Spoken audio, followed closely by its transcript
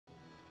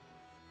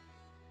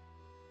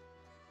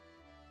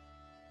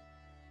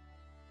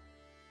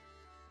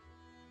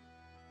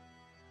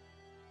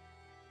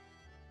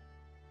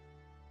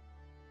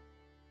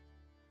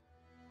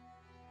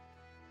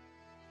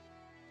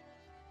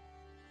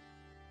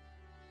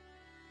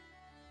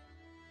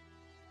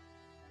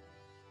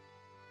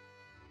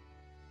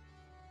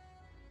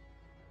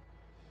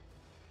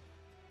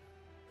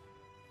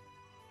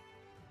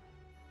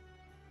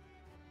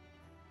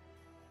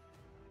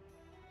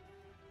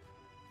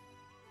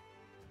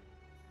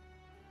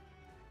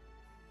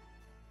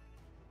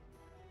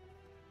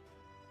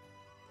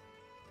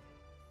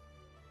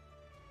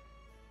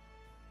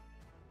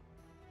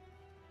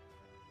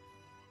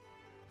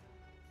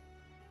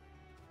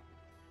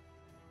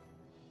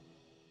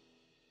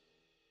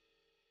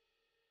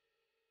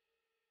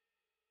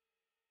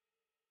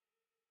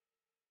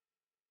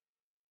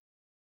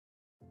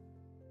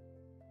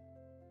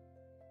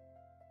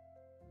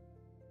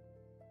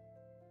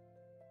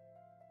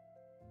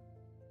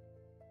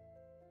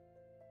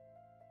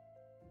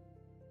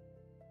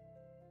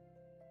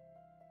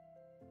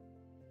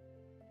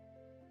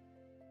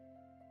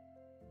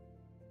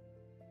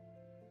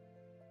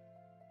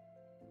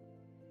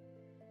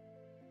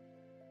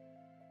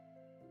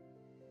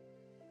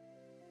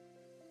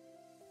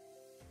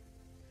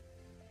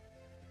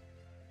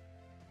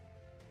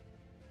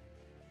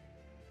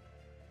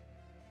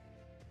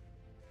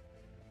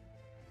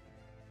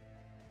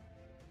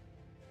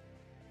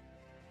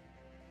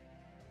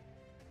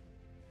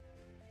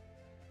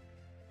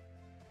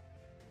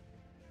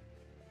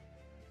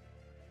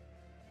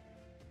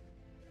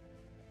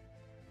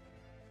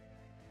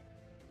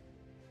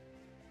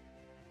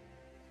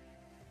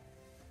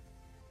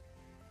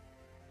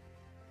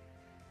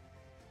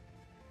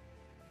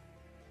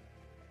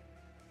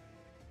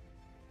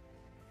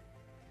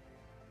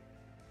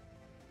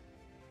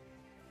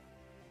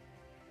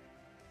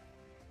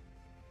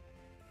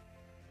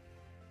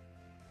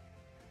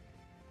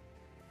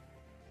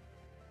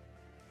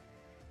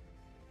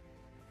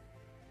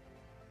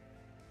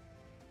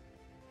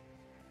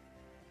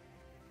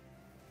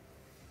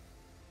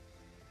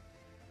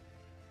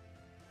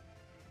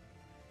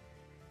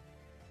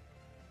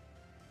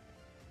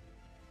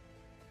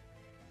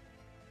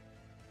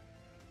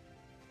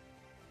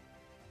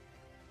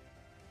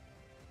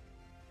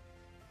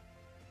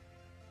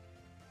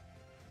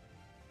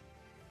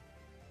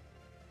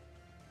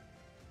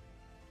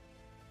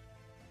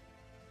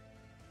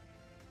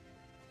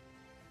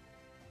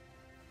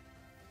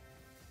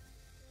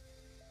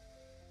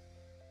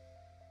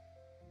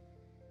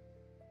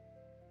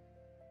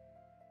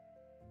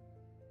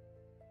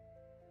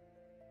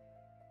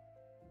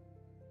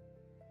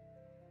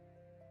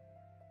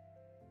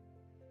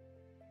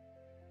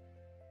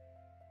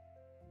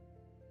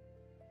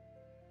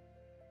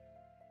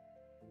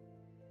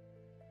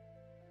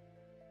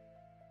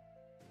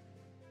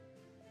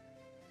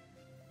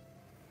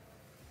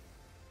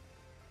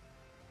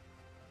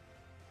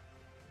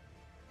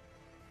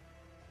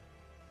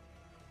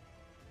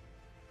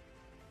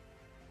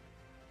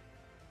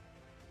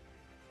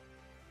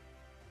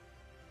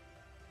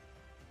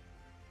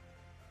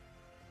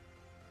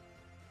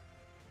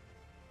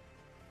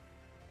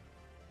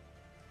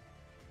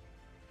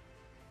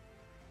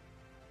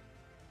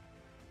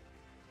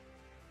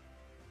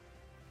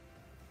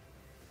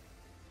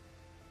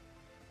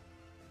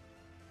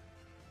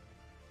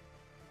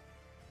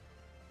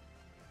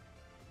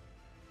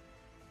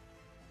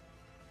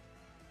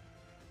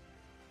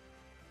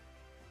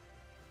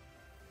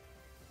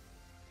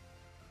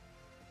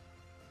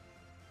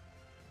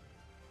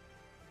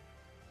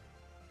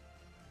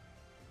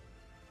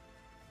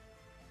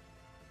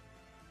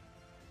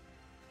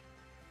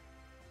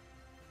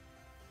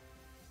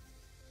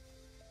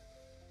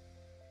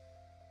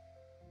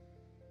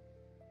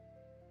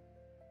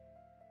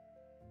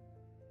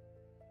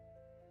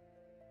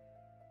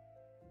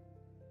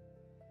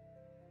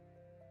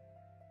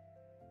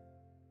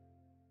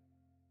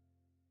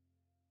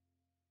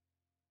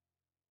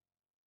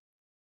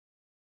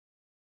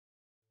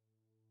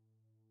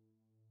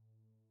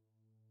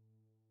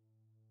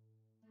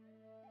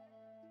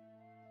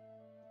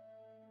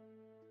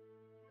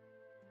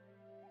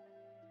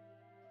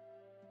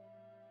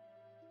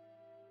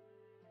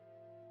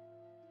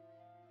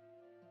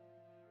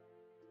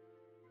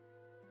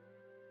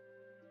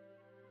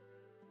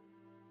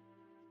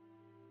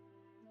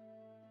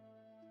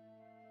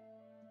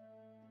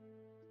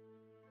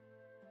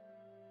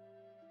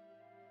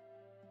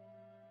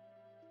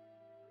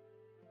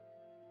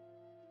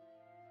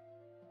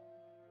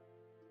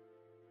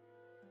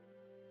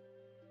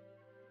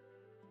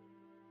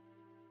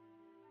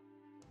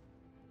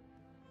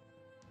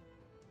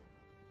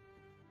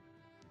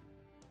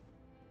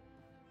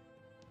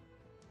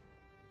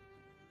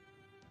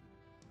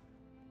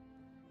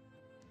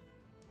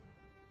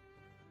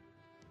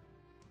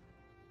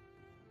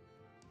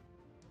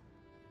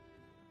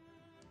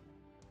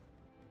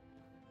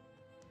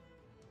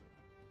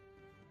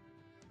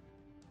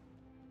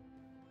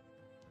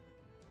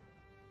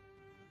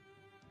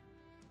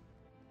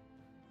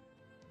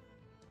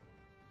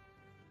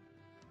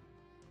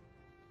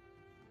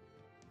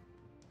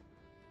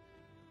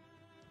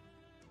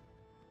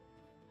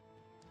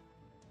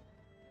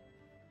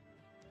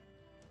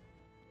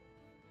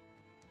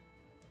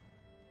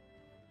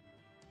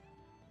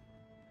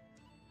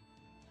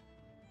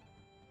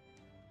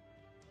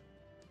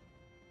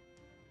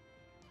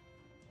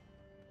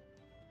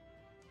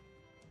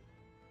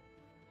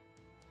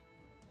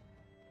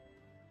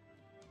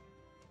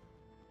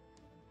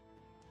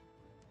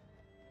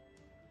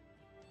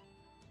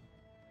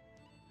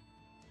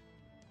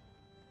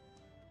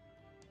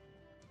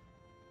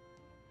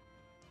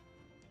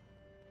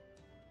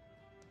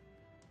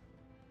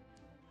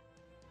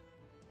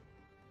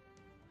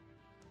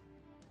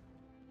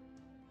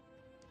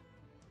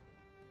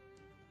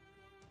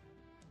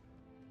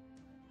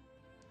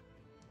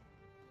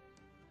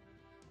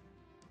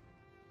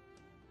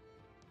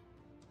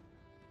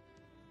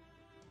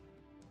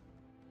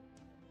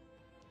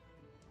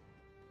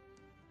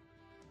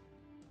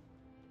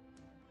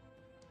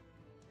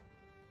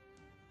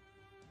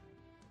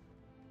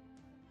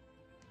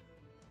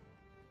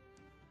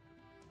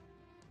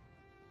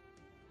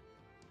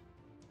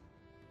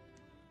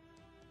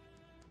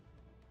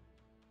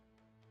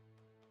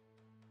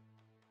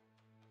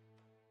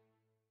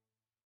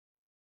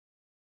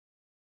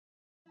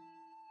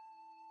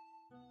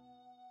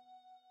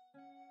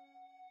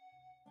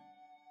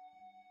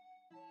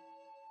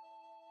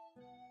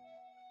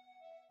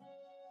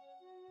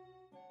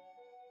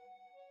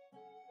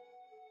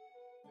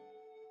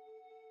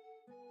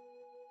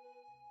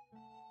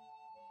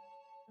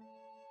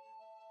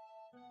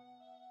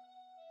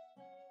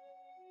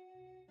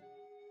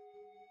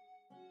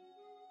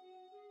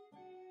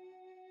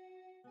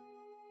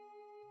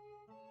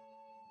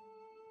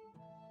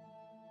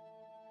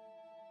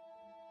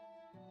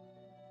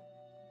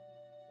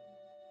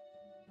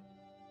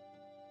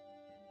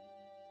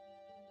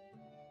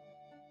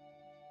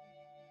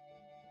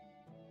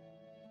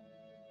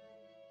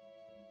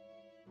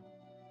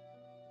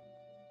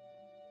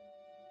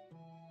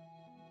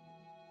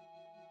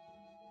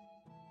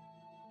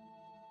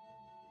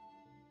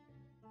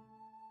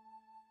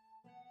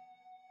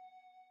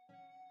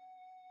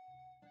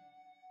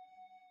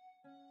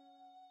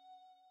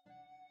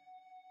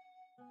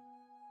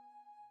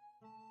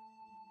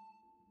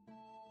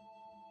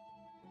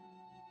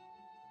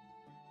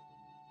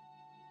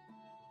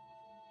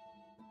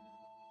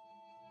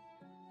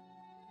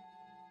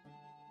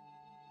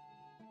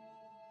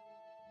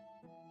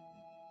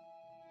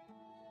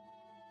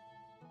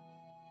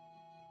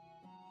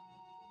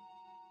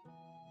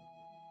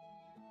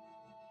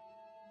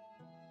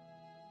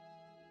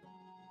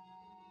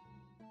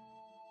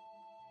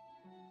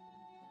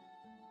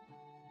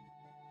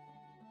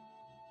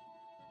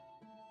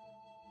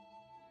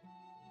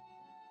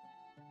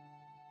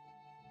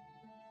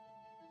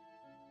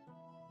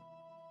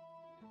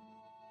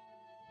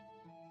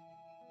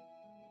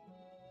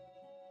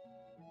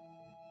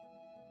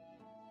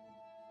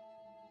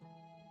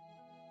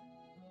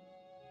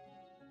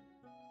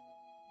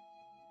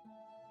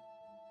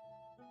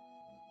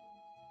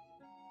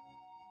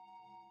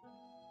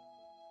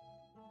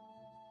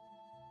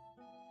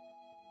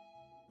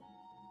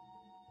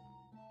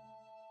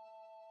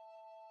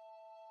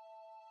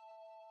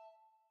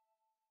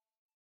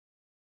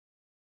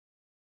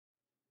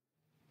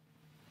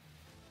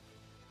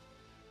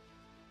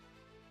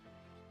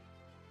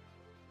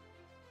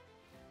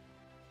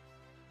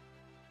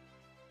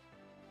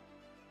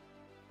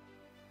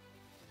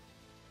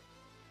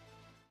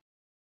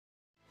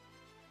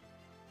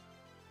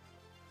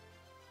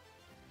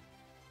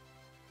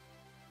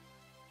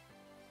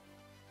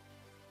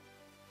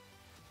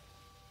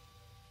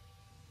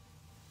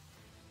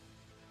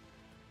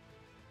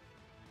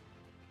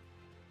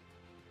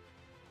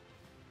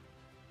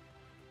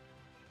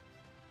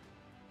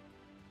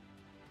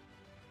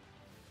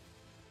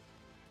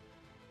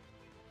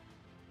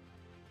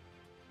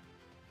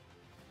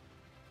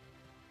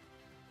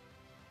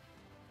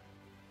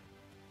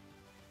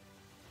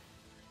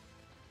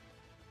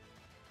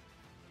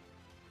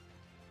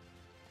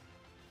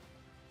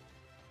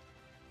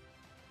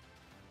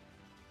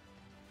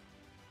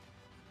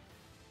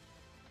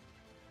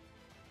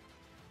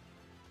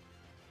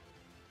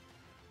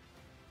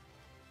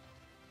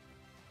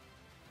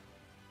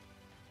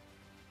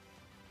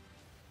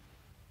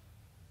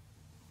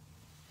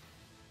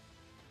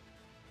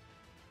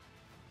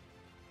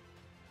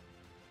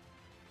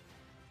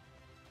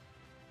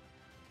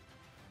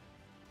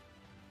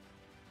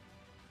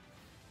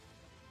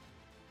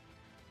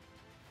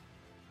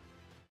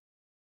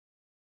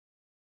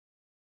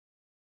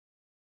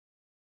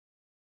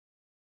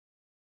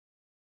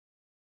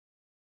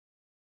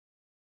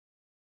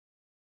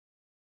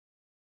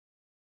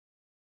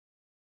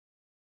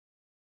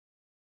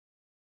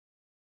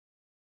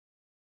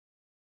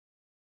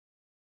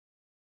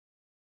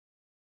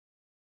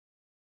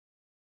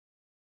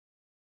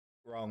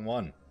Wrong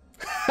one.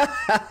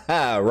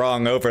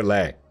 Wrong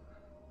overlay.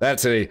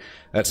 That's an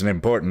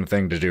important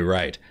thing to do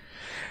right.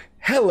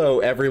 Hello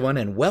everyone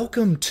and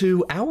welcome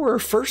to our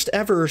first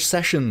ever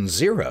Session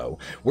 0.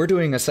 We're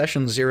doing a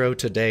Session 0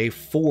 today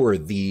for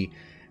the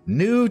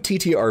new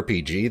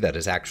TTRPG that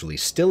is actually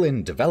still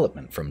in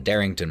development from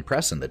Darrington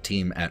Press and the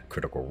team at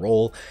Critical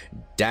Role,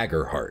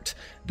 Daggerheart.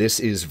 This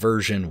is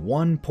version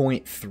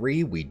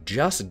 1.3. We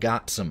just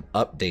got some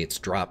updates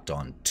dropped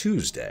on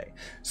Tuesday,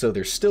 so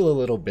there's still a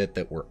little bit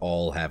that we're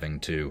all having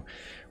to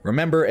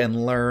remember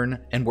and learn,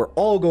 and we're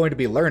all going to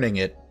be learning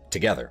it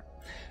together.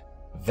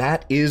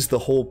 That is the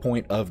whole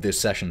point of this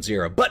Session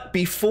 0. But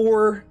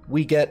before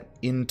we get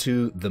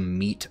into the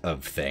meat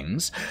of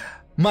things,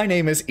 my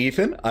name is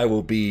Ethan. I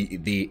will be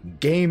the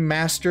game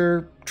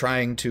master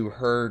trying to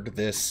herd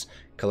this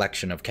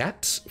collection of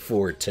cats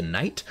for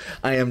tonight.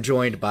 I am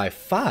joined by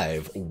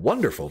 5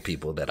 wonderful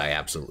people that I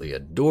absolutely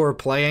adore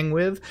playing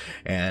with,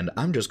 and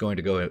I'm just going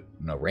to go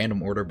in a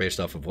random order based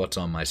off of what's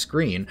on my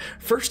screen.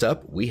 First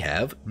up, we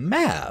have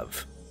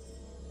Mav.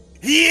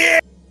 Yeah!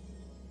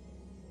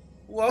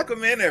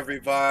 Welcome in,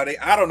 everybody.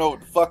 I don't know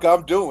what the fuck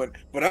I'm doing,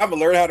 but I'm gonna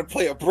learn how to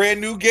play a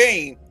brand new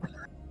game.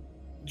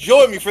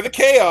 Join me for the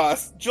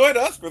chaos. Join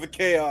us for the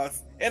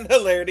chaos and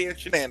hilarity and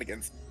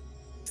shenanigans.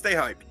 Stay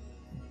hyped.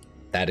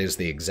 That is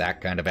the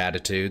exact kind of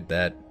attitude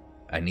that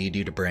I need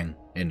you to bring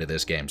into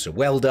this game, so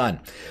well done.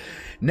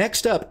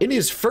 Next up, in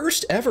his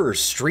first ever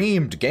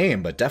streamed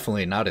game, but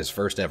definitely not his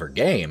first ever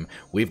game,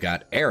 we've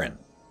got Aaron.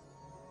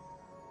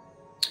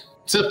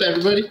 What's up,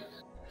 everybody?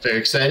 Very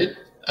excited.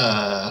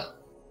 Going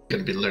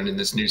to be learning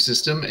this new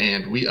system,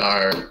 and we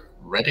are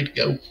ready to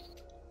go.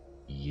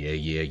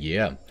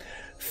 Yeah.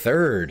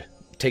 Third,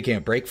 taking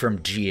a break from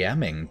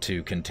GMing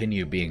to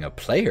continue being a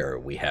player,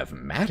 we have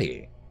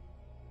Maddie.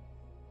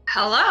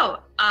 Hello.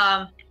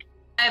 I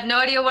have no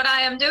idea what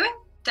I am doing.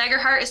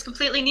 Daggerheart is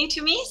completely new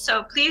to me,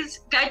 so please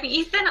guide me,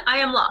 Ethan. I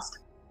am lost.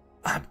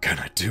 I'm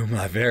gonna do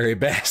my very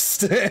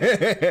best.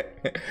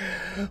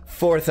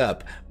 Fourth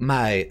up,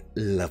 my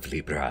lovely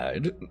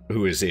bride,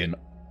 who is in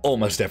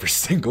almost every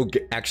single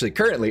actually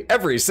currently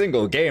every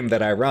single game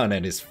that I run,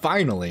 and has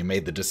finally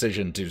made the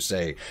decision to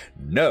say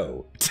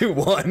no to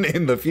one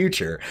in the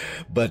future,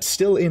 but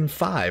still in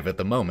 5 at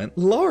the moment,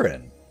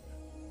 Lauren.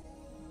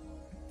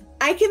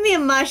 I can be a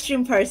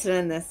mushroom person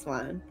in this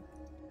one.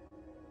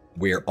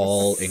 We're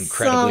all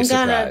incredibly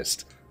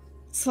surprised.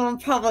 So I'm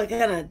probably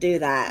gonna do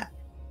that.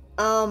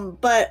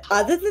 But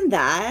other than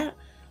that,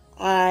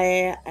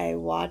 I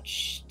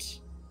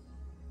watched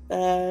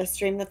the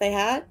stream that they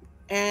had,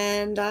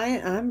 and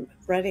I'm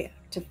ready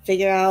to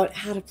figure out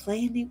how to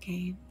play a new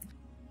game.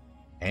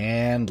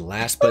 And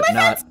last but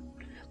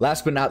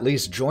not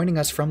least, joining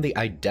us from the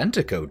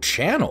Identico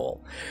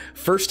channel.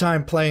 First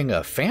time playing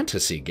a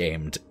fantasy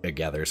game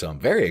together, so I'm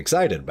very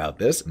excited about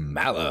this.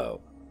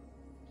 Mallow.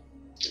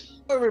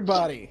 Hello,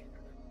 everybody.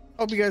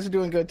 Hope you guys are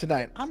doing good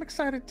tonight. I'm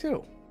excited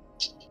too.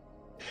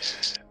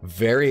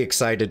 Very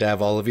excited to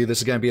have all of you. This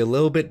is going to be a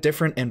little bit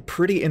different and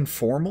pretty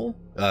informal.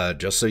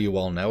 Just so you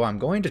all know, I'm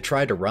going to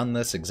try to run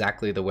this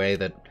exactly the way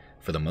that,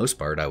 for the most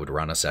part, I would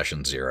run a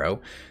Session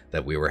 0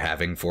 that we were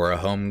having for a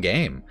home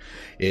game.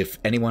 If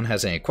anyone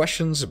has any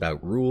questions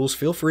about rules,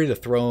 feel free to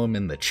throw them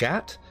in the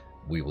chat.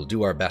 We will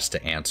do our best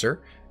to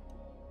answer.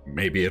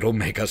 Maybe it'll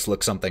make us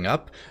look something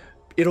up.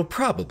 It'll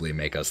probably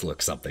make us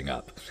look something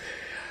up.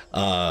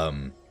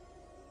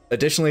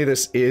 Additionally,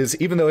 this is,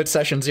 even though it's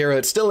Session 0,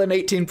 it's still an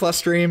 18+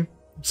 stream,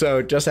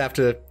 so just have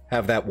to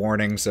have that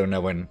warning so no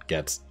one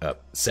gets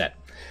upset.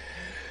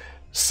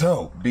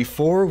 So,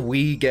 before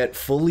we get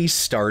fully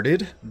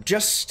started,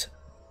 just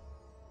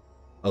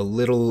a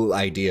little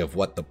idea of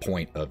what the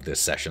point of this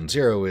Session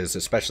 0 is,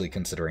 especially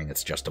considering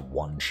it's just a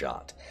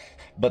one-shot.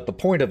 But the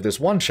point of this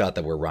one-shot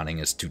that we're running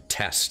is to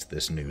test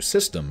this new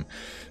system,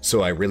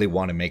 so I really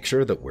want to make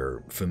sure that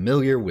we're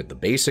familiar with the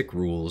basic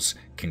rules,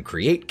 can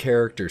create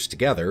characters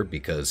together,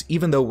 because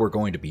even though we're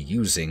going to be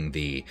using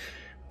the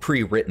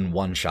pre-written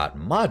one-shot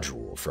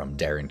module from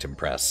Darrington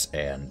Press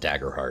and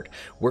Daggerheart,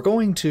 we're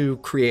going to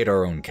create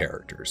our own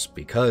characters,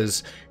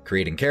 because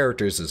creating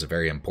characters is a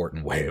very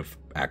important way of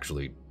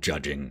actually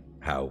judging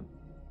how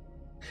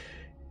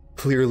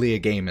clearly a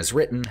game is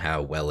written,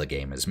 how well a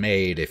game is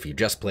made. If you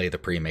just play the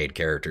pre-made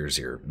characters,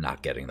 you're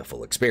not getting the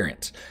full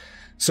experience.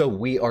 So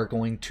we are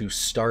going to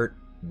start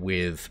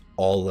with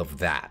all of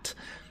that.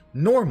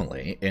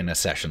 Normally, in a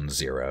Session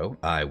 0,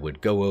 I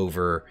would go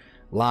over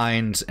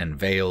lines and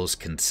veils,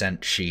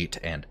 consent sheet,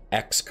 and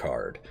X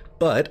card.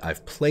 But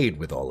I've played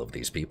with all of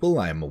these people.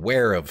 I'm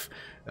aware of...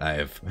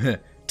 I've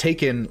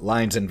taken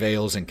lines and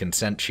veils and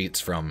consent sheets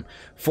from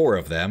 4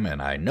 of them,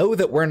 and I know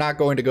that we're not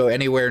going to go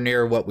anywhere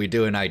near what we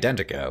do in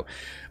Identico.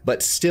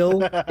 But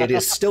still, it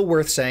is still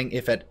worth saying,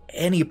 if at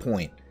any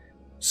point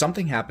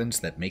something happens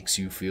that makes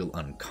you feel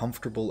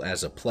uncomfortable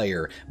as a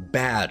player,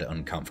 bad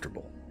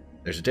uncomfortable.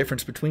 There's a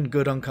difference between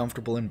good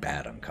uncomfortable and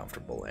bad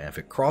uncomfortable. And if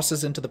it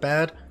crosses into the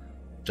bad,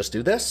 just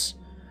do this,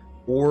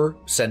 or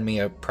send me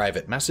a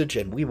private message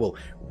and we will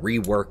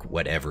rework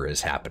whatever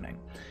is happening.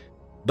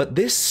 But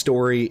this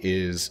story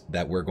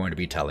that we're going to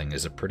be telling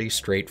is a pretty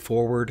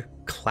straightforward,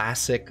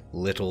 classic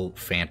little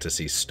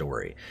fantasy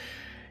story.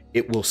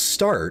 It will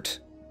start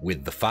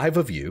with the 5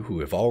 of you who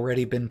have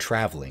already been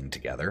traveling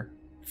together,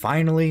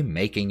 finally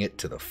making it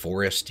to the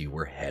forest you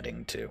were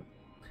heading to.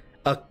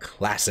 A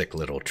classic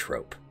little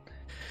trope.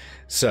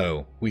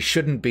 So, we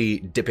shouldn't be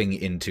dipping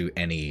into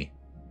any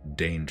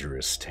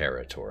dangerous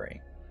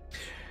territory.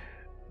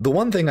 The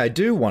one thing I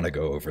do want to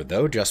go over,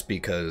 though, just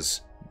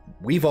because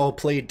we've all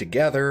played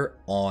together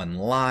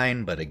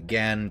online, but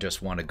again,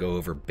 just want to go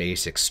over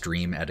basic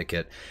stream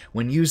etiquette.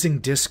 When using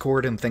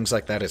Discord and things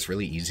like that, it's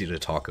really easy to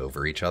talk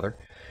over each other.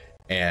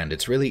 And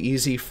it's really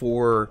easy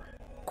for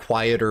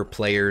quieter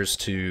players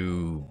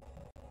to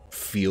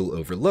feel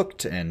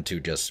overlooked and to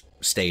just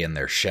stay in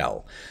their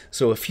shell.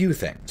 So a few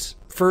things.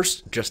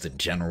 First, just a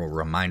general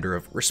reminder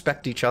of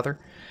respect each other.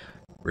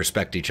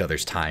 Respect each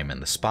other's time in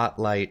the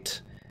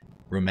spotlight.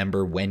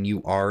 Remember when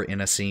you are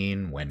in a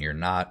scene, when you're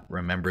not.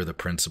 Remember the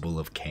principle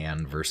of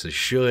can versus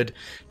should.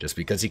 Just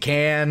because you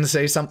can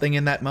say something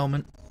in that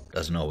moment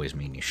doesn't always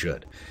mean you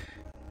should.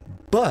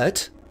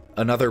 But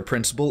another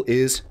principle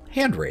is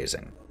hand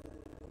raising.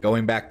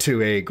 Going back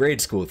to a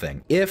grade school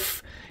thing.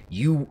 If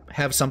you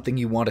have something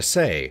you want to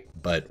say,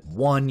 but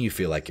 1, you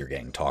feel like you're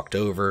getting talked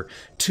over.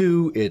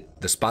 2,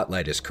 the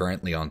spotlight is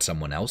currently on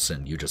someone else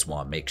and you just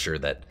want to make sure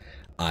that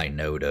I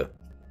know to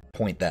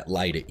point that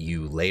light at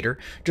you later,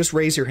 just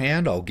raise your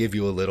hand. I'll give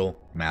you a little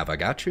Mav, I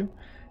got you.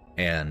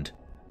 And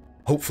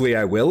hopefully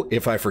I will.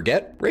 If I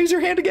forget, raise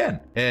your hand again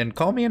and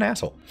call me an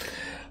asshole.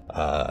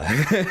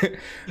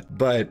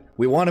 But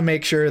we want to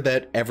make sure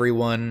that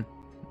everyone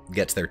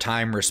gets their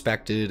time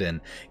respected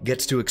and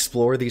gets to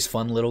explore these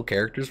fun little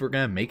characters we're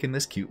going to make in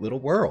this cute little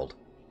world.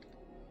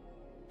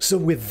 So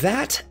with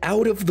that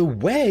out of the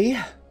way,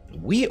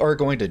 we are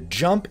going to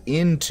jump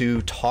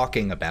into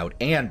talking about,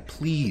 and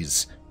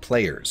please,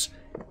 players,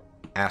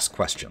 ask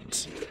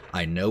questions.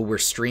 I know we're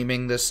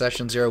streaming this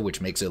session 0, which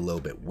makes it a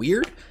little bit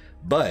weird,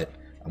 but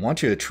I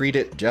want you to treat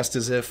it just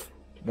as if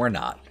we're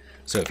not.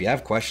 So if you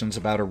have questions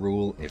about a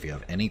rule, if you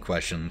have any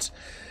questions,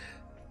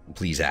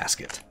 please ask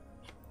it.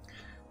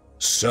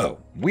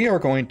 So, we are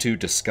going to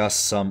discuss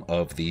some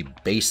of the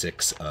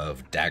basics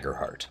of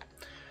Daggerheart.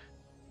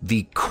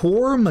 The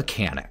core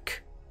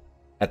mechanic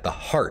at the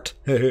heart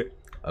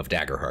of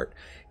Daggerheart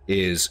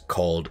is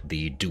called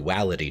the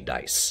duality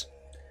dice.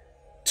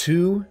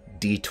 2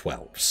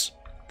 d12s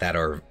that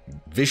are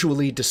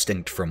visually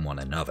distinct from one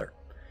another.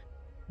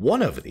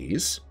 One of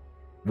these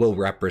will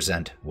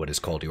represent what is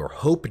called your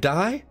hope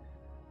die,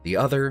 the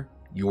other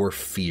your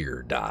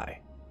fear die.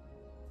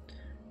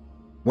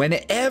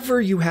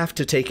 Whenever you have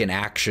to take an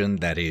action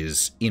that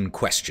is in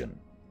question,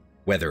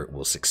 whether it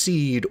will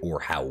succeed or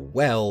how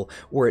well,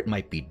 or it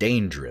might be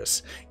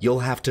dangerous, you'll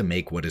have to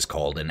make what is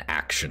called an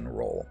action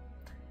roll.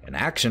 An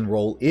action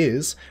roll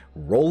is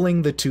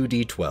rolling the 2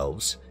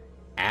 d12s,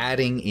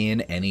 adding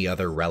in any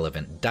other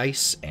relevant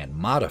dice and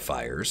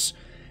modifiers,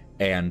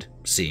 and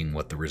seeing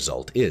what the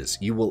result is.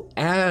 You will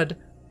add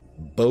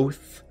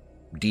both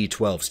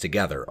d12s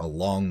together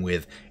along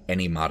with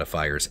any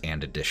modifiers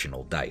and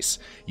additional dice.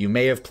 You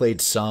may have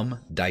played some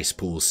dice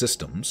pool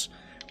systems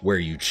where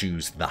you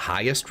choose the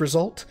highest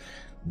result.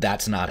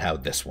 That's not how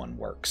this one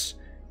works.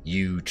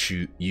 You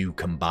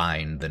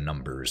combine the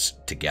numbers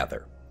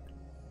together.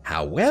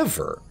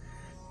 However,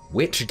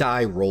 which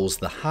die rolls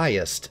the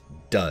highest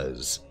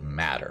does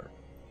matter.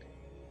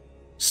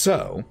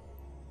 So,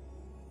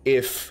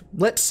 if,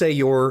 let's say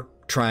you're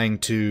trying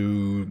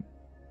to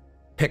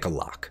pick a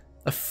lock,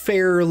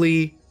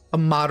 a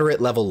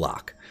moderate level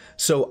lock.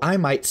 So I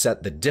might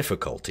set the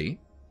difficulty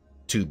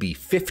to be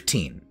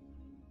 15.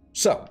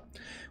 So,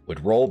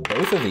 would roll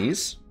both of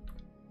these.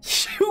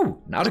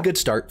 Phew, not a good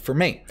start for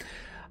me.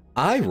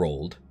 I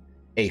rolled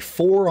a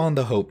 4 on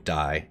the hope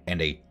die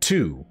and a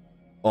 2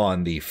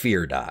 on the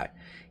fear die.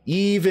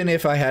 Even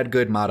if I had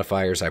good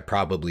modifiers, I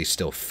probably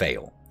still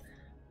fail.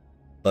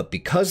 But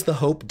because the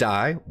hope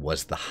die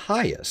was the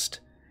highest,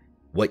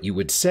 what you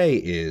would say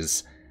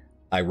is,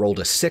 I rolled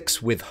a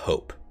 6 with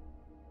hope.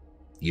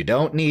 You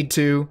don't need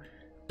to.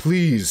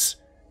 Please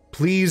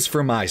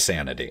for my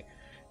sanity,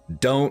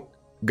 don't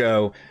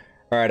go,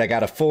 all right, I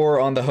got a 4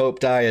 on the hope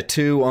die, a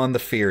 2 on the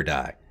fear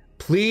die.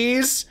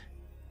 Please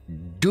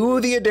do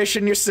the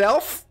addition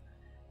yourself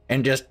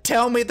and just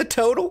tell me the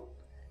total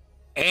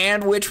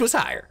and which was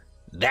higher.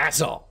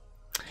 That's all.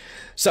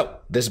 So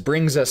this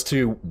brings us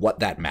to what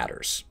that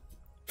matters.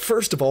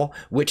 First of all,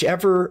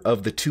 whichever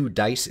of the 2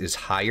 dice is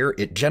higher,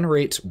 it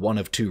generates one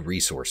of 2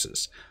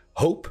 resources.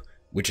 Hope,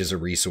 which is a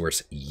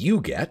resource you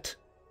get,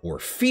 or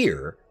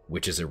fear,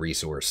 which is a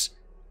resource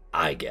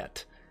I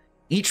get.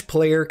 Each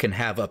player can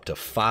have up to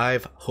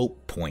 5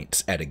 hope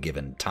points at a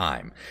given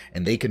time,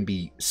 and they can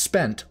be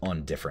spent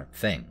on different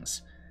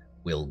things.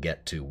 We'll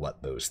get to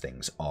what those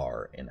things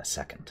are in a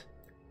second.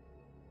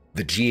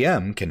 The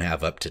GM can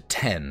have up to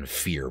 10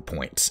 fear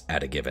points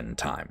at a given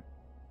time.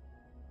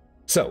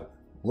 So,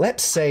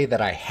 let's say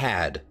that I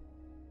had,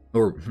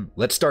 or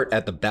let's start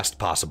at the best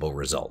possible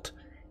result.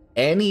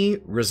 Any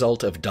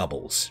result of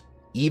doubles,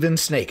 even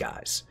snake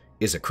eyes,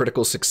 is a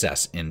critical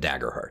success in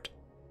Daggerheart.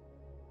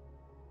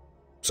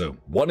 So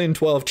 1 in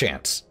 12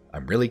 chance.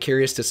 I'm really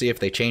curious to see if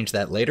they change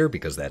that later,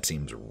 because that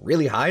seems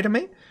really high to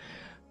me.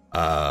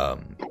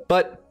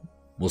 But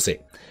we'll see.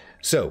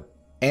 So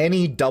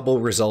any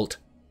double result,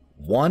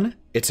 1,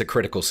 it's a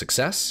critical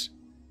success.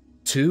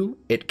 2,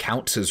 it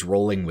counts as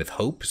rolling with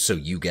hope, so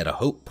you get a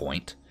hope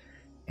point.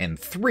 And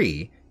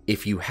 3,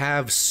 if you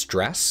have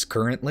stress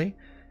currently,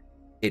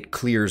 it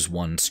clears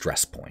 1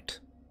 stress point.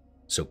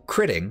 So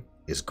critting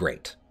is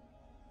great.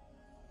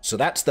 So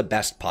that's the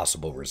best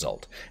possible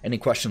result. Any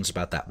questions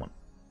about that one?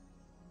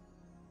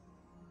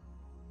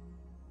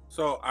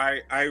 So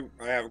I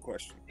have a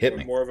question. Hit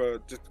me. More of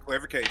a just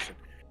clarification.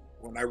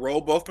 When I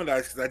rolled both my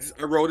dice, because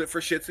I rolled it for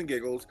shits and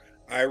giggles.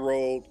 I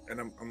rolled, and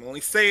I'm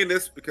only saying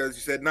this because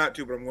you said not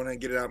to, but I'm going to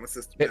get it out of my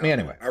system. Hit now. me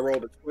anyway. I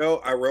rolled a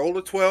 12. I rolled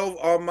a 12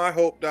 on my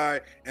hope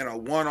die and a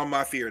 1 on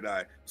my fear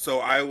die.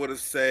 So I would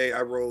have say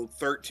I rolled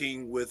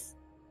 13 with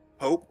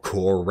hope.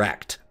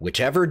 Correct.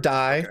 Whichever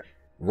die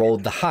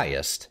rolled the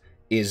highest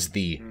is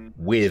the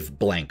with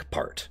blank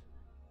part.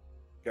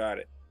 Got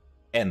it.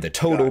 And the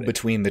total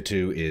between the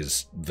two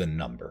is the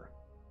number.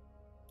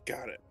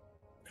 Got it.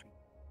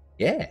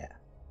 Yeah.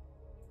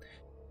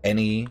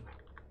 Any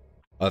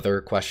other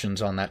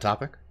questions on that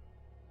topic?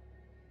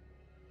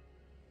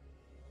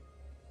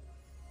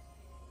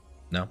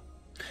 No?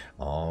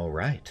 All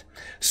right.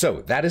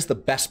 So that is the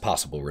best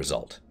possible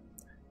result.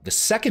 The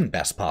second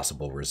best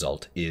possible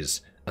result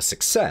is a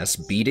success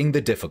beating the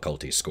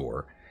difficulty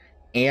score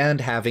and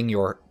having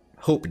your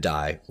hope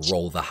die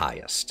roll the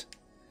highest.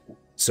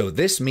 So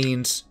this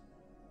means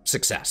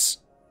success.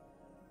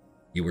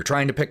 You were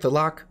trying to pick the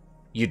lock?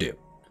 You do.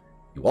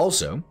 You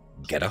also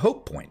get a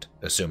hope point,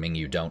 assuming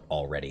you don't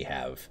already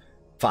have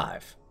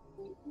 5.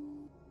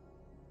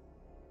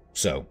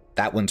 So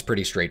that one's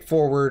pretty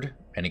straightforward.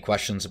 Any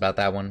questions about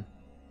that one?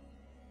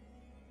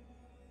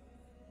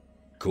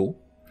 Cool.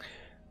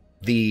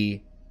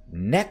 The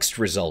next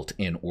result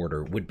in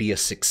order would be a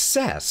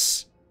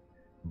success,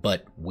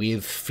 but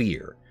with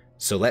fear.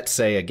 So let's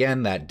say,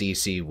 again, that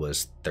DC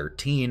was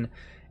 13,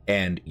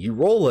 and you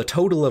roll a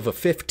total of a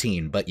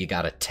 15, but you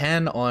got a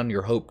 10 on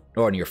your hope,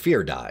 or on your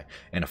fear die,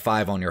 and a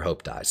 5 on your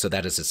hope die. So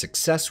that is a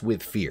success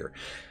with fear.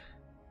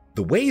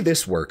 The way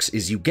this works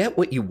is you get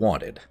what you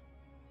wanted,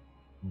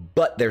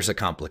 but there's a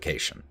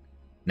complication.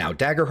 Now,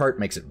 Daggerheart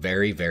makes it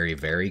very, very,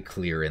 very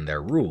clear in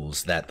their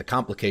rules that the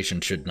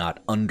complication should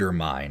not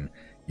undermine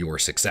your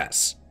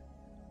success.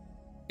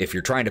 If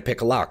you're trying to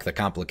pick a lock, the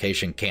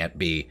complication can't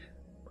be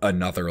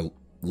another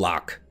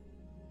lock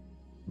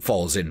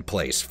falls in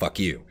place. Fuck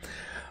you.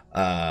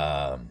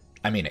 I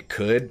mean, it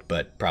could,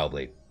 but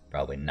probably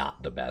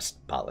not the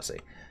best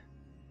policy.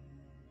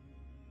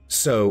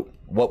 So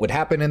what would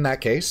happen in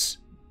that case?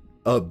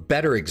 A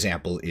better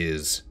example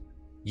is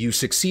you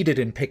succeeded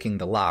in picking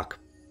the lock,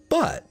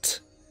 but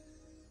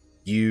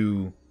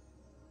you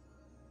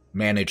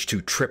managed to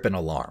trip an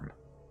alarm,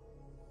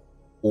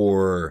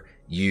 or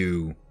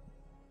you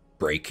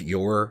break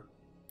your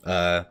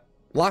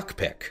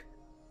lockpick.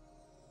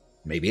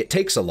 Maybe it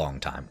takes a long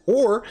time,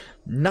 or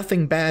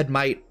nothing bad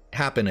might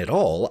happen at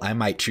all. I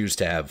might choose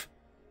to have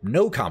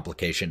no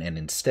complication, and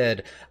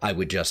instead I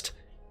would just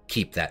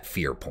keep that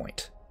fear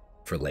point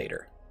for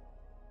later.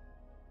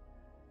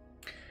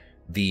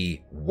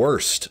 The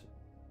worst,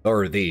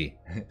 or the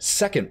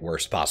second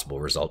worst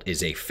possible result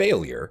is a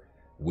failure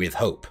with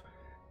hope,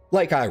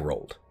 like I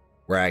rolled,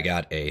 where I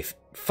got a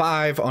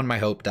 5 on my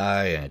hope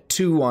die and a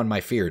 2 on my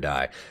fear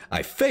die.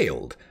 I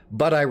failed,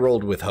 but I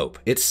rolled with hope.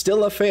 It's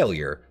still a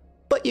failure,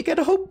 but you get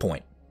a hope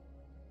point.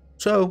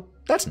 So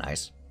that's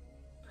nice.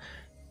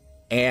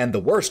 And the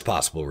worst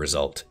possible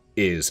result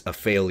is a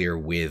failure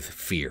with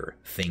fear.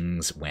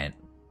 Things went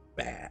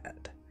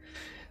bad.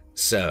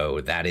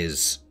 So that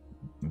is,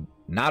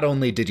 not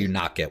only did you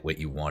not get what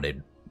you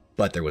wanted,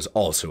 but there was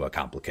also a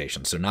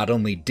complication. So not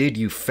only did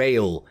you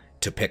fail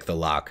to pick the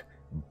lock,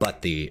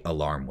 but the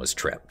alarm was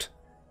tripped.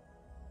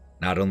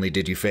 Not only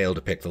did you fail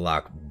to pick the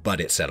lock,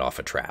 but it set off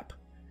a trap.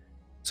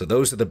 So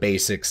those are the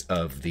basics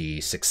of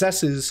the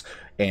successes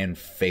and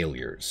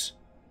failures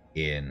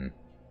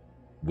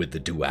with the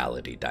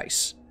duality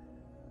dice.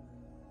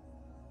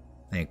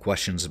 Any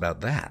questions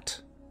about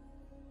that?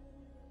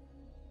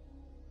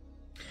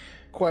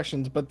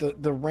 Questions, but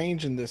the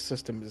range in this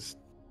system is,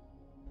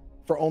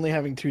 for only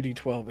having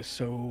 2d12, is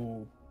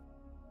so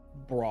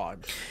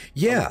broad.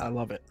 Yeah, I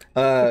love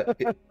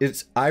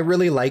it. I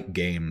really like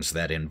games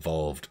that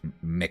involved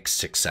mixed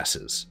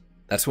successes.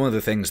 That's one of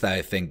the things that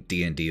I think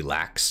D&D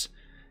lacks,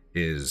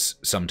 is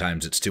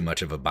sometimes it's too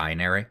much of a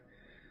binary.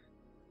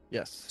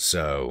 Yes.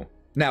 So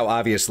now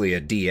obviously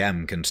a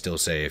DM can still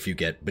say if you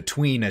get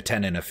between a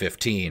 10 and a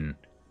 15,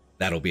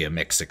 that'll be a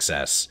mixed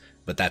success,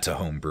 but that's a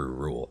homebrew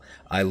rule.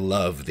 I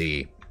love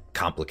the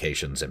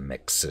complications and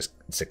mixed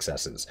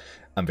successes.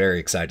 I'm very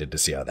excited to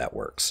see how that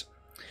works.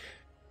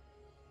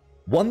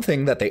 One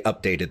thing that they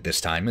updated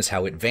this time is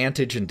how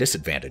advantage and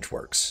disadvantage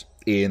works.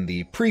 In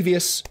the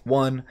previous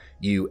one,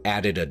 you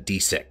added a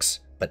d6,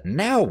 but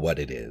now what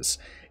it is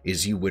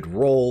you would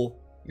roll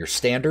your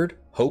standard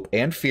hope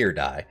and fear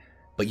die,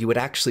 but you would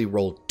actually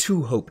roll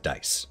 2 hope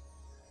dice.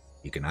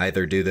 You can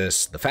either do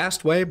this the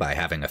fast way by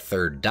having a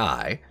third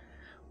die,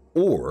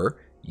 or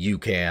you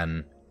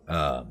can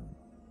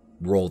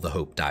roll the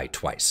hope die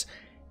twice.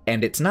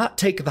 And it's not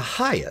take the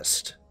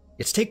highest,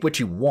 it's take what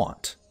you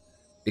want.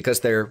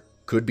 Because there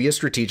could be a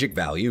strategic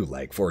value,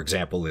 like, for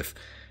example, if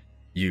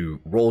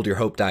you rolled your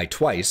hope die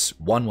twice,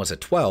 one was a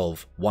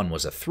 12, one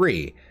was a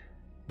 3,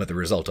 but the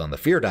result on the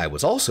fear die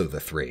was also the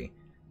 3,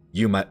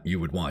 you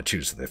would want to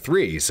choose the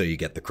 3 so you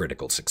get the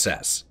critical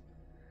success.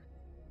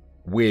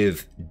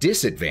 With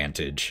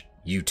disadvantage,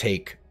 you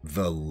take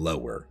the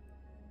lower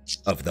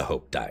of the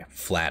hope die,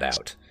 flat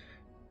out.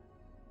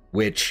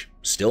 Which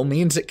still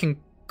means it can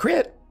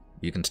crit.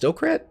 You can still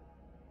crit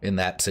in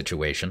that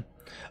situation.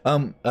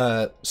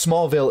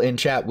 Smallville in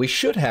chat, we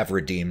should have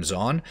redeems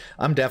on.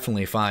 I'm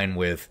definitely fine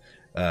with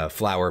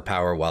flower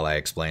power while I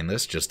explain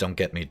this. Just don't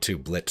get me too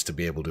blitzed to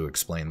be able to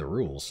explain the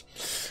rules.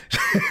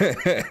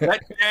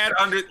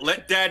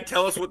 Let Dad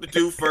tell us what to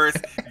do first,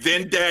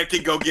 then Dad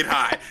can go get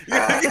high.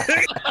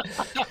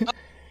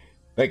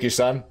 Thank you,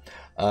 son.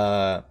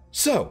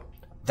 So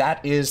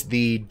that is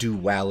the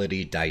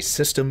duality dice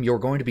system. You're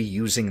going to be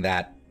using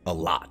that a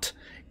lot.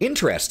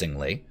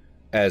 Interestingly,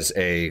 as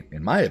a,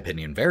 in my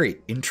opinion,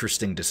 very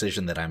interesting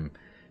decision that I'm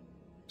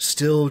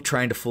still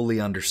trying to fully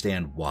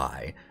understand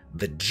why,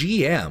 the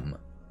GM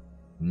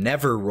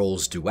never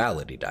rolls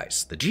duality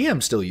dice. The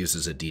GM still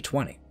uses a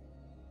d20.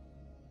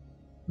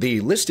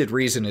 The listed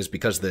reason is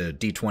because the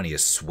d20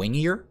 is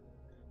swingier,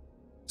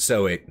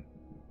 so it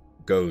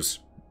goes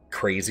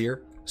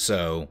crazier.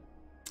 So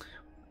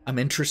I'm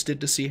interested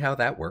to see how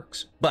that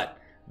works. But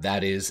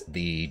that is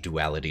the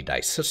duality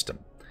dice system.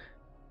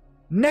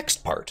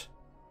 Next part.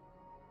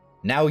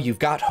 Now you've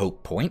got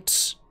hope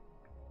points.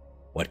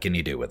 What can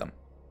you do with them?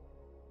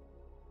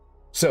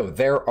 So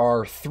there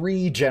are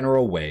 3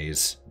 general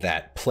ways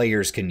that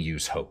players can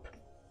use hope.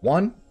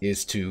 One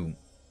is to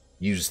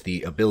use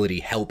the ability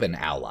help an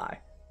ally.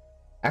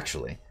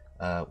 Actually,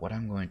 what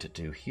I'm going to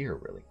do here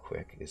really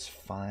quick is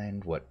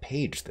find what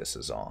page this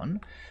is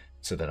on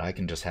so that I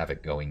can just have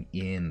it going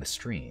in the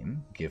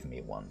stream. Give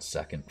me 1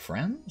 second,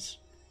 friends.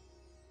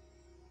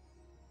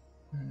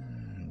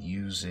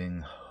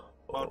 Using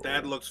While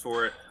Dad looks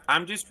for it,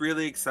 I'm just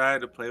really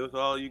excited to play with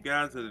all you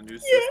guys with a new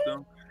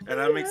system. And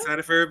I'm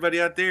excited for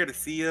everybody out there to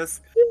see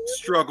us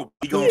struggle.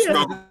 We gonna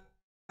struggle.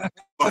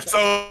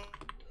 So,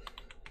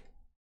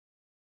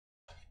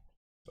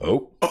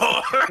 oh.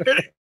 Put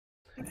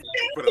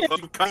a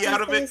fun copy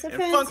out of it and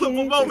fun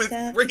clipful moments.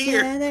 We're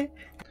here.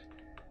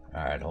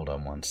 All right, hold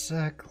on 1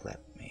 sec.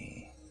 Let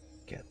me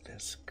get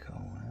this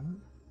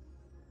going.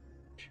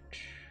 Here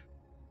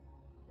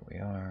we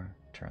are.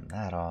 Turn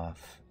that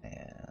off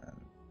and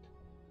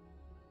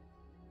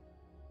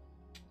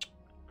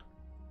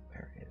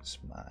where is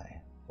my...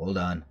 Hold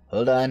on.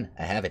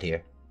 I have it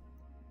here.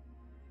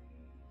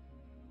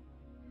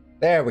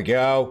 There we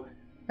go.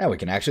 Now we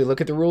can actually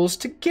look at the rules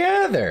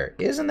together.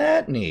 Isn't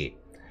that neat?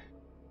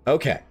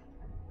 Okay.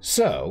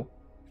 So,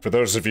 for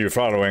those of you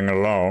following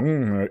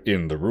along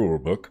in the rule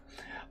book,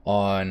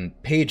 on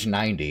page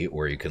 90,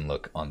 or you can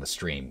look on the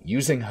stream,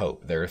 using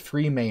hope, there are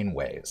 3 main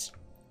ways.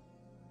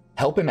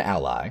 Help an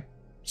ally.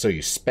 So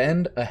you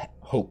spend a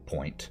hope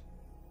point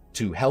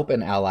to help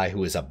an ally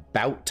who is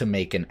about to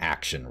make an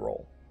action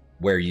roll,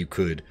 where you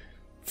could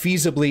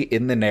feasibly,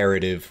 in the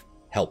narrative,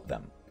 help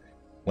them.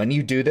 When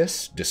you do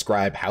this,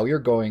 describe how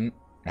you're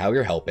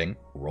helping,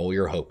 roll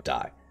your hope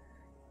die.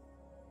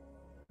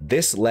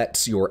 This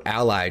lets your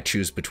ally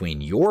choose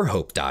between your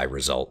hope die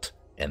result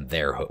and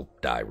their hope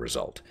die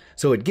result.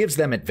 So it gives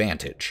them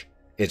advantage.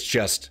 It's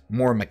just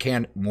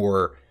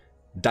more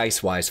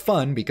dice-wise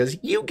fun because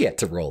you get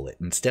to roll it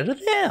instead of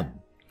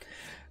them.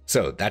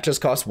 So that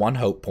just costs 1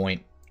 hope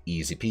point.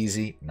 Easy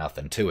peasy,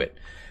 nothing to it.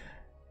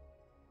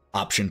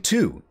 Option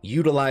 2,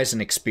 utilize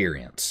an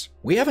experience.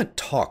 We haven't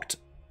talked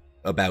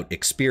about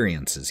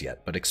experiences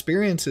yet, but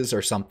experiences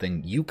are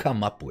something you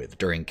come up with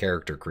during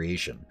character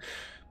creation.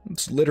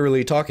 It's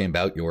literally talking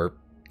about your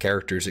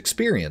character's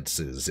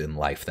experiences in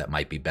life that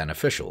might be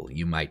beneficial.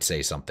 You might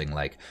say something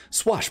like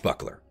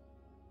swashbuckler.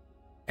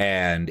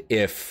 And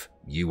if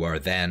you are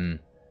then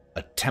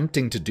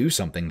attempting to do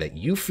something that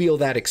you feel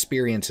that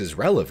experience is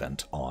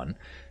relevant on,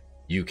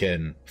 you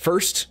can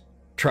first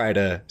try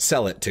to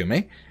sell it to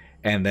me,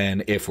 and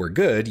then if we're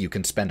good, you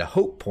can spend a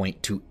hope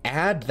point to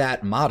add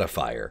that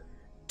modifier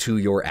to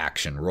your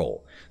action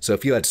roll. So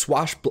if you had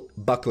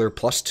swashbuckler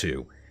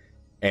 +2,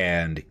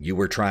 and you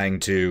were trying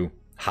to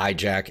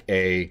hijack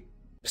a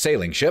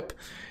sailing ship,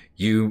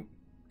 you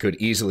could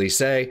easily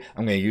say,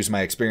 I'm going to use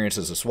my experience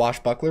as a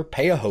swashbuckler,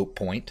 pay a hope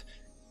point,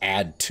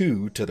 add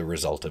 2 to the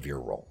result of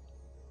your roll.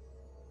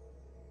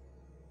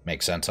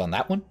 Make sense on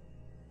that one?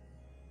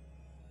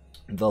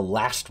 The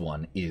last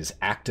one is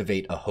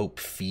activate a hope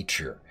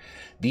feature.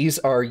 These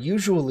are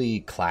usually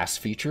class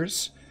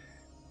features.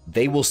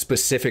 They will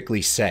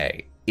specifically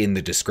say in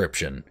the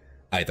description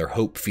either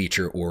hope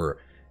feature or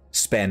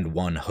spend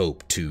 1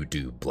 hope to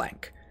do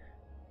blank.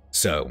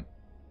 So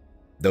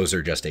those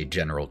are just a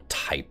general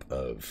type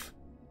of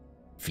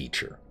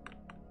feature.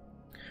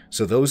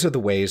 So those are the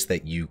ways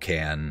that you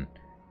can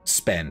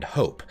spend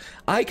hope.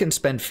 I can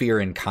spend fear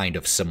in kind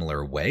of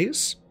similar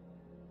ways,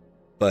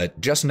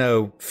 but just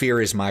know fear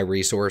is my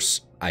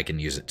resource. I can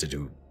use it to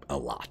do a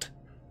lot.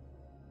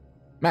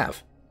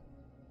 Mav.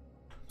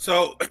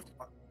 So,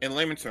 in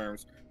layman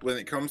terms, when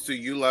it comes to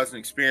utilizing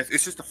experience,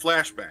 it's just a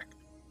flashback.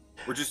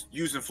 We're just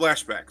using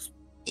flashbacks,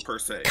 per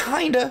se.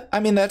 Kinda. I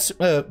mean, that's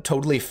a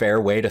totally fair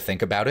way to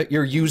think about it.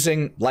 You're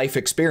using life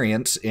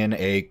experience in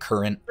a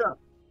current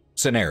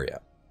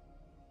scenario.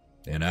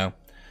 You know?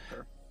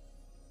 Sure.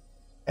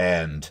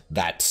 And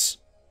that's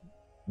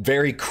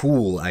very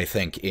cool, I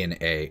think,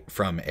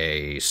 from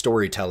a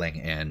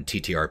storytelling and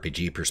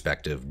TTRPG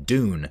perspective.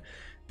 Dune,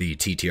 the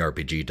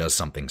TTRPG, does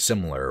something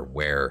similar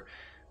where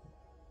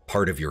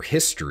part of your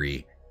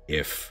history,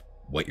 if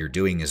what you're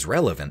doing is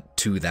relevant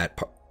to that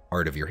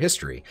part of your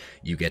history,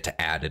 you get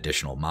to add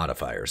additional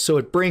modifiers. So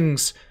it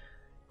brings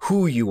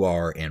who you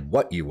are and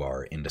what you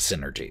are into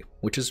synergy,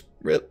 which is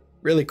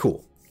really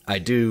cool. I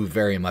do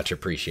very much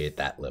appreciate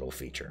that little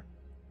feature.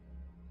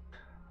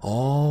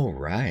 All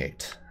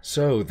right.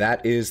 So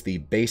that is the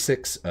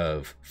basics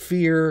of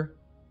fear,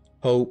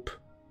 hope,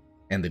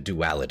 and the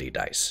duality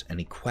dice.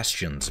 Any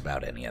questions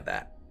about any of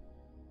that?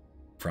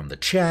 From the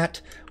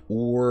chat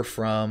or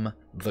from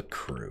the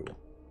crew?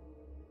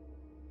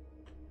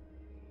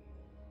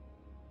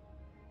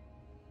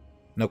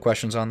 No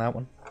questions on that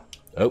one?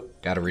 Oh,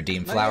 gotta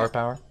redeem flower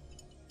power?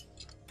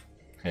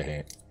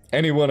 Hey,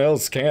 anyone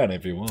else can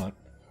if you want.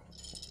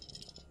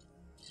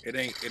 It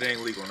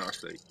ain't legal in our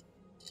state.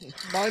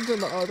 Mine's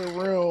in the other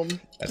room.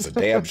 That's a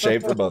damn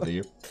shame for both of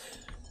you.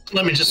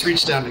 Let me just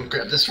reach down and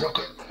grab this real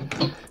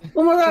quick.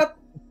 Oh my god.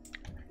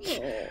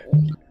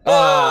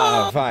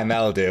 Ah, fine,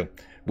 that'll do.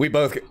 We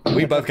both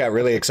got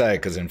really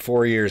excited because in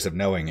 4 years of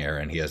knowing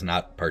Aaron, he has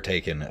not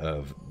partaken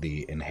of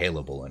the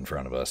inhalable in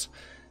front of us.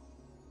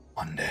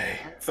 One day.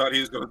 Thought he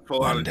was gonna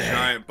pull out a Monday.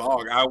 giant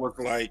bog. I was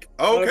like,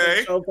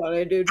 okay. So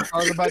funny, dude. I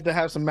was about to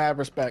have some mad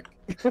respect.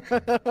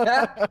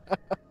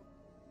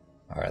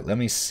 All right, let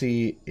me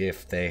see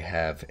if they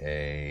have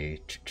a...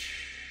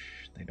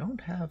 They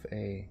don't have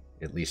a...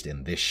 At least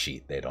in this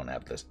sheet, they don't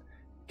have this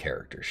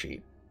character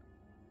sheet.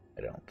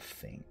 I don't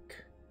think.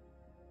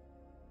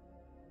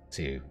 Let's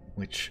see,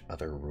 which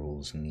other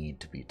rules need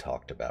to be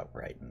talked about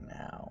right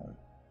now?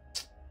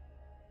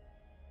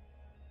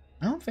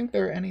 I don't think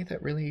there are any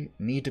that really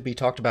need to be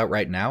talked about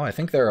right now. I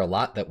think there are a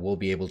lot that we'll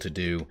be able to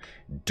do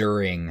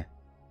during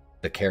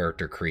the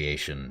character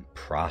creation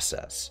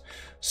process.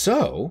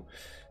 So...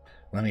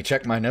 let me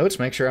check my notes,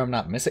 make sure I'm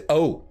not missing...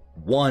 Oh,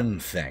 one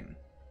thing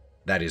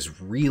that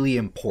is really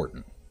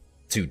important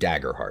to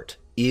Daggerheart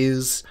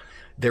is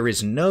there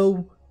is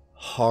no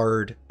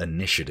hard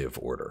initiative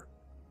order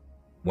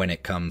when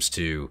it comes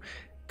to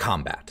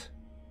combat.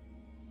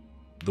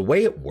 The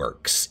way it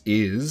works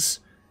is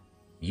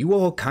you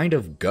all kind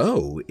of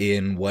go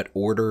in what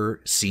order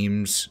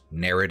seems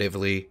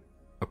narratively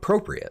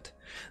appropriate.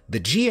 The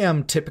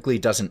GM typically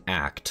doesn't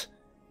act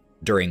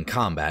during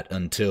combat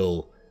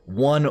until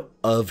one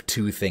of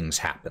two things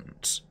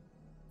happens.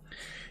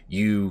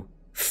 You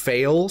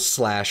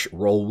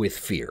fail/roll with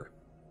fear.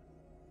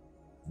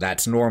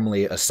 That's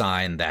normally a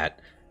sign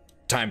that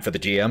time for the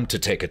GM to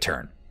take a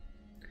turn.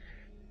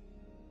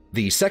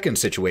 The second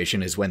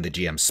situation is when the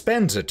GM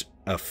spends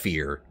a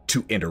fear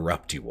to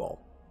interrupt you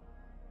all,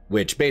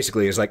 which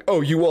basically is like,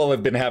 oh, you all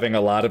have been having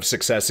a lot of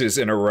successes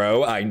in a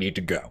row, I need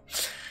to go.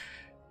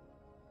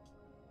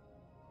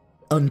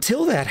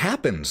 Until that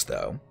happens,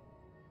 though,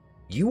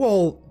 you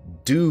all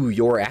do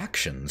your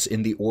actions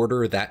in the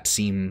order that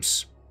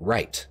seems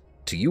right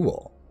to you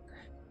all.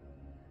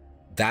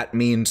 That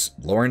means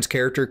Lauren's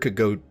character could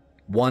go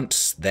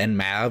once, then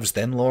Mav's,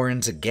 then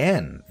Lauren's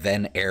again,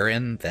 then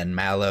Aaron, then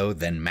Mallow,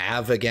 then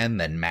Mav again,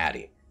 then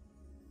Maddie.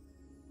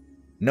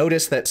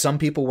 Notice that some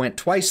people went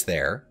twice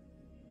there,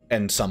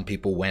 and some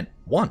people went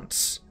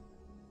once.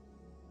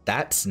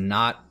 That's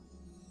not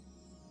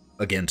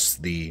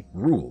against the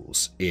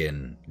rules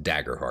in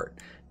Daggerheart.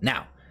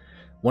 Now,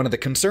 one of the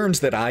concerns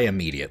that I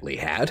immediately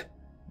had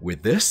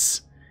with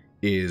this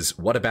is,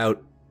 what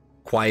about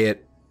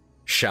quiet,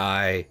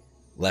 shy,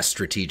 less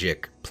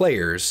strategic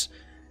players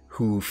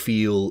who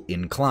feel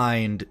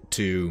inclined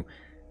to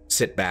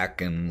sit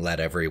back and let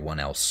everyone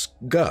else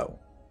go?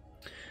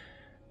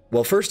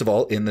 Well, first of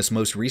all, in this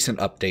most recent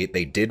update,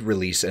 they did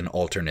release an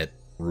alternate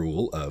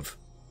rule of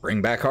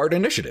bring back hard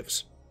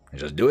initiatives. And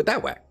just do it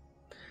that way.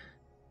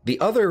 The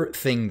other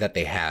thing that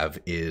they have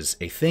is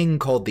a thing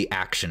called the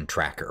action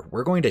tracker.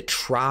 We're going to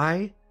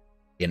try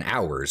in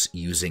ours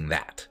using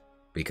that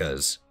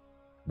because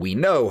we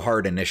know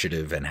hard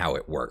initiative and how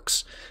it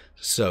works.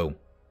 So,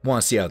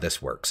 want to see how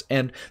this works.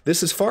 And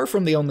this is far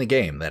from the only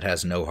game that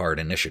has no hard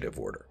initiative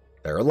order.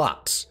 There are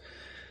lots.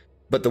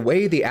 But the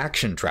way the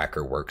action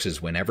tracker works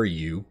is whenever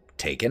you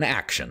take an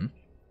action,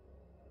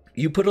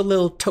 you put a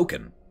little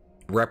token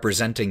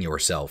representing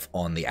yourself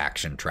on the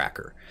action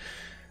tracker.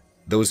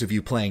 Those of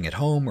you playing at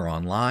home or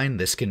online,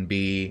 this can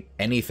be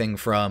anything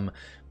from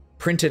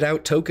printed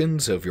out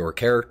tokens of your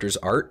character's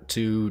art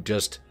to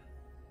just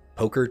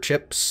poker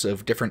chips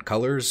of different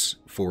colors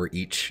for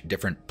each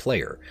different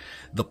player.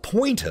 The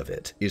point of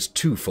it is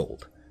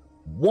twofold.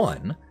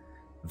 One,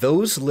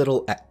 those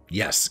little...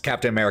 yes,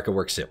 Captain America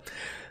works too.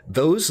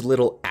 Those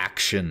little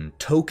action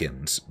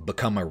tokens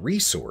become a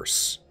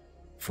resource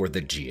for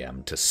the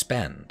GM to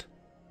spend.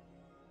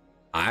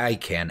 I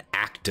can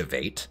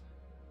activate,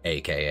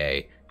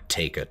 aka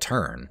take a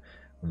turn,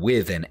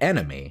 with an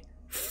enemy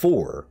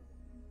for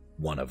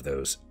one of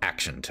those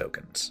action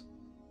tokens.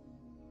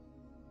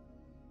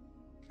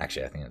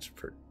 Actually, I think it's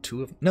for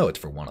two of them. No, it's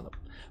for one of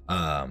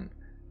them.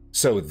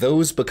 So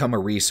those become a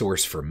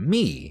resource for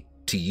me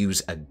to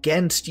use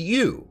against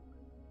you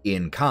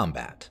in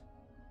combat.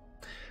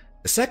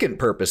 The second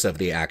purpose of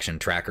the action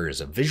tracker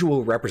is a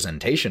visual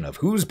representation of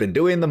who's been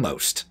doing the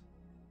most.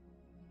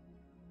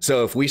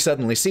 So if we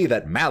suddenly see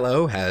that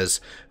Mallow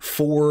has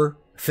 4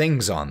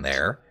 things on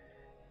there,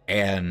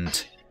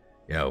 and,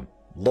 you know,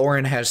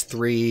 Lauren has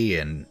 3,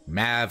 and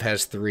Mav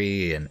has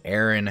 3, and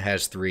Aaron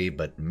has 3,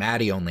 but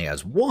Maddie only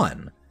has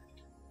 1,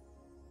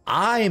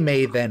 I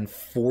may then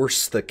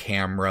force the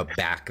camera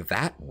back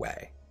that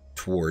way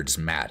towards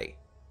Maddie.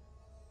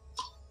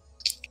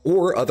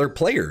 Or other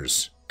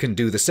players can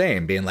do the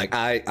same, being like,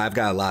 I've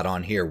got a lot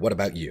on here, what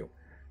about you?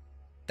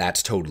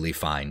 That's totally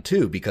fine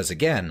too, because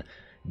again,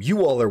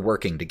 you all are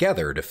working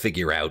together to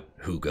figure out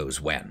who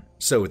goes when.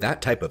 So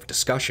that type of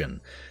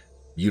discussion,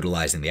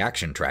 utilizing the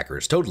action tracker,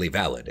 is totally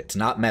valid. It's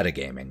not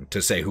metagaming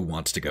to say who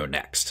wants to go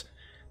next.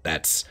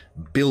 That's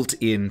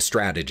built-in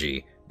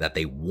strategy that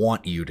they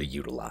want you to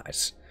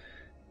utilize.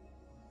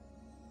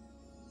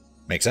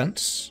 Make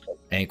sense?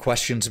 Any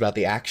questions about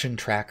the action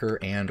tracker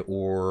and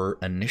or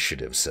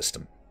initiative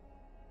system?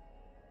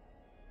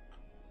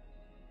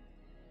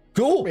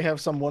 Cool. We have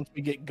some once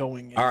we get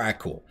going. All right,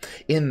 cool.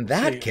 In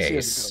that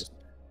case,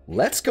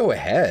 let's go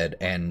ahead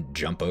and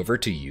jump over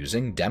to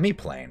using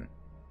Demiplane.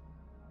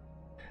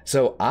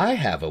 So I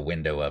have a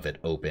window of it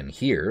open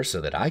here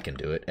so that I can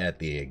do it at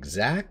the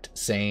exact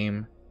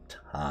same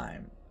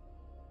time.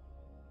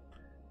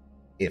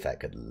 If I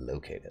could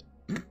locate it.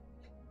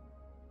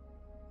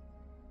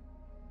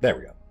 There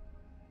we go.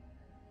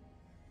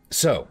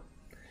 So,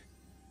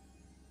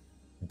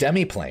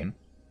 Demiplane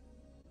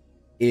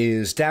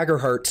is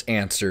Daggerheart's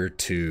answer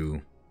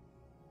to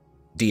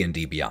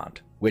D&D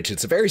Beyond, which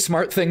it's a very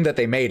smart thing that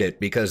they made it,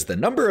 because the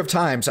number of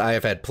times I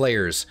have had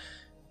players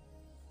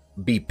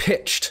be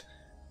pitched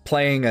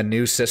playing a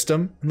new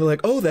system, and they're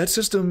like, oh, that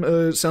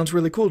system sounds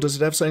really cool. Does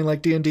it have something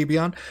like D&D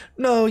Beyond?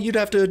 No, you'd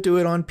have to do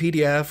it on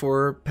PDF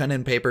or pen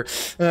and paper.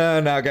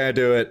 Not gonna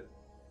do it.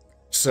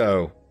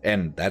 So,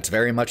 and that's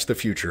very much the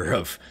future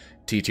of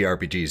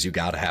TTRPGs. You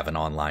gotta have an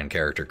online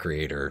character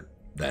creator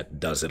that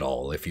does it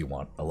all if you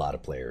want a lot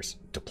of players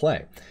to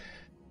play.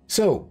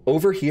 So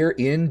over here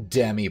in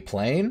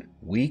Demiplane,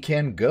 we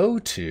can go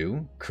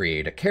to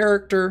create a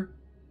character,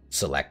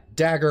 select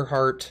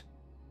Daggerheart,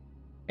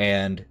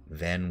 and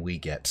then we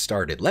get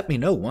started. Let me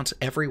know once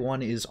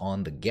everyone is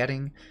on the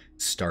getting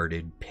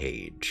started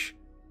page.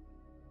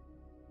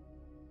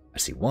 I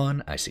see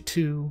 1, I see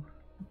 2.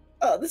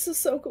 Oh, this is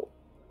so cool.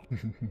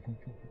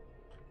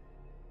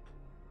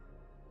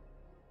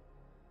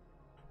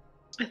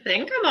 I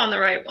think I'm on the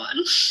right one.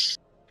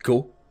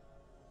 Cool.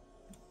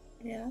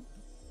 Yeah.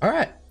 All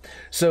right.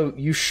 So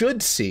you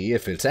should see,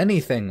 if it's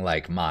anything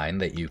like mine,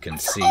 that you can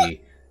see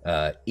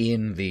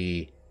in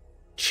the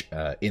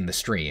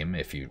stream,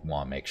 if you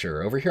want to make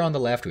sure. Over here on the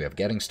left, we have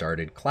Getting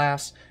Started,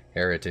 Class,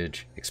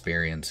 Heritage,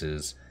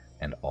 Experiences,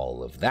 and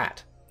all of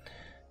that.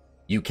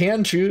 You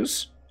can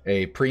choose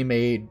a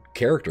pre-made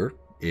character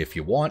if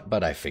you want,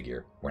 but I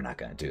figure we're not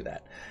going to do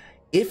that.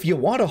 If you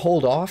want to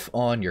hold off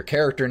on your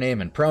character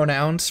name and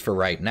pronouns for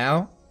right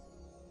now,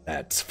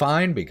 that's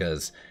fine,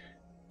 because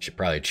you should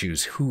probably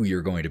choose who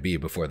you're going to be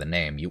before the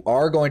name. You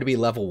are going to be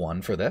level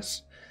 1 for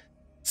this.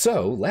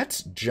 So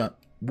let's jump.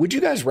 Would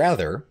you guys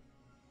rather,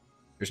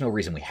 there's no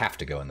reason we have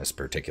to go in this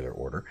particular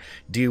order,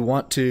 do you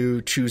want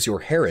to choose your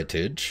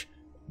heritage,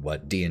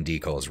 what D&D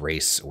calls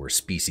race or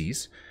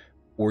species,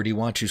 or do you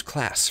want to choose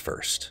class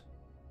first?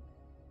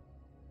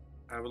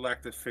 I would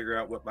like to figure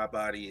out what my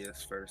body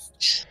is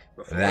first.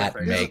 That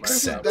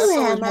makes sense. That's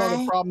always one of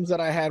the problems that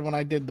I had when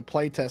I did the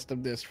playtest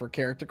of this for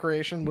character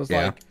creation, was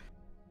like,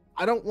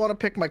 I don't want to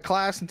pick my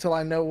class until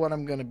I know what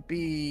I'm going to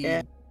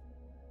be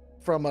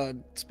from a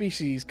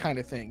species kind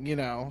of thing, you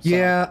know? So.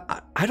 Yeah,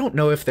 I don't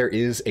know if there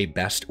is a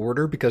best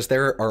order, because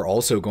there are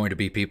also going to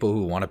be people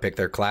who want to pick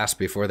their class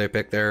before they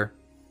pick their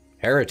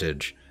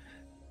heritage.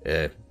 Do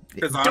it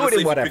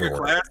in whatever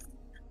order.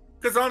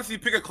 Because honestly, you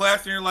pick a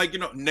class and you're like, you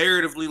know,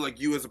 narratively, like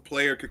you as a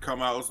player could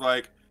come out as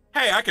like,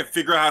 hey, I can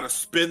figure out how to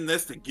spin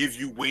this to give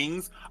you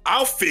wings.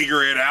 I'll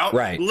figure it out.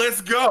 Right. Let's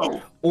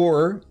go.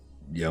 Or,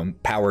 you know,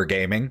 power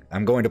gaming.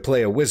 I'm going to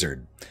play a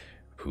wizard.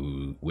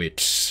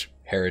 Which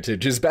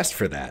heritage is best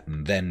for that,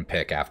 and then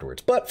pick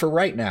afterwards. But for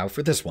right now,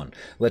 for this one,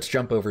 let's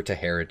jump over to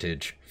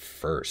heritage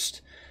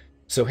first.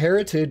 So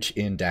heritage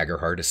in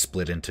Daggerheart is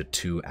split into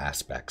 2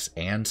 aspects: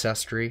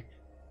 ancestry,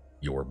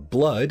 your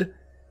blood,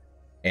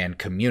 and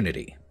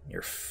community,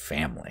 your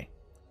family.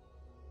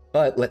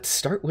 But let's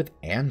start with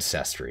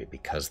Ancestry,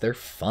 because they're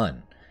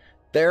fun.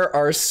 There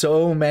are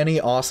so many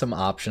awesome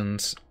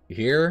options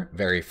here,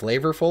 very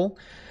flavorful.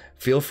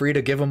 Feel free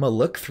to give them a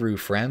look through,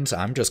 friends.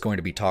 I'm just going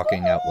to be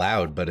talking out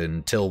loud, but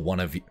until one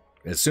of you,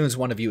 as soon as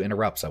one of you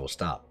interrupts, I will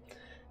stop.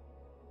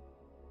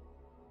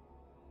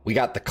 We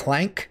got the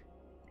Clank,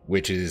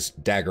 which is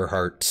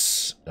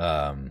Daggerheart's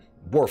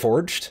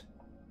Warforged.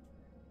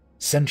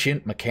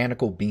 Sentient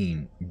mechanical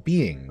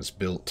beings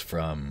built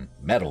from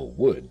metal,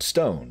 wood,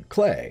 stone,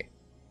 clay.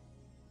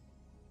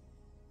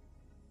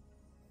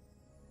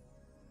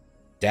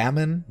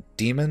 Damon,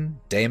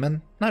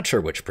 not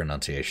sure which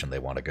pronunciation they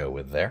want to go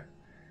with there.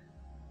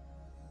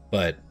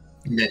 But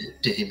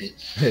Damon.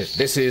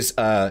 This is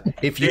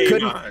if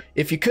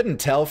you couldn't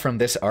tell from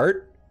this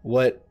art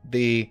what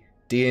the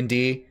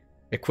D&D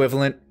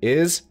equivalent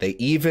is, they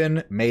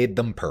even made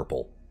them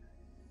purple.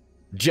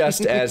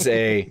 Just as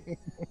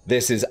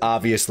this is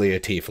obviously a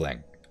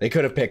tiefling. They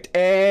could have picked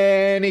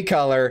any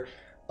color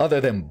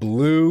other than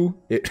blue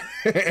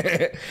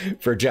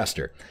for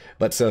Jester.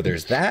 But so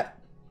there's that.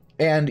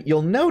 And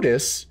you'll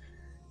notice,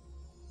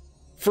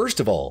 first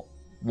of all,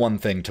 one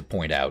thing to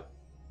point out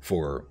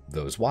for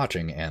those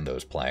watching and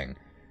those playing,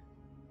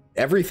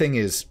 everything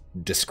is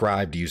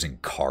described using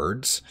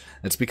cards.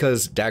 That's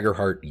because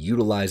Daggerheart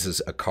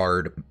utilizes a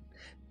card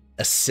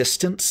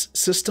assistance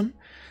system.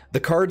 The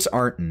cards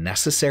aren't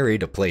necessary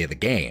to play the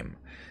game,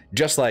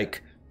 just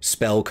like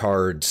spell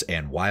cards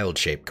and wild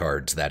shape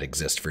cards that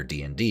exist for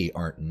D&D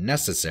aren't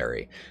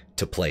necessary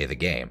to play the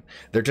game.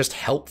 They're just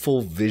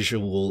helpful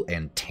visual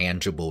and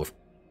tangible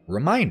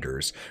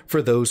reminders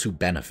for those who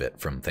benefit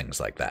from things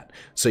like that.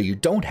 So you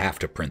don't have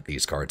to print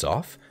these cards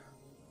off,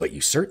 but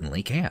you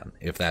certainly can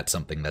if that's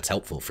something that's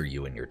helpful for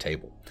you and your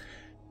table.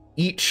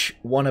 Each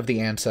one of the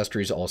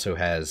ancestries also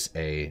has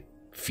a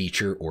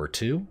feature or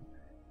two.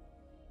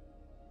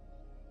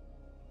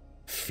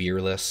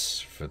 Fearless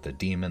for the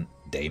Damon.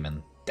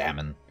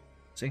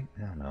 See,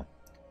 I don't know.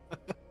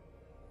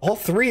 All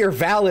three are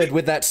valid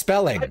with that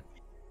spelling.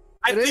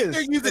 I think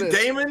they're using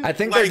Damon. I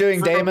think they're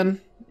doing Damon.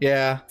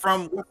 Yeah.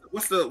 From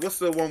what's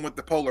the one with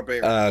the polar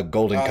bear?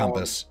 Golden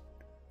Compass.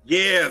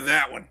 Yeah,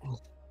 that one.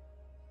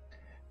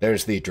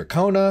 There's the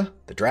Dracona,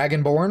 the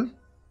Dragonborn,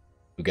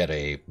 who get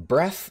a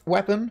breath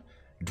weapon.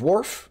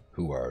 Dwarf,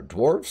 who are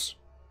dwarves.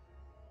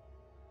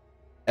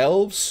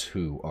 Elves,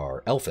 who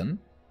are elfin.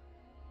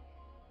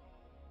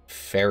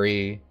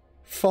 Fairy,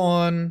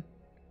 fawn,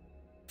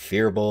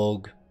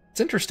 Firbolg. It's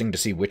interesting to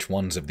see which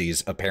ones of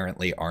these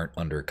apparently aren't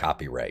under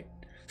copyright.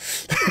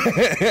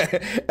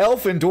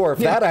 Elf and dwarf,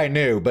 that I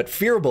knew, but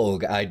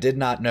Firbolg I did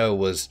not know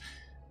was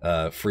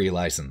free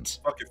license.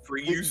 Fucking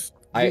free use.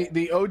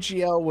 The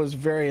OGL was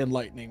very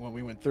enlightening when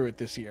we went through it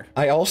this year.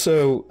 I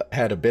also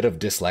had a bit of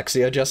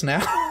dyslexia just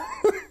now.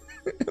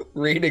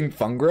 Reading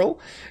Fungrel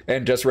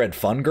and just read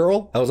Fun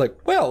Girl. I was like,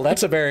 well,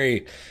 that's a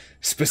very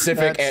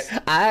specific.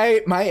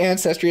 My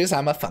ancestry is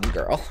I'm a fun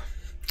girl.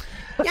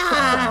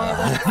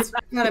 Yeah, that's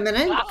what I'm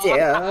gonna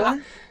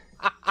do.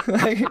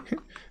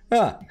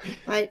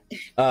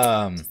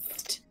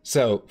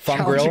 So Challenge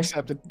Fungrel,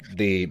 accepted.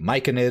 the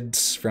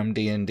Myconids from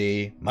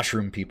D&D,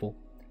 mushroom people.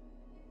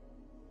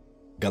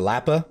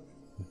 Galapa.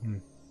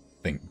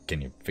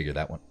 Can you figure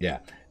that one? Yeah,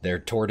 they're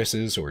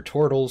tortoises or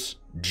turtles.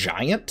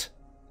 Giant,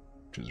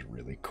 which is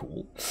really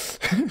cool.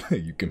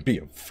 You can be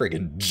a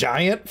friggin'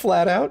 giant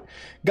flat out.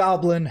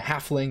 Goblin,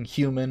 halfling,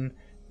 human,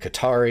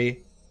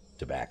 Qatari,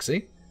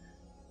 Tabaxi.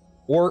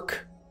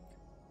 Orc.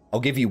 I'll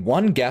give you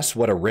one guess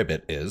what a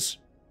ribbit is.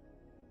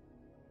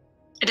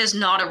 It is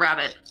not a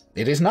rabbit.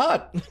 It is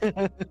not.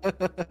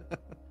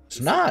 It's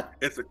not.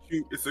 It's a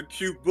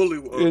cute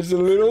bullywug. It's a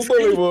little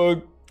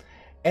bullywug.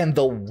 And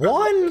the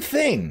one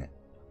thing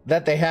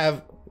that they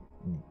have,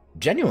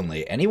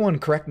 genuinely, anyone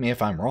correct me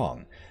if I'm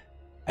wrong,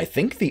 I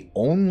think the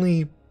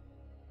only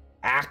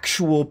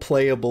actual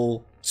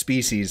playable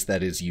species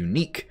that is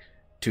unique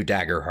to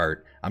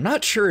Daggerheart, I'm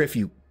not sure if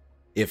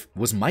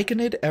was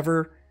Myconid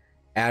ever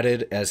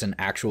added as an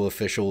actual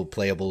official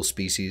playable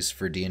species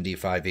for D&D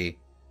 5e?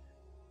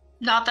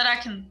 Not that I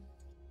can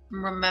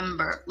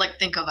remember,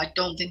 think of. I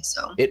don't think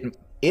so.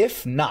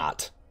 If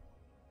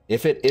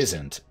it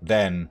isn't,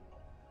 then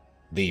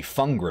the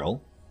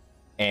Fungrel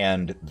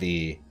and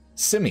the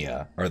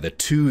Simia are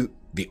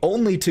the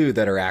only two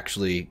that are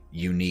actually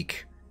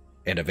unique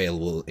and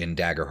available in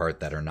Daggerheart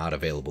that are not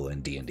available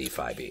in D&D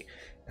 5e.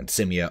 And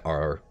Simia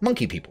are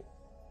monkey people.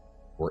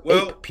 Or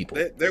ape people.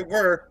 They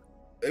were,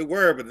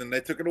 but then they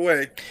took it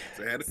away.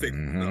 So they had to fix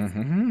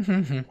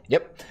it.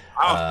 Yep.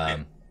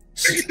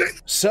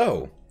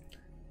 So,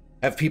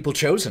 have people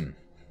chosen?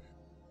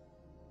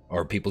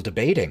 Or are people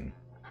debating?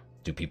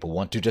 Do people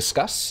want to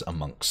discuss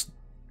amongst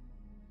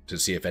to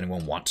see if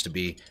anyone wants to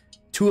be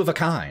two of a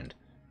kind?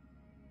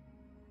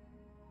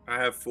 I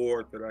have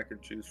 4 that I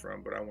could choose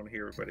from, but I want to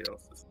hear everybody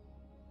else's.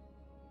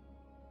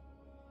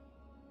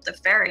 The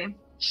fairy.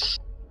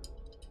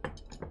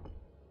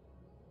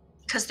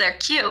 Because they're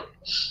cute.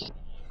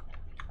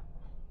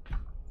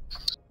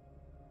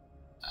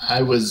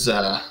 I was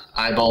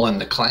eyeballing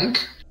the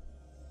Clank.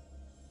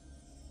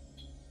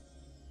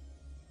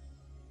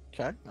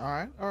 Okay.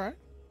 All right.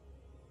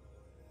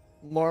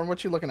 Lauren,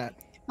 what you looking at?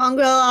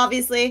 Mongrel,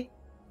 obviously.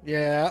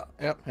 Yeah.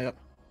 Yep.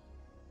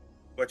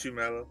 What you,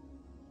 Mellow?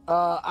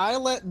 I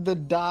let the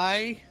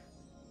die.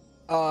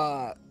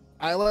 I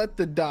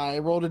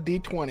rolled a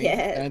d20, Yeah.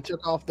 and I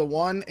took off the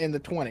 1 and the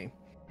 20.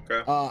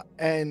 Okay.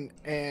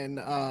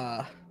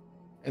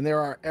 And there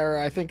are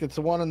I think it's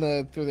the one in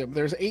the through there.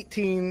 There's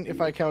 18 if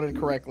I counted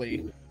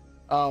correctly,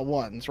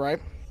 ones, right?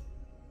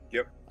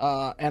 Yep.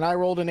 And I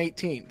rolled an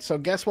 18. So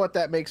guess what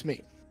that makes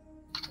me?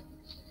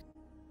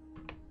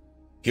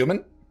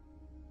 Human?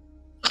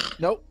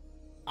 Nope.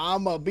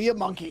 I'm a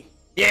monkey.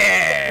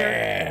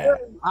 Yeah!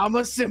 I'm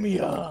a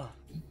simia.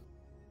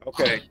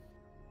 Okay.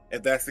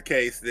 If that's the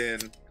case, then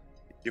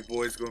your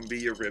boy's gonna be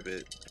your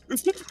ribbit.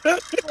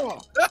 Oh,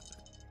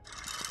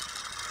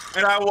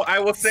 And I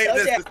will say So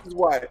this. yeah.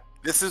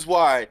 This is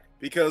why.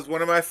 Because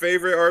one of my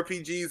favorite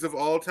RPGs of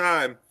all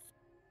time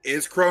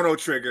is Chrono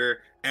Trigger,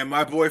 and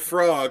my boy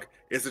Frog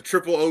is a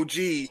triple OG,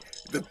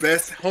 the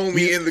best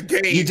homie in the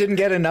game. You didn't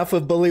get enough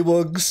of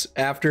bullywugs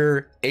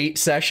after 8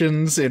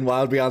 sessions in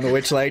Wild Beyond the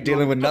Witchlight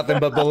dealing with nothing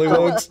but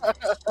bullywugs?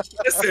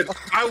 Listen,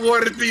 I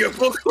wanted to be a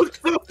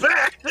bullywug so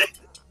bad.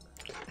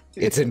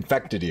 It's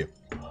infected you.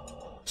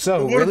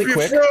 So, I wanna really be a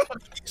quick,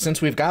 frog. since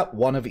we've got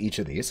one of each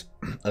of these,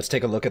 let's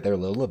take a look at their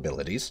little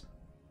abilities.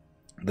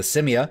 The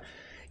Simia,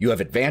 you have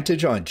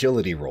advantage on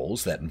agility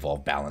rolls that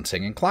involve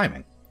balancing and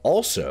climbing.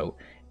 Also,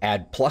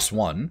 add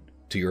 +1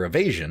 to your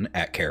evasion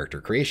at character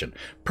creation.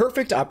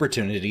 Perfect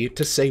opportunity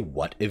to say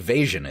what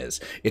evasion is.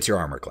 It's your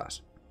armor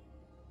class.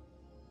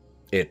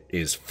 It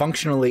is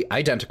functionally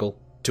identical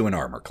to an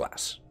armor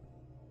class.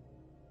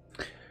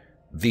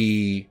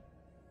 The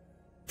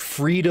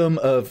freedom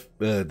of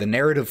the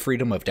narrative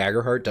freedom of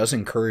Daggerheart does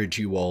encourage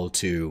you all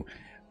to,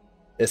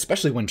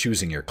 especially when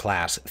choosing your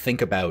class,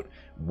 think about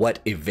what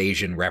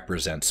evasion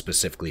represents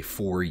specifically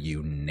for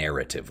you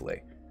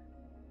narratively.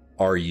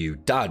 Are you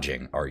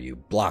dodging? Are you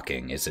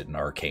blocking? Is it an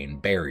arcane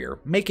barrier?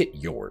 Make it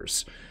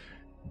yours.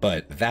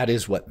 But that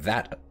is what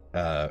that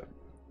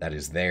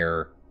is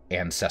their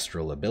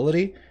ancestral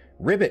ability.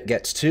 Ribbit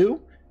gets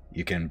 2.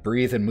 You can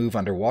breathe and move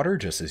underwater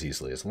just as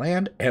easily as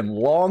land. And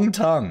Long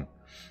Tongue.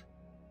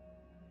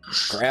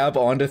 Grab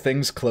onto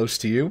things close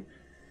to you.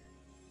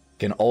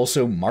 Can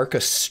also mark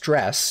a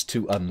stress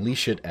to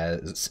unleash it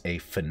as a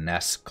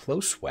finesse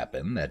close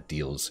weapon that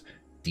deals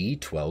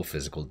D12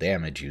 physical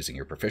damage using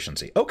your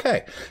proficiency.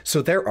 Okay,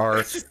 so there are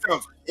That just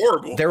sounds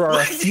horrible. there are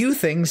a few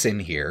things in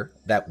here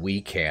that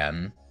we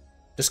can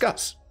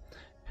discuss.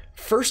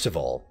 First of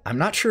all, I'm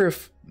not sure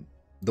if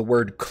the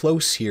word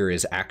close here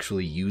is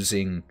actually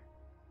using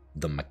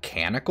the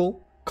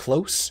mechanical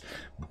close,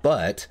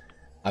 but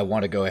I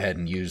want to go ahead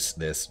and use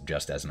this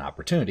just as an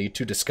opportunity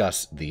to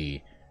discuss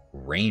the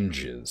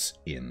ranges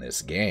in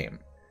this game.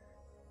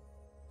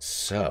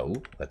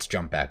 So let's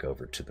jump back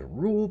over to the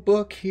rule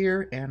book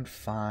here and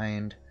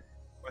find.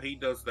 Well, he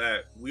does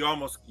that. You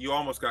almost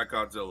got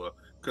Godzilla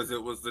because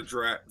it was the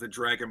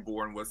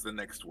Dragonborn was the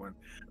next one.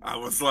 I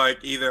was like,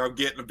 either I'm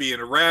getting to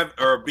being a rabbit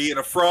or being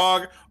a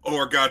frog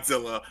or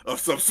Godzilla of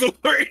some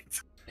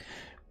sort.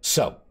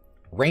 So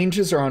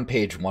ranges are on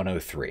page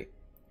 103.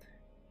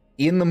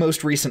 In the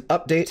most recent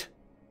update,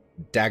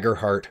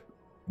 Daggerheart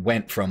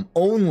went from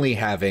only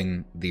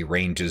having the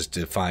ranges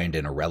defined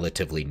in a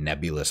relatively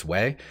nebulous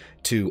way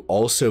to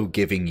also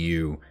giving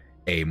you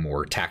a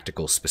more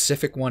tactical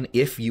specific one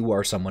if you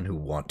are someone who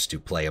wants to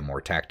play a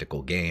more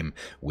tactical game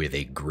with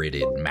a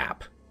gridded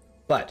map.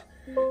 But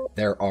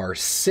there are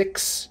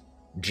 6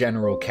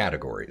 general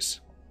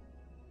categories.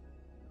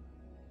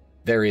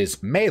 There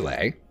is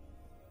melee,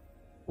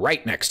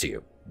 right next to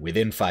you,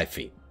 within 5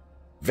 feet.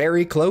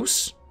 Very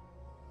close,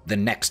 the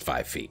next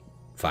 5 feet,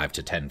 5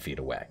 to 10 feet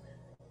away.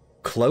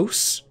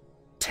 Close,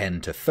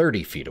 10 to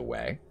 30 feet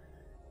away.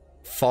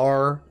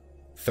 Far,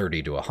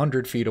 30 to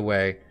 100 feet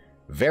away.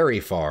 Very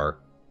far,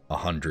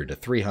 100 to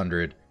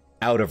 300.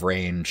 Out of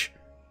range,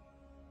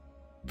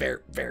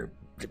 very, very,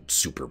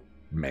 super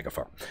mega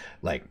far,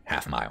 like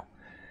half mile.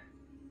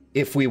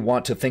 If we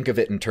want to think of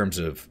it in terms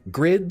of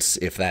grids,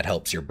 if that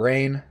helps your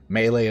brain,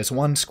 melee is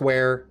 1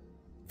 square,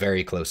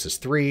 very close is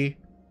 3,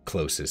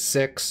 close is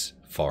 6,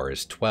 far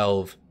is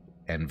 12,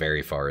 and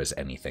very far is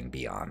anything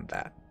beyond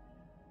that.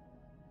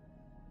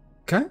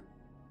 Okay?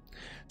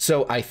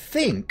 So I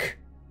think,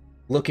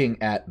 looking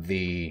at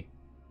the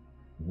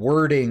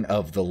wording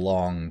of the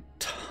Long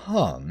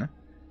Tongue,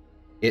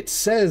 it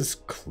says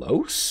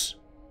close.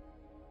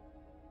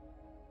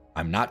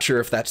 I'm not sure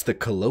if that's the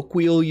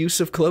colloquial use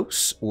of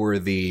close or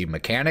the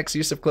mechanics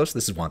use of close.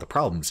 This is one of the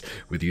problems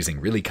with using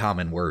really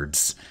common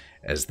words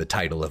as the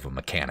title of a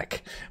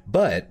mechanic.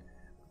 But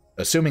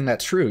assuming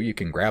that's true, you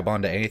can grab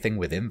onto anything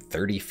within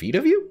 30 feet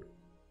of you?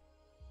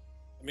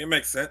 I mean, it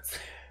makes sense.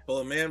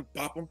 Pull him in,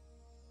 pop him.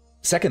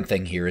 Second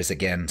thing here is,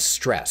 again,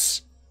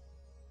 stress.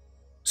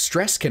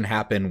 Stress can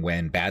happen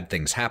when bad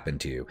things happen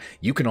to you.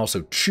 You can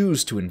also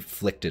choose to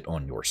inflict it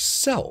on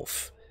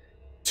yourself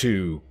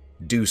to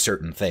do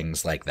certain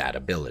things like that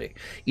ability.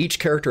 Each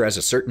character has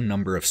a certain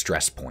number of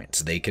stress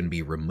points. They can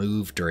be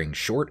removed during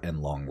short and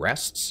long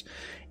rests,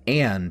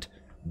 and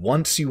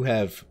Once you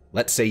have,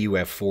 let's say you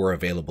have 4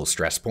 available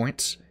stress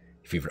points,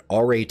 if you've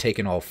already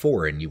taken all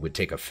 4 and you would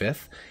take a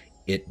 5th,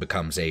 it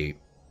becomes a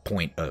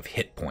point of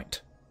hit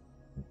point.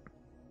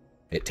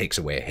 It takes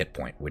away a hit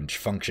point, which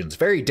functions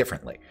very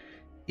differently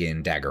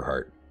in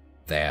Daggerheart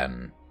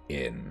than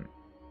in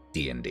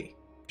D&D,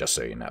 just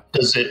so you know.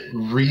 Does it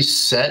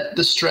reset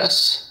the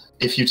stress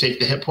if you take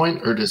the hit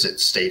point, or does it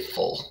stay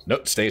full?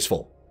 Nope, it stays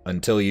full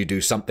until you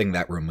do something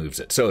that removes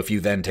it. So if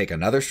you then take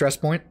another stress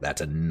point,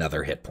 that's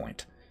another hit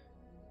point.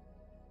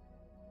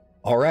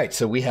 All right,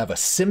 so we have a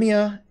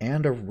Simia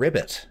and a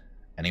Ribbit.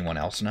 Anyone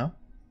else know?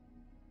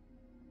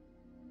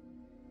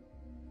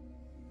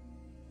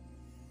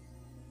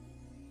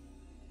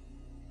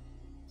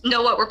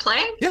 Know what we're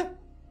playing? Yeah.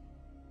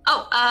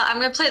 Oh,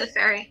 I'm going to play the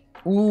fairy.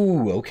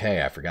 Ooh,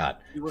 okay, I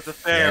forgot. He was a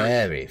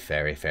fairy.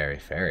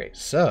 Fairy.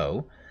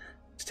 So,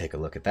 let's take a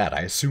look at that. I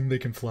assume they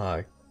can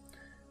fly.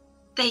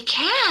 They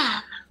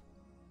can.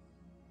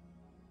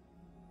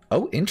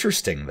 Oh,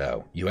 interesting,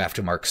 though. You have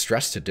to mark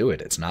stress to do it.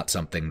 It's not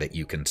something that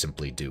you can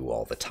simply do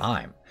all the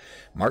time.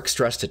 Mark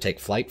stress to take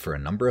flight for a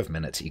number of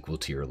minutes equal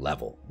to your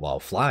level. While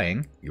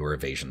flying, your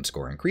evasion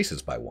score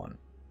increases by 1.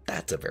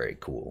 That's a very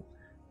cool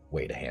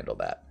way to handle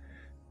that.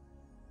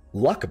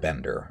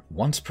 Luckbender.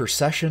 Once per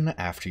session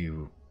after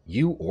you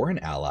or an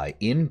ally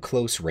in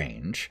close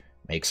range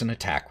makes an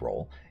attack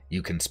roll,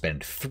 you can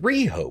spend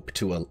 3 hope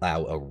to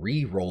allow a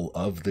re-roll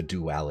of the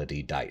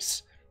duality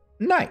dice.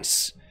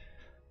 Nice!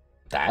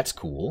 That's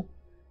cool.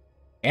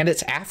 And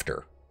it's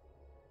after.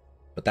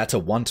 But that's a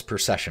once per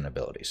session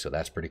ability, so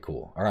that's pretty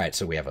cool. Alright,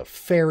 so we have a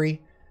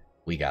fairy,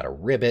 we got a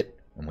ribbit,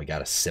 and we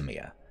got a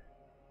simia.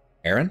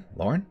 Aaron,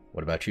 Lauren,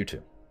 what about you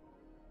two?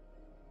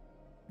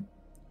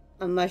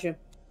 A mushroom.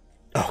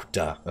 Oh,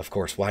 duh. Of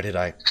course. Why did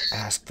I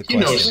ask the You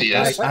know question? she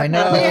is. I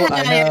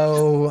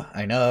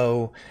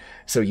know.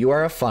 So you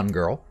are a fun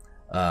girl.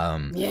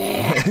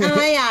 Yeah.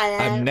 Oh, yeah.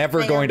 I'm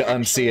never going to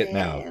unsee it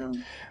now.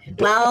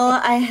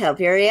 Well, I hope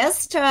you're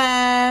used to it.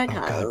 Oh,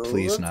 God,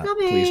 please not.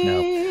 Please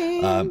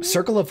no.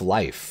 Circle of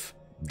Life.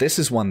 This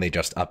is one they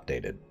just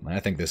updated.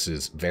 I think this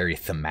is very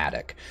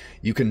thematic.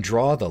 You can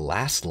draw the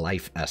last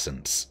life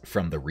essence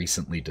from the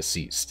recently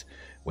deceased.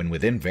 When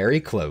within very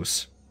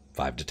close,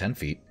 5 to 10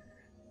 feet,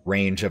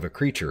 range of a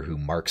creature who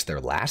marks their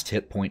last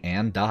hit point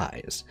and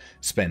dies,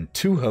 spend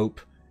 2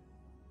 hope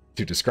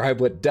to describe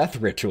what death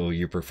ritual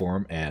you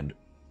perform and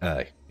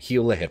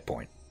heal a hit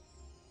point.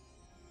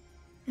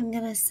 I'm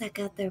gonna suck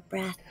out their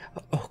breath.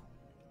 Oh,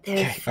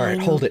 okay. All right,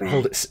 hold it.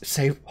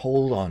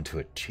 Hold on to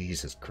it.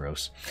 Jesus,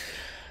 gross.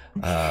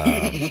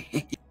 All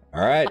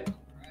right,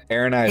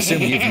 Aaron, I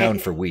assume you've known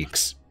for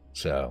weeks,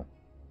 so.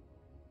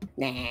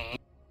 Nah.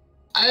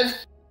 I've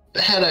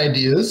had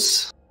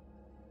ideas,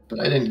 but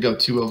I didn't go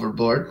too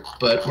overboard.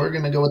 But we're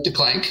going to go with the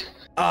clank.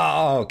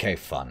 Oh, okay,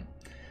 fun.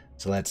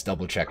 So let's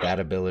double check that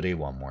ability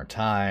one more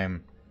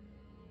time.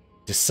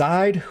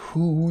 Decide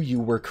who you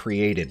were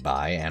created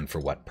by and for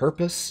what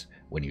purpose.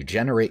 When you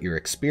generate your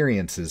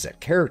experiences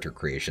at character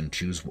creation,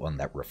 choose one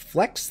that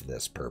reflects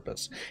this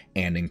purpose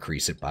and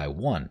increase it by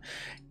 1.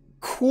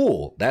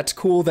 Cool. That's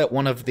cool that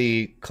one of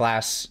the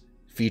class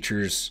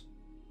features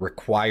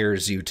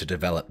requires you to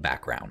develop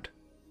background.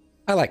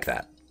 I like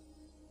that.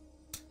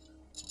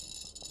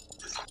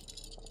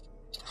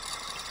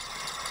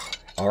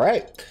 All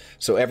right,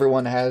 so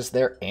everyone has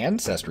their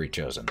ancestry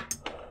chosen.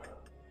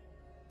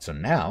 So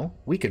now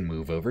we can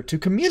move over to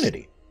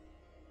community.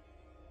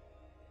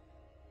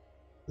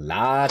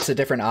 Lots of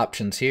different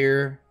options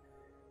here.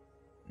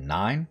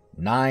 9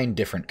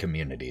 different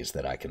communities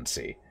that I can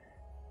see.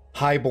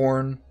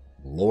 Highborn,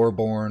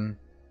 Loreborn,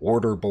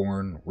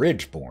 Orderborn,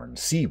 Ridgeborn,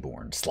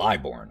 Seaborn,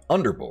 Slyborn,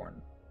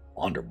 Underborn,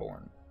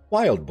 Wanderborn,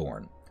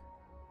 Wildborn.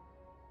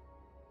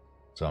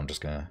 So I'm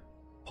just gonna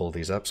pull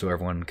these up so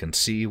everyone can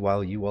see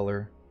while you all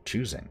are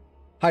choosing.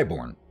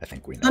 Highborn, I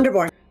think we know.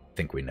 Underborn. I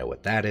think we know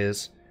what that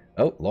is.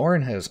 Oh,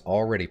 Lauren has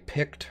already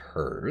picked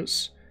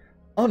hers.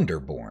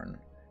 Underborn.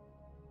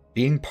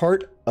 Being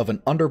part of an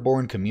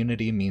Underborn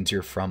community means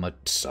you're from a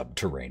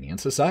subterranean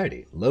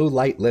society. Low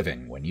light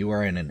living. When you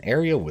are in an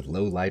area with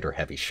low light or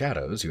heavy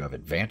shadows, you have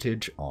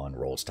advantage on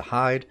rolls to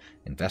hide,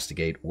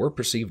 investigate, or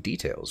perceive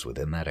details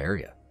within that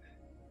area.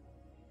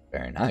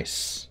 Very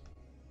nice.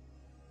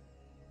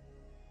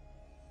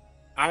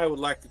 I would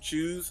like to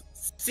choose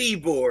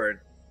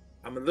Seaboard.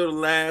 I'm a little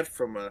lad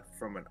from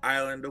an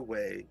island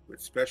away with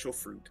special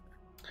fruit.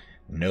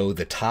 Know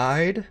the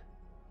tide.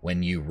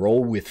 When you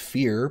roll with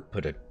fear,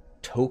 put a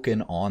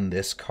token on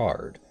this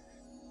card.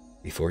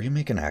 Before you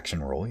make an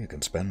action roll, you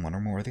can spend 1 or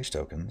more of these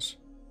tokens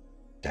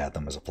to add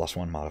them as a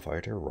 +1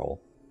 modifier to your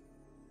roll.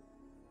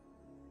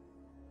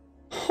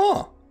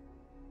 Huh.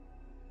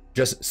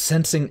 Just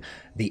sensing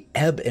the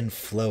ebb and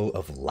flow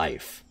of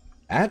life.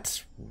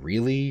 That's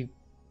really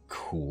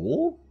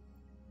cool.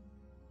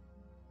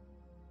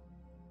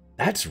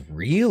 That's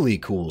really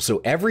cool.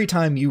 So every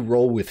time you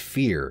roll with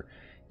fear,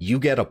 you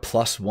get a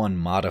 +1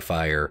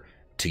 modifier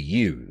to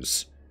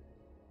use.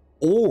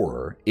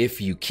 Or if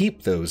you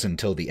keep those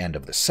until the end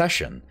of the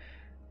session,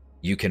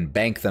 you can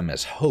bank them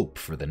as hope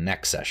for the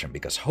next session,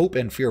 because hope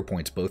and fear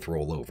points both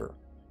roll over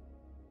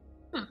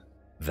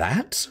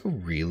That's a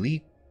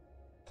really,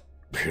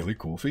 really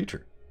cool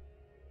feature.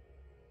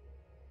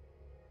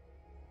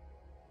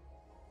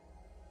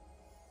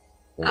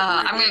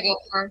 I'm gonna go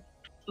for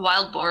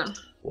Wildborn.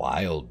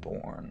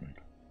 Wildborn.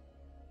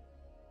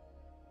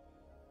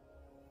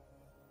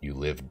 You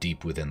live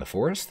deep within the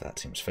forest. That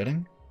seems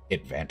fitting.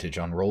 Advantage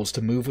on rolls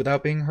to move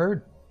without being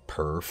heard.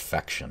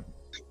 Perfection.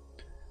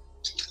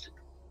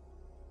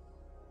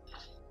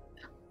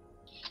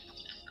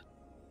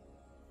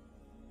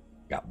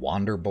 Got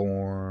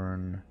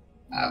Wanderborn.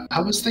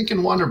 I was thinking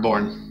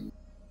Wanderborn.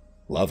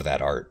 Love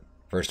that art.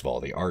 First of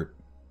all, the art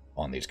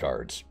on these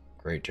cards.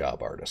 Great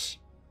job, artists.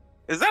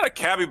 Is that a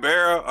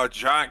capybara, a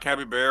giant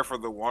capybara for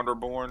the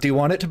Wanderborn? Do you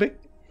want it to be?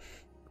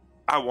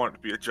 I want it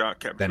to be a giant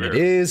capybara. Then it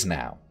is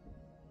now.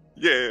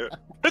 Yeah.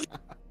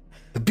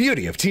 The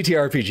beauty of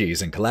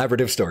TTRPGs and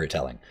collaborative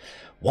storytelling.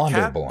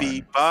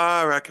 Wanderborn.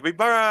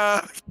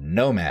 Capybara.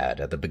 Nomad.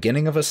 At the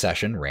beginning of a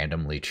session,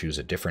 randomly choose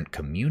a different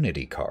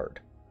community card.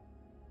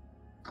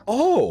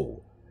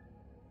 Oh,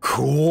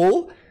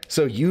 cool.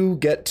 So you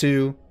get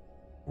to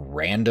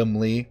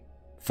randomly,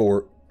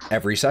 for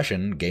every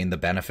session, gain the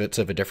benefits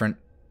of a different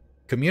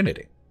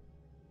community.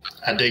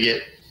 I dig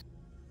it.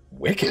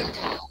 Wicked.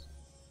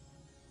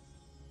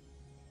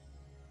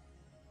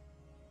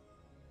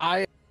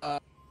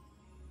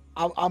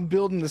 I'm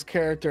building this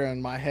character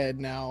in my head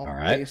now, All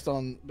right. based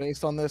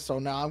on this. So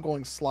now I'm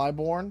going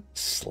Slyborn.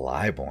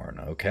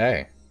 Slyborn,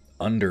 okay.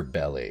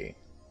 Underbelly.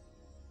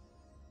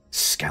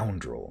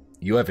 Scoundrel.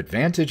 You have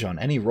advantage on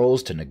any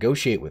rolls to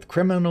negotiate with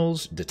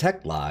criminals,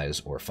 detect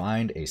lies, or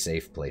find a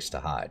safe place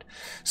to hide.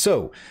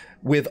 So,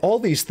 with all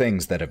these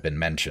things that have been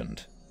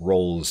mentioned,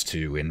 rolls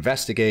to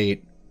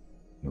investigate,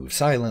 move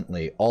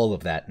silently, all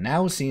of that,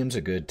 now seems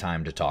a good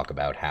time to talk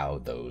about how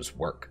those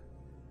work.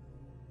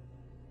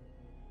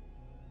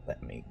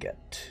 Let me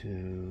get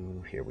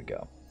to... here we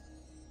go.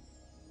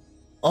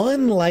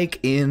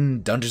 Unlike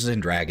in Dungeons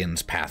 &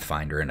 Dragons,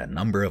 Pathfinder, and a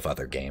number of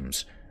other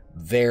games,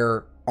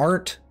 there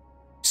aren't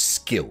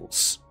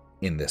skills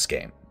in this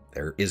game.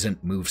 There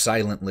isn't move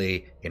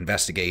silently,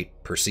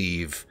 investigate,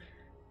 perceive,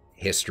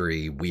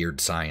 history, weird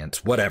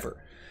science,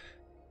 whatever.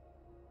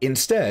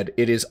 Instead,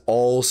 it is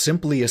all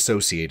simply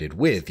associated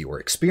with your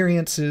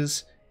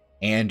experiences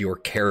and your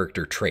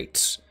character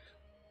traits.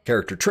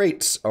 Character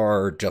traits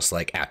are just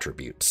like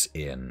attributes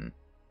in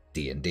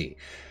D&D.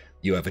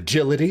 You have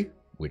agility,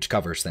 which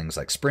covers things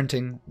like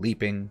sprinting,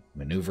 leaping,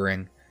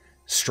 maneuvering,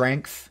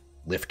 strength,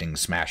 lifting,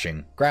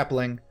 smashing,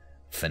 grappling,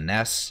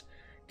 finesse,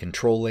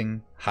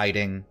 controlling,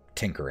 hiding,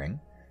 tinkering,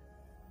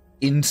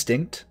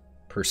 instinct,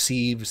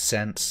 perceive,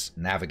 sense,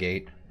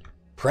 navigate,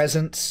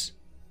 presence,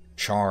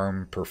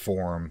 charm,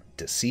 perform,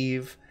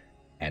 deceive,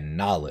 and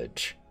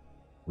knowledge,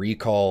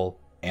 recall,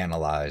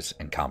 analyze,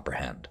 and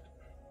comprehend.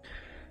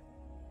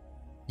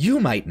 You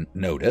might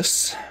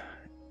notice,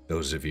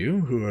 those of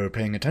you who are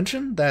paying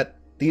attention, that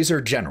these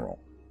are general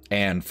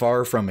and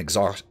far from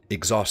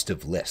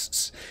exhaustive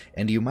lists,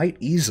 and you might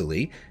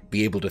easily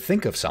be able to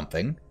think of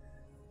something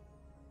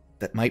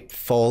that might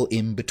fall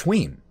in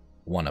between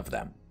one of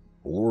them,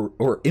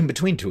 or in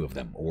between two of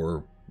them,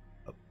 or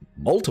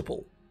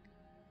multiple.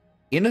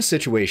 In a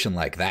situation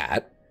like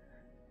that,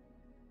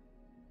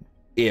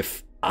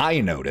 if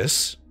I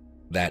notice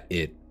that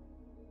it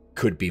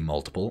could be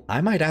multiple,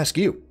 I might ask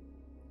you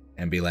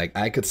and be like,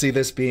 I could see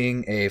this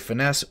being a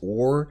finesse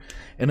or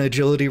an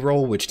agility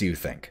roll. Which do you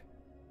think?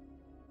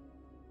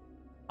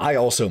 I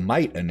also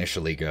might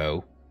initially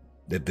go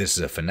that this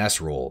is a finesse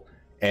roll,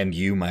 and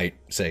you might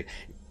say,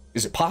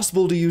 is it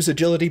possible to use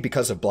agility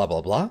because of blah, blah,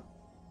 blah?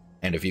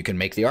 And if you can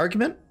make the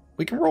argument,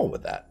 we can roll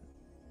with that.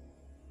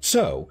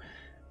 So,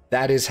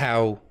 that is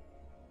how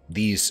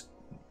these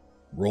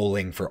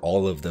rolling for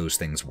all of those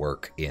things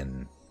work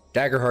in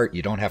Daggerheart.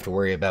 You don't have to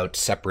worry about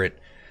separate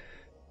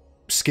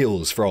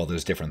skills for all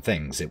those different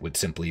things. It would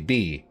simply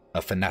be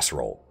a finesse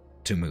roll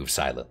to move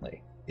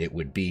silently. It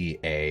would be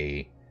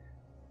a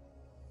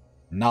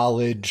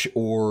knowledge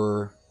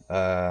or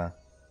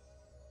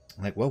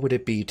like, what would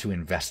it be to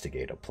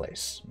investigate a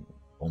place?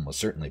 Almost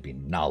certainly be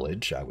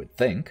knowledge, I would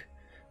think.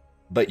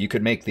 But you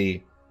could make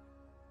the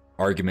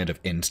argument of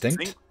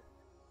instinct.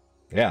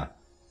 Yeah.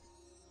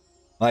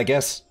 I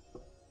guess,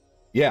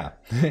 yeah,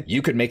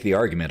 you could make the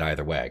argument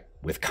either way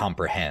with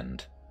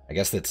comprehend. I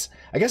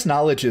guess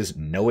knowledge is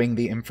knowing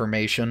the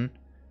information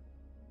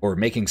or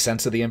making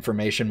sense of the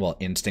information, while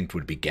instinct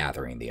would be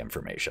gathering the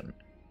information.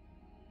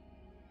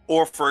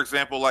 Or, for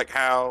example, like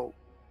how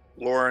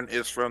Lauren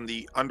is from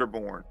the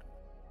Underborn,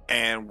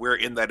 and we're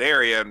in that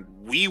area, and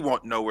we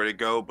won't know where to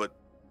go, but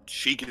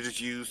she can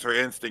just use her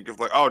instinct of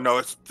like, oh, no,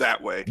 it's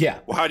that way. Yeah.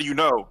 Well, how do you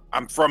know?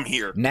 I'm from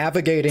here.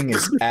 Navigating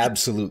is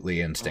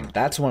absolutely instinct.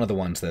 That's one of the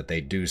ones that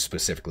they do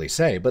specifically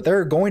say, but there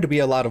are going to be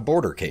a lot of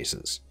border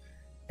cases.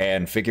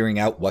 And figuring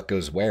out what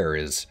goes where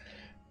is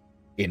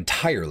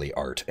entirely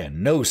art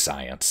and no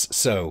science.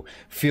 So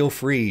feel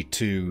free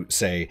to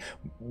say,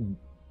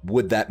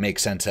 would that make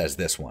sense as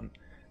this one?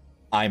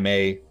 I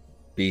may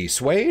be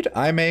swayed,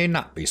 I may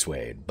not be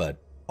swayed, but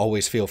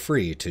always feel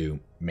free to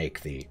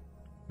make the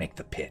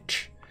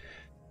pitch.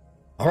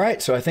 All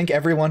right, so I think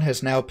everyone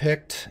has now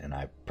picked, and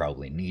I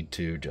probably need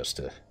to just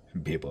to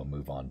be able to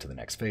move on to the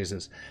next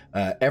phases.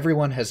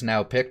 Everyone has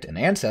now picked an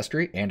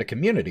ancestry and a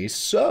community,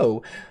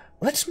 so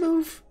let's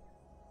move.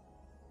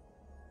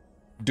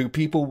 Do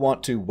people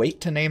want to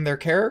wait to name their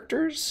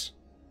characters?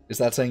 Is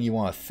that something you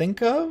want to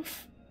think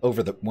of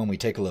when we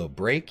take a little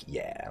break?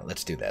 Yeah,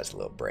 let's do that as a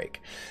little break.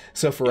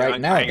 So for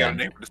right now, I ain't got a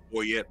name for this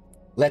boy yet.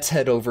 Let's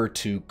head over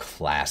to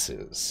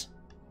classes.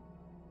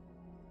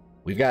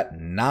 We've got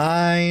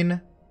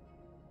 9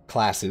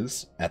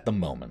 classes at the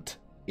moment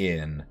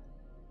in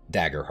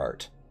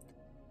Daggerheart.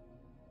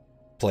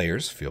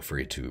 Players, feel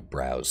free to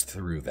browse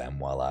through them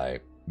while I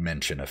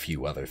mention a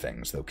few other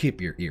things, though keep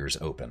your ears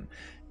open.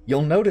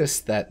 You'll notice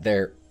that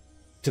there,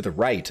 to the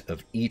right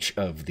of each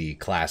of the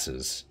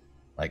classes,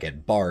 like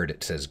at Bard,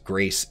 it says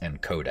Grace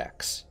and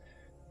Codex.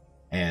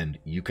 And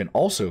you can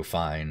also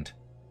find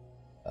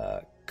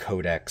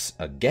Codex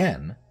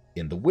again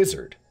in the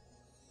Wizard.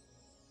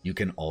 You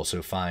can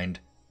also find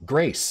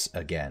Grace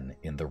again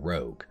in the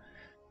Rogue.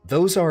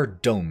 Those are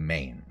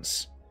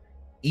domains.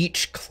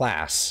 Each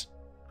class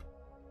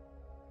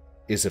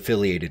is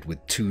affiliated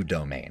with 2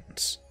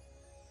 domains,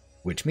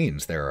 which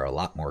means there are a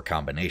lot more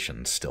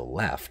combinations still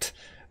left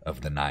of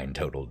the 9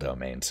 total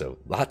domains, so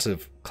lots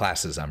of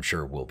classes I'm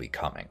sure will be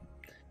coming.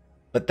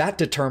 But that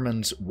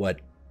determines what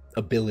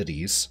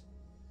abilities,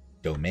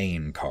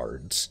 domain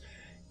cards,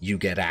 you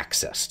get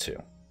access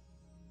to.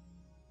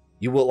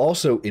 You will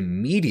also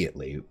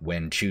immediately,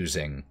 when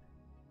choosing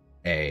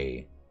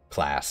a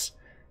class,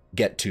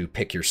 get to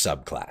pick your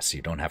subclass.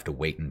 You don't have to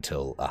wait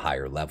until a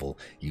higher level.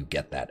 You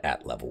get that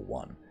at level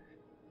 1.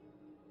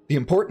 The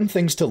important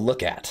things to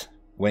look at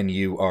when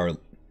you are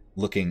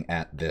looking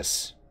at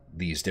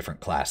these different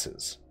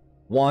classes.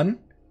 1,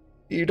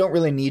 you don't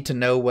really need to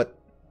know what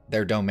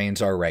their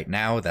domains are right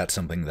now. That's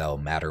something that'll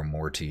matter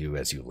more to you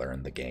as you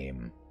learn the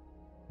game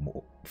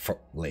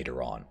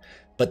later on.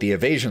 But the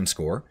evasion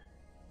score,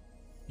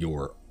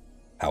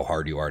 how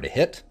hard you are to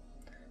hit,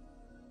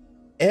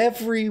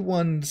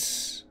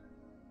 everyone's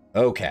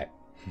okay.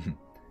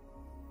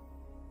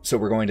 So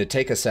we're going to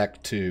take a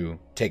sec to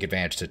take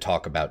advantage to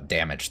talk about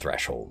damage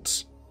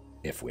thresholds,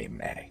 if we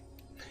may.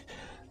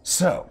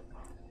 So,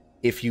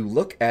 if you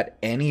look at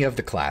any of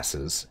the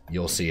classes,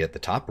 you'll see at the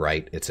top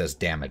right, it says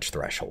damage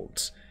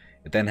thresholds.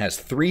 It then has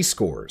 3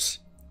 scores: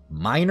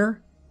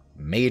 minor,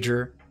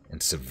 major,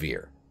 and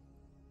severe.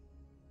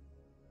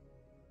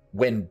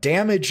 When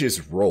damage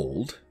is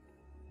rolled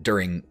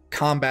during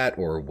combat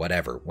or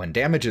whatever, when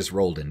damage is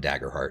rolled in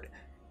Daggerheart,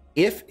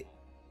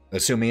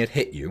 assuming it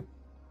hit you,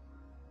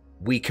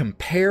 we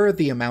compare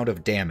the amount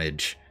of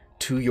damage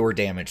to your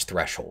damage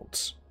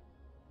thresholds.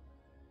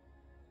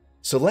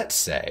 So let's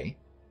say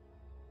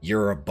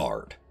you're a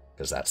bard,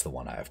 because that's the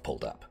one I have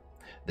pulled up.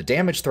 The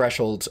damage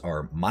thresholds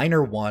are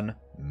minor 1,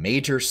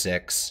 major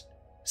 6,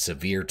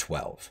 severe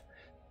 12.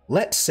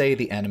 Let's say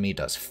the enemy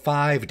does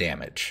 5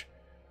 damage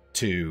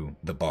to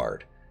the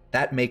bard.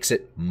 That makes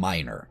it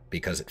minor,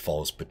 because it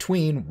falls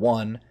between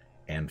 1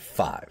 and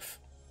 5.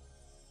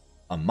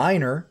 A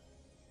minor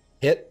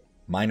hit,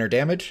 minor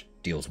damage,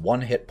 deals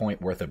 1 hit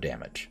point worth of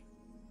damage.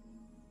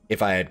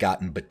 If I had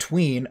gotten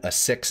between a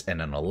 6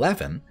 and an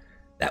 11,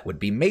 that would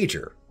be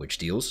major, which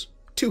deals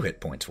 2 hit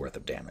points worth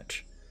of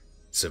damage.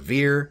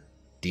 Severe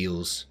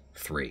deals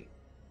 3.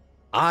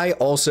 I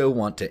also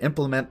want to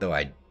implement, though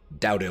I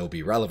doubt it'll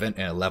be relevant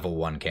in a level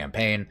 1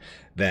 campaign,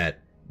 that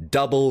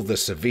double the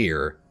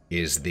severe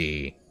is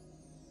the,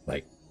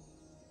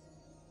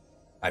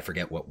 I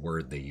forget what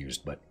word they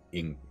used, but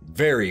in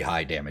very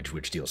high damage,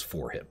 which deals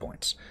 4 hit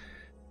points.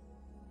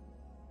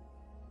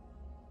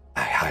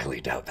 I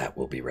highly doubt that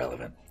will be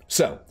relevant.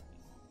 So,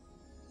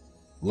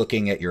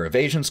 looking at your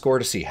evasion score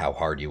to see how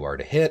hard you are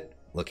to hit,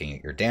 looking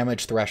at your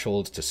damage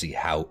thresholds to see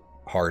how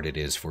hard it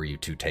is for you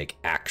to take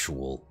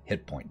actual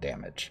hit point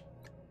damage.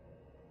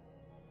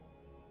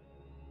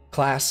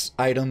 Class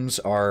items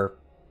are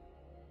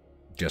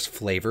just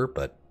flavor,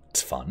 but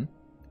it's fun.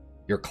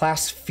 Your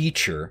class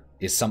feature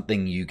is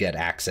something you get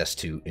access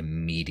to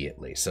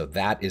immediately, so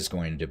that is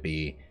going to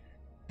be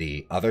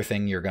the other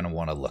thing you're going to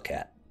want to look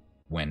at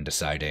when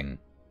deciding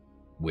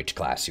which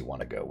class you want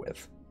to go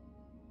with.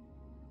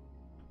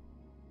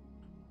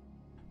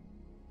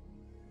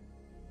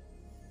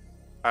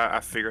 I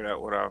figured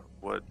out what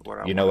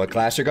I You know what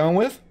class you're going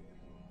with?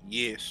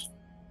 Yes.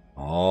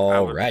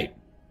 All right.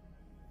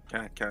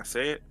 Can I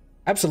say it?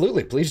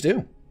 Absolutely, please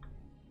do.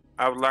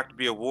 I would like to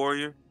be a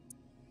warrior.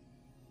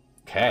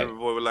 Okay.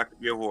 Everybody would like to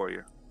be a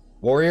warrior.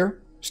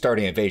 Warrior,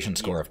 starting evasion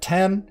score of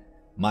 10,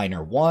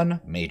 minor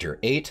 1, major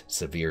 8,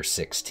 severe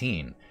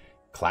 16.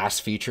 Class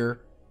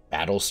feature,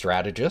 battle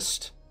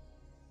strategist.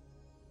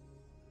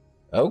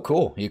 Oh,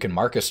 cool. You can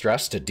mark a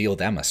stress to deal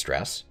them a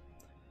stress.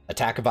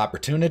 Attack of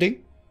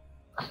opportunity.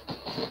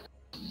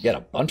 You get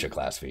a bunch of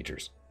class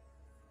features.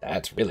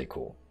 That's really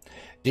cool.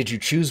 Did you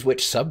choose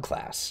which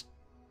subclass?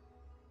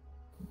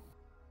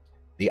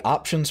 The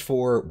options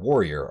for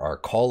warrior are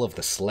Call of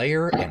the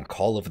Slayer and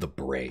Call of the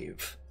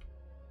Brave.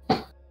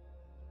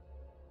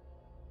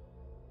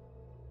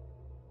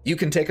 You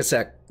can take a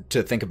sec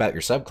to think about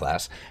your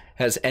subclass.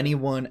 Has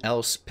anyone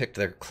else picked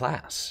their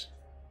class?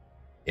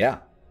 Yeah,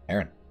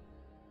 Aaron.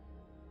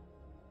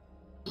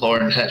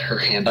 Lauren had her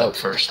hand up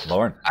first.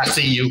 Lauren. I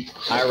see you.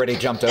 I already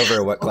jumped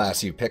over what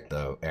class you picked,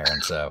 though,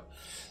 Aaron, so.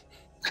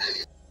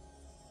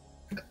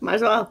 Might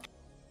as well.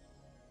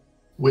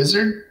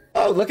 Wizard?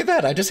 Oh, look at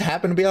that. I just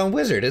happened to be on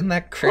Wizard. Isn't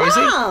that crazy?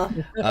 Wow.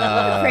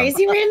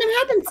 Crazy random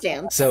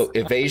happenstance. So,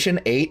 Evasion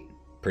 8,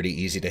 pretty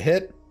easy to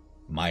hit.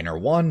 Minor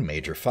 1,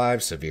 Major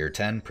 5, Severe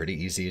 10, pretty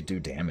easy to do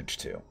damage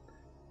to.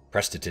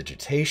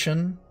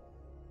 Prestidigitation.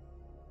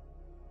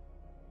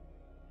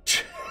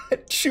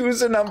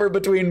 Choose a number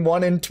between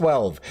 1 and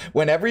 12.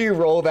 Whenever you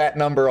roll that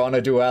number on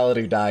a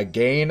duality die,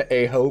 gain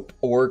a hope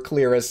or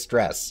clear a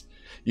stress.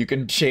 You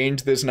can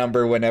change this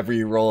number whenever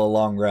you roll a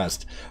long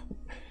rest.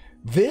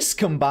 This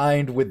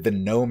combined with the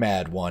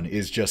Nomad one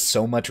is just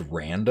so much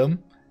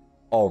random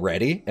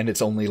already, and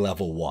it's only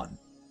level 1.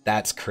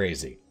 That's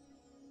crazy.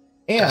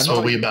 And That's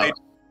what we about.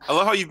 I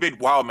love how you made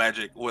wild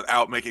magic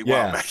without making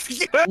wild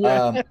magic.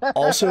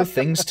 Also,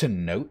 things to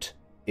note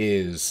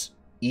is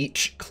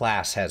each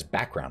class has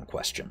background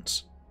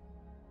questions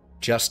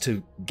just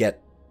to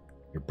get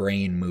your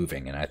brain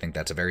moving, and I think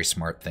that's a very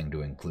smart thing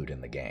to include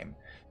in the game.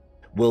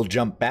 We'll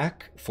jump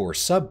back for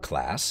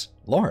subclass.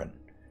 Lauren,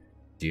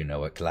 do you know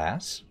what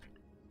class?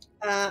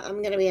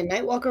 I'm going to be a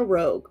Nightwalker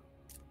Rogue.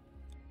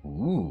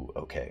 Ooh,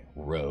 okay.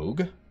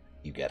 Rogue.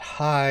 You get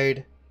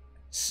hide,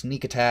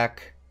 sneak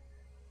attack,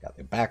 got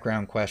the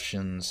background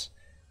questions,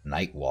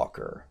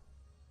 Nightwalker.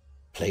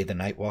 Play the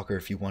Nightwalker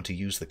if you want to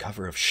use the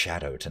cover of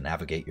shadow to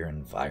navigate your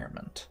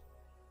environment.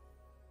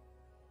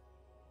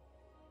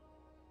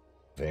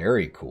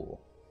 Very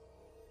cool.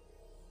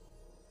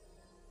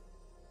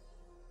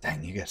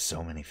 Dang, you get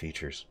so many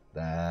features.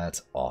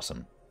 That's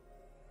awesome.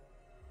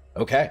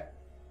 Okay.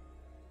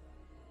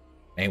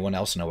 Anyone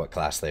else know what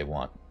class they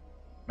want?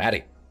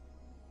 Maddie.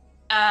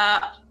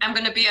 I'm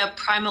going to be a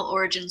Primal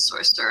Origin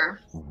Sorcerer.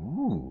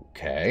 Ooh,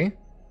 okay.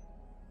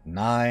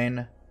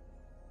 9,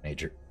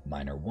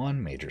 minor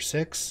 1, major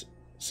 6,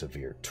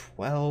 severe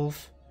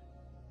 12.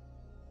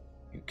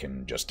 You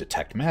can just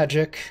detect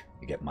magic.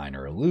 You get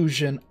minor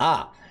illusion.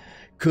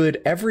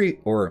 Could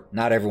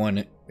not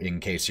everyone, in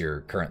case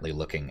you're currently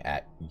looking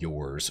at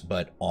yours,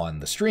 but on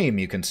the stream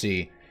you can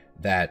see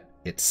that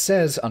it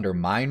says under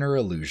minor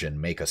illusion,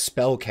 make a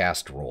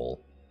spellcast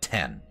roll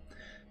 10.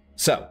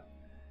 So,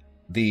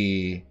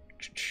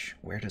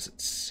 where does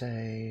it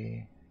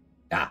say?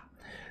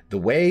 The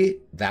way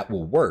that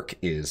will work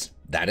is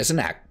that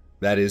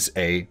is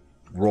a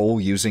roll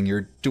using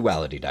your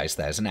duality dice.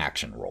 That is an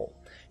action roll.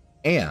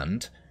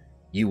 And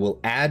you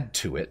will add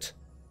to it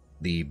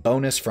the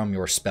bonus from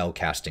your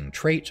spellcasting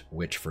trait,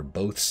 which for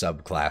both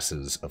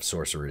subclasses of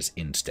Sorcerer is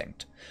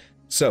Instinct.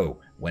 So,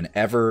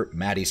 whenever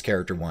Maddie's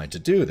character wanted to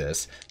do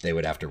this, they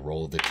would have to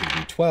roll the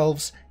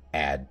 2d12s,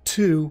 add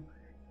 2,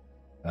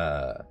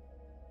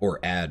 or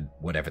add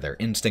whatever their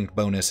Instinct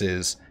bonus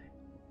is,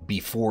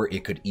 before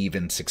it could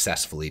even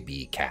successfully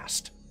be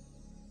cast.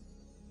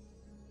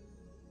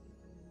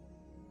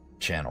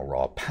 Channel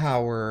Raw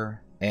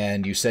Power,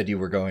 and you said you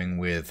were going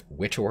with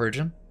which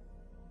origin?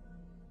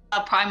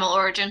 Primal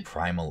Origin.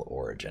 Primal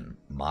Origin.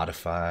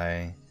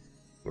 Modify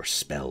your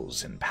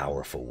spells in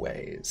powerful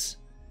ways.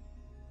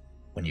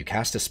 When you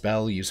cast a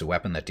spell, use a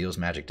weapon that deals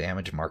magic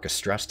damage, mark a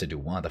stress to do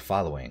one of the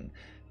following.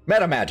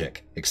 Meta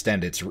Magic.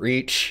 Extend its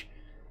reach,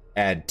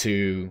 add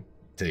 2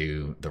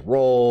 to the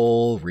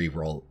roll,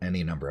 re-roll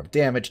any number of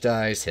damage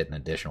dice, hit an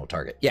additional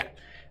target. Yeah,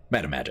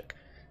 Meta Magic.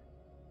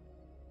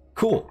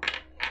 Cool.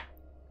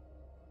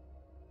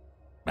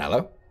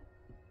 Mallow?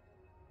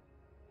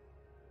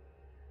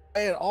 I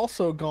had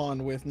also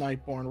gone with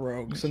Nightborn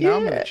Rogue, so now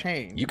I'm going to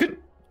change. You could...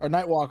 Or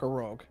Nightwalker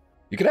Rogue.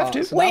 You could have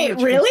 2. So wait,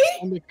 really?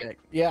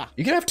 Yeah.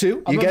 You can have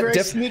 2. I'm you a get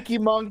very sneaky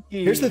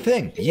monkey. Here's the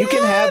thing. You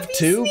can have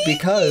 2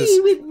 because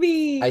with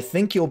me. I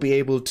think you'll be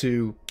able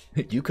to...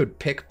 You could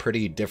pick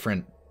pretty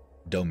different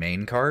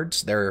domain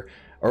cards. There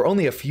are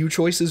only a few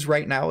choices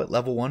right now at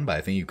level 1, but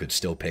I think you could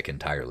still pick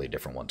entirely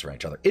different ones from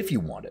each other if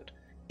you wanted.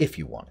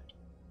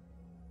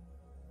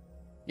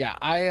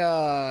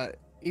 Yeah,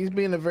 he's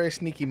being a very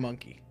sneaky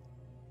monkey.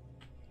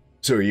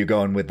 So are you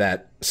going with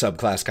that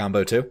subclass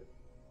combo too?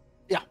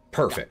 Yeah.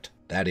 Perfect.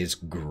 Yeah. That is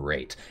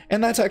great.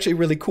 And that's actually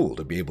really cool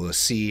to be able to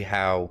see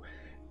how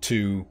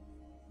 2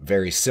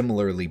 very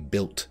similarly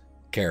built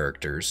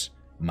characters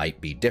might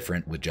be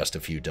different with just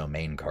a few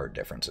domain card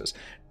differences.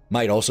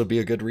 Might also be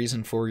a good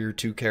reason for your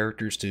 2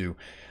 characters to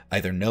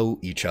either know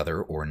each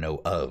other or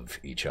know of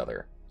each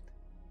other.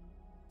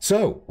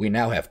 So, we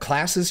now have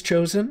classes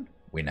chosen.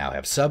 We now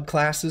have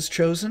subclasses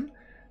chosen.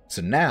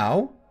 So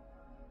now,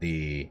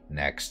 the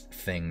next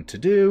thing to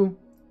do,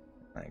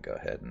 let me go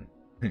ahead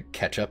and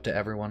catch up to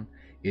everyone,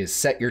 is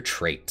set your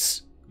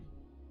traits.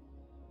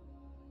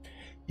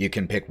 You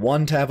can pick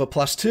one to have a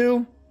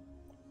 +2,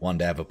 one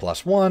to have a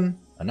 +1,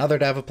 another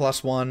to have a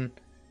 +1,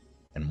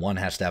 and one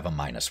has to have a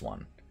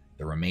 -1.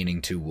 The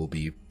remaining 2 will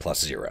be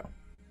 +0.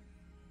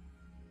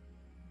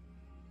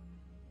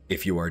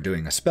 If you are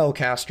doing a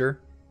spellcaster,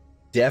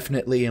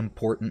 definitely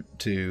important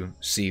to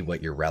see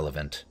what your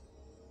relevant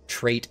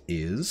trait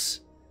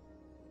is.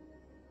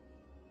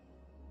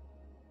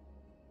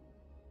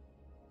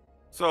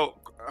 So,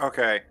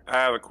 okay, I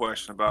have a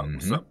question about the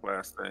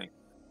subclass thing.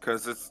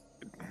 Because it's...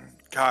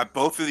 God,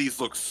 both of these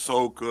look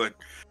so good.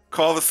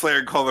 Call the Slayer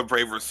and Call the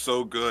Brave are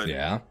so good.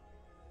 Yeah.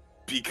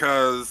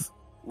 Because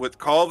with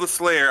Call the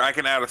Slayer, I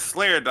can add a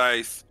Slayer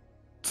dice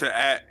to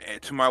add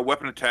to my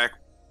weapon attack,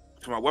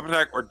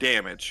 or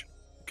damage.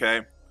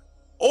 Okay?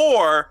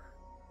 Or,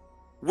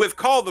 with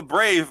Call the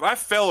Brave, if I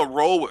fail a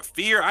roll with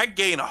fear, I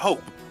gain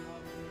hope.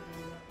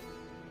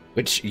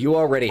 Which you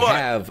already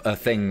have a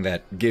thing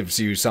that gives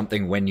you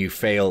something when you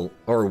fail,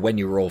 or when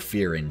you roll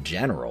fear in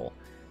general.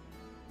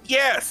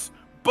 Yes,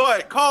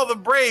 but Call the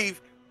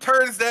Brave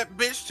turns that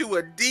bitch to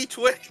a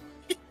D20.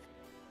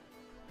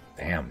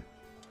 Damn.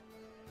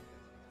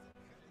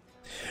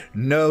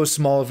 No,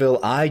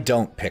 Smallville, I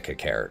don't pick a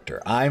character.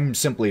 I'm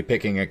simply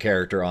picking a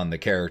character on the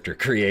character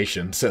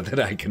creation so that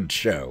I can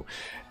show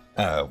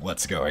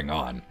what's going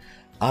on.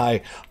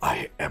 I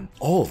am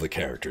all the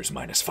characters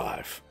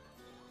 -5.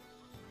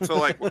 So,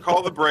 like, with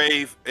Call the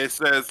Brave, it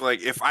says,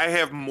 like, if I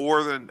have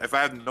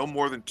no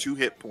more than 2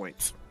 hit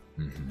points,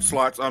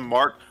 slots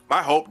unmarked,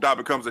 my hope die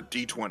becomes a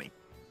D20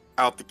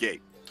 out the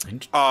gate.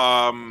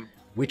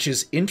 Which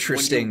is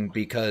interesting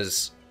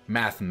because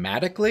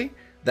mathematically,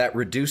 that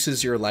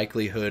reduces your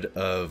likelihood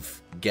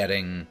of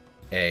getting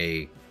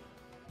a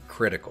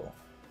critical.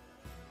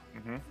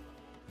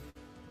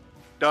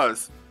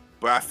 Does.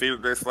 But I feel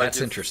that's like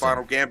it's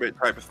Final Gambit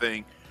type of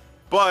thing.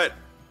 But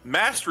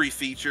Mastery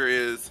feature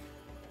is...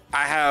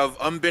 I have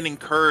Unbending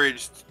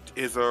Courage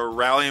is a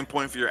rallying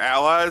point for your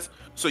allies,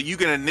 so you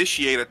can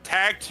initiate a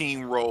tag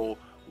team roll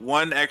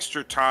 1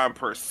 extra time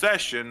per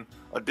session.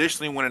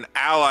 Additionally, when an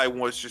ally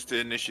wants just to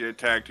initiate a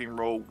tag team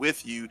roll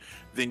with you,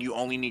 then you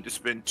only need to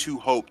spend 2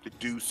 hope to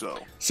do so.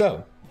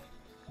 So,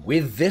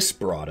 with this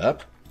brought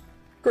up,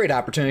 great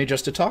opportunity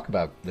just to talk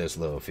about this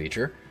little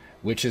feature,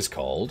 which is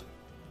called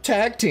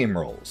tag team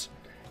rolls.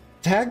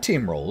 Tag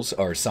team rolls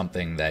are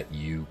something that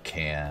you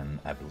can,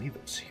 I believe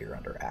it's here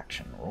under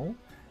action roll.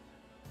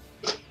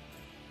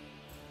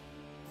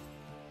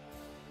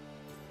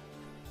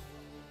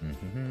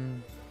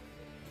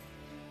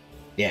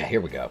 Yeah,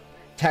 here we go.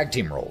 Tag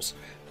team rolls.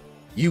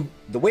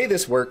 The way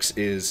this works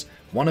is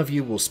one of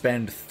you will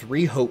spend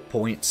 3 hope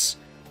points,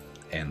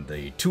 and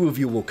the 2 of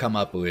you will come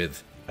up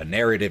with a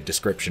narrative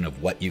description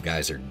of what you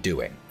guys are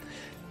doing.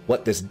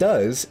 What this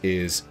does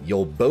is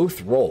you'll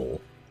both roll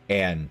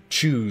and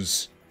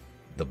choose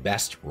the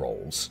best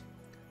rolls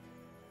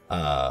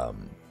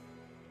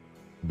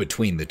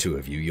between the 2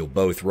 of you. You'll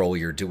both roll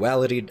your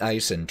duality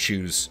dice and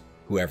choose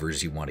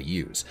whoever's you want to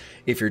use.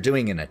 If you're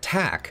doing an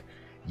attack,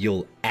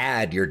 you'll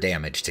add your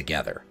damage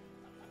together.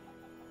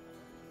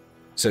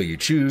 So you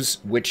choose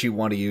which you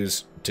want to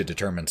use to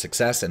determine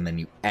success, and then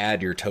you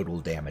add your total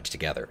damage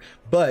together.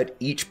 But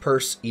each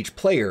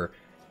player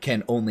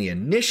can only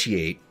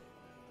initiate,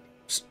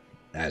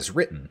 as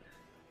written,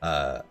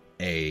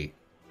 a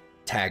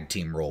tag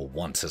team roll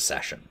once a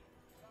session.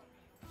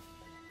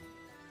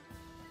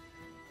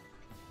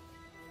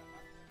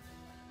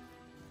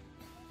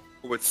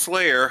 With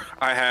Slayer,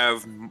 I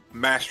have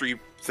Mastery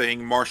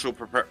thing, Martial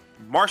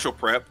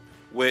Prep,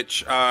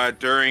 which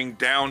during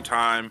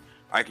downtime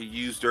I could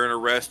use during a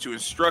rest to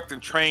instruct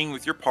and train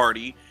with your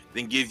party,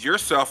 then give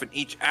yourself and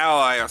each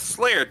ally a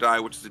Slayer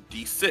die, which is a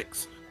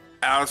D6.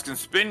 Allies can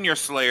spend your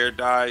Slayer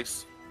die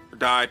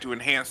to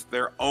enhance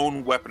their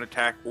own weapon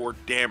attack or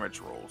damage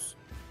rolls.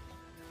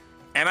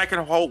 And I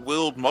can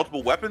wield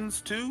multiple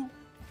weapons too,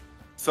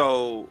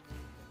 so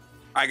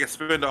I can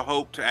spend a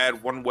hope to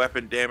add 1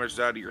 weapon damage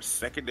die to your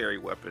secondary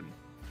weapon.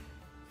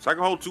 So I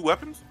can hold 2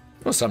 weapons?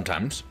 Well,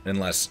 sometimes,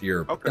 unless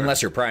your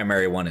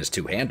primary one is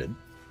 2-handed.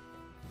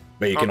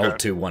 But you can hold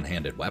 2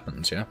 one-handed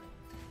weapons, yeah.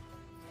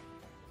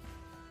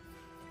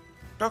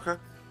 Okay.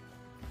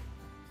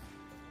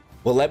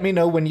 Well, let me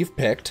know when you've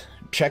picked.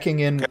 Checking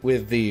in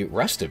with the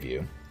rest of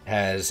you.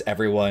 Has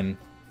everyone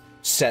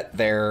set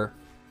their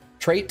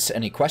traits?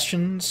 Any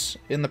questions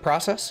in the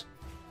process?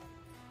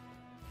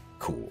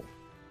 Cool.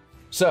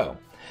 So,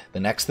 the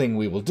next thing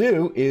we will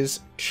do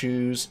is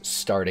choose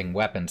starting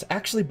weapons.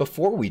 Actually,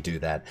 before we do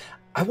that,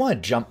 I want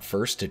to jump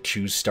first to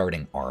choose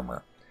starting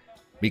armor,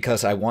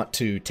 because I want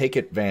to take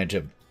advantage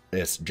of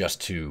this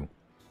just to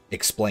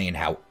explain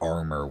how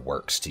armor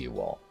works to you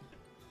all.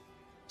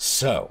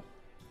 So,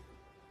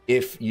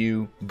 if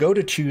you go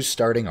to choose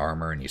starting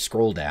armor and you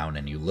scroll down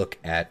and you look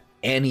at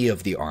any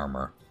of the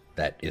armor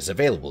that is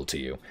available to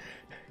you,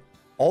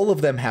 all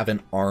of them have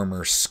an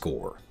armor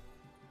score.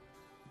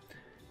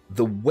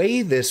 The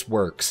way this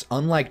works,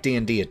 unlike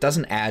D&D, it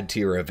doesn't add to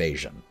your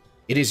evasion.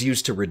 It is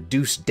used to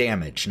reduce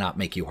damage, not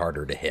make you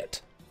harder to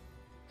hit.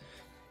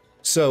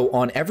 So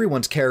on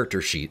everyone's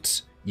character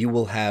sheets, you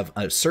will have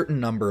a certain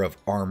number of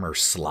armor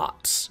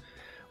slots.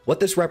 What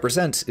this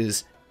represents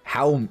is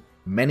how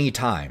many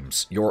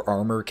times your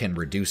armor can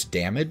reduce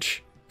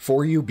damage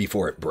for you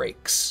before it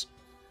breaks.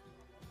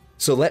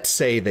 So let's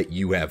say that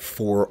you have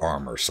 4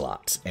 armor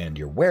slots, and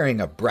you're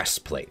wearing a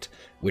breastplate,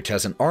 which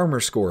has an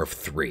armor score of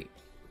 3.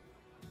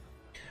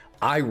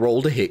 I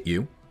roll to hit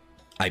you.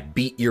 I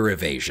beat your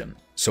evasion,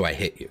 so I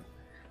hit you.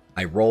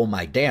 I roll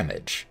my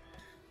damage.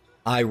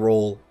 I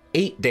roll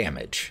 8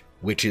 damage,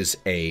 which is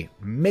a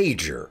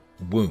major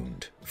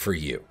wound for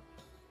you,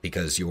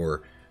 because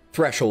your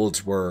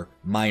thresholds were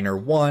minor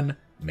 1,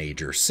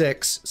 major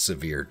 6,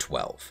 severe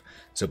 12.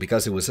 So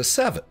because it was a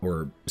 7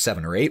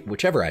 or 8,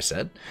 whichever I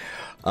said,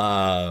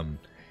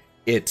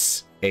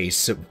 it's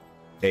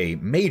a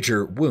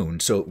major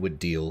wound, so it would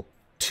deal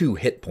 2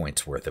 hit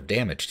points worth of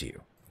damage to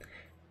you.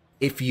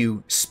 If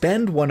you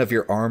spend one of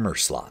your armor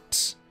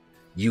slots,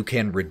 you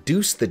can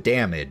reduce the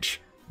damage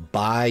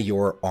by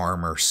your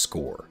armor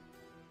score.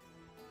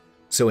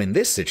 So in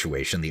this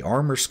situation, the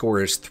armor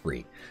score is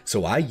 3.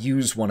 So I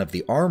use one of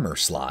the armor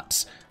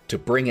slots to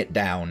bring it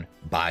down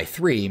by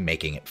 3,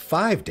 making it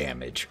 5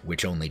 damage,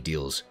 which only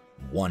deals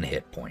 1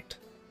 hit point.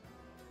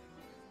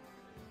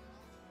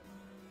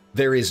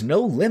 There is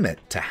no limit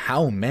to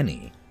how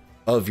many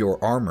of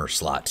your armor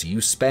slots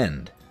you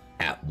spend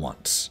at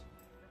once.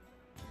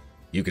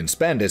 You can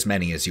spend as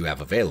many as you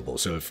have available.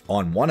 So if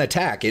on one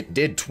attack it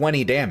did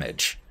 20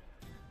 damage,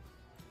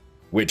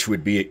 which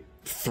would be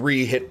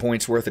 3 hit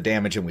points worth of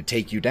damage and would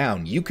take you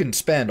down, you can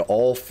spend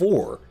all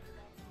 4,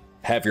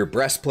 have your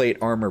breastplate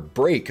armor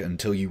break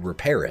until you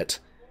repair it,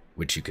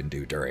 which you can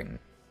do during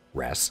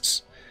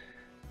rests,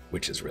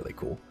 which is really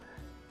cool,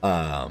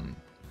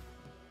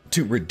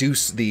 to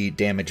reduce the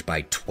damage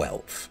by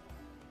 12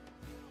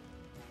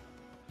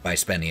 by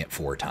spending it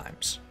 4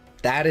 times.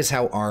 That is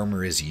how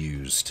armor is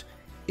used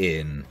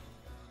in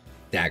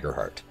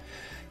Daggerheart.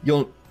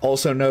 You'll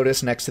also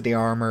notice next to the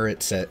armor,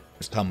 it said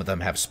some of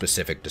them have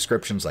specific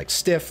descriptions like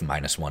stiff,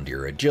 -1 to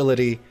your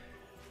agility,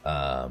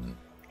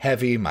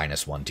 heavy,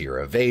 -1 to your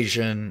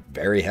evasion,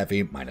 very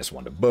heavy,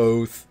 -1 to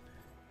both.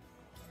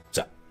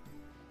 So,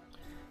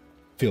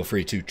 feel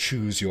free to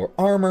choose your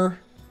armor.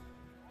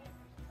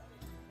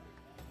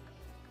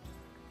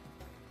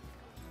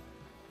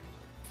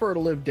 I prefer to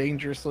live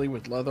dangerously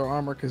with leather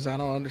armor because I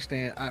don't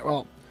understand. I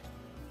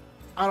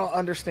don't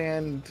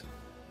understand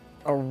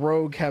a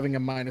rogue having a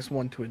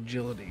 -1 to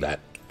agility.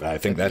 I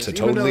think that's a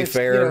Even though totally it's,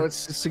 fair. You know,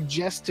 it's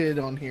suggested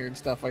on here and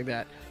stuff like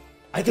that.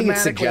 I think it's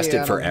Thematically,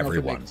 suggested I for don't know if it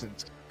everyone. makes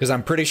sense. Because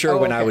I'm pretty sure Oh,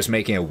 when I okay. was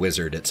making a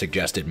wizard, it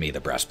suggested me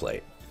the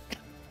breastplate.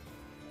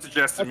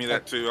 Suggested me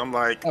that too. I'm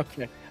like,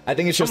 Okay. I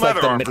think it's Some just like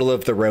leather the armor. middle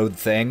of the road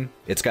thing.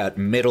 It's got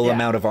middle Yeah,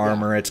 amount of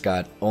armor. It's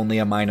got only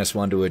a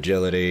 -1 to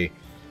agility.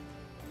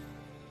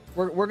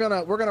 We're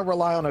gonna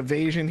rely on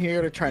evasion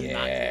here to try not to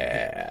hit.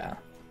 Yeah.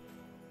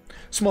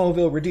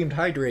 Smallville redeemed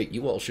hydrate.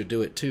 You all should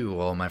do it too,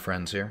 all my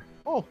friends here.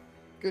 Oh,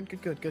 good.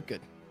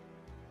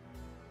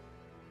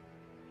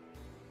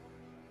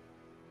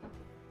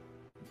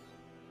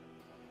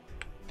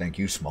 Thank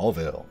you,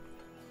 Smallville.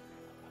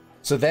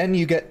 So then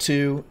you get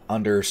to,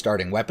 under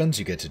starting weapons,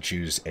 you get to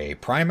choose a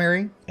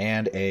primary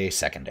and a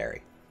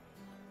secondary.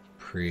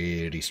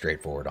 Pretty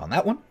straightforward on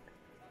that one.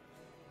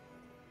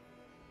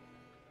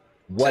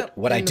 What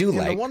I In do the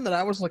like... one that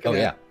I was looking Oh,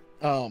 at,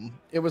 yeah.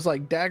 it was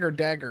like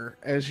dagger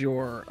as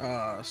your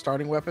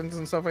starting weapons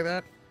and stuff like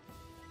that.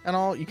 And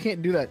all, you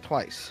can't do that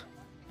twice.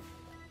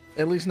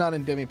 At least not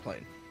in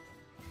demiplane.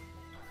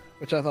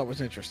 Which I thought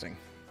was interesting.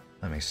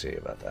 Let me see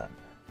about that.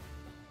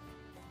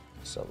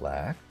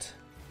 Select.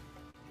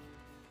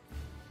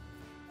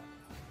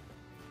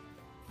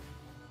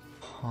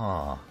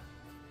 Huh.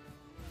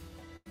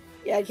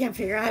 Yeah, I can't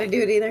figure out how to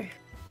do it either.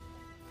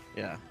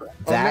 Yeah.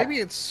 That- Or maybe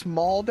it's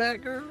small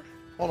dagger?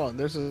 Hold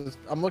on,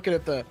 I'm looking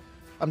at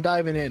I'm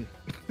diving in.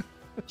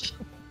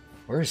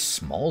 Where's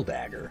Small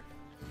Dagger?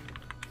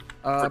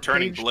 for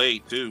turning page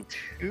blade too.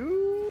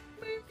 2,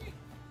 maybe?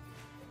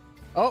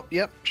 Oh,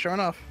 yep, sure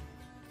enough.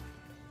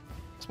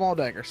 Small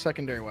dagger,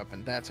 secondary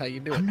weapon. That's how you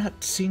do it. I'm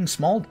not seeing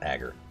Small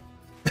Dagger.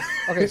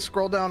 Okay,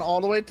 scroll down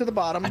all the way to the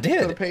bottom. I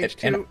did, To the page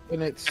and- 2,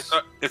 and it's...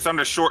 It's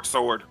under short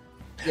sword.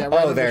 Yeah, right Oh,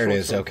 under there it short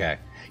is. sword. Okay.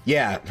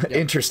 Yeah,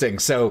 interesting.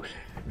 So,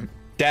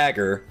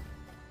 dagger,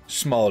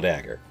 small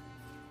dagger,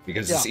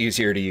 because it's Yeah.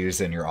 easier to use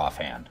than your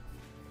offhand.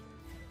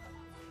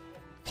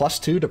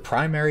 +2 to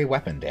primary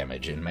weapon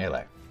damage in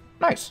melee.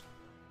 Nice.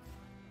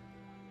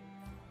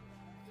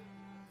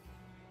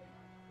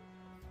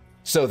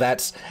 So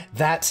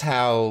that's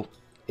how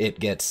it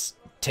gets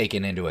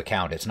taken into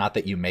account. It's not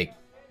that you make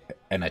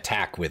an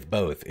attack with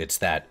both, it's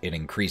that it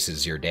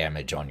increases your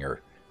damage on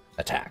your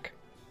attack.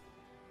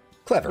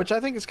 Clever. Which I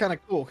think is kind of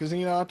cool, because then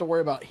you don't have to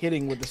worry about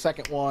hitting with the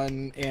second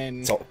one,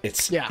 and... So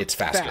it's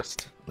faster.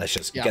 fast. Let's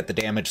just Yeah. get the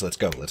damage. Let's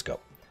go.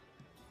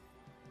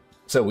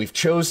 So we've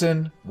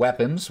chosen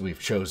weapons. We've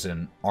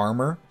chosen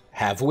armor.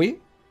 Have we?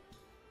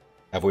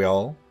 Have we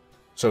all?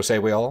 So say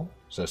we all.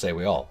 So say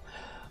we all.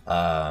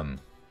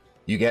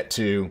 You get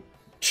to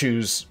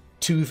choose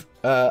 2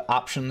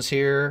 options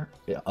here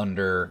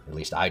under, at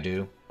least I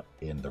do,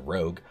 in the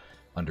rogue,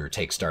 under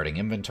take starting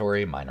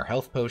inventory, minor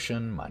health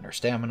potion, minor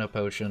stamina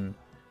potion.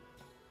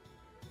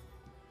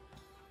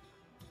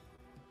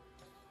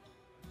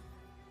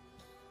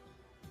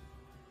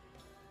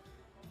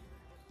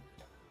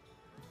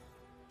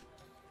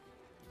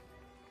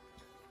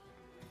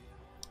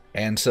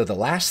 And so the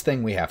last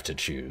thing we have to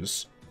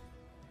choose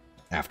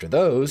after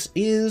those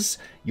is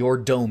your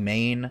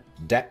domain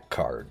deck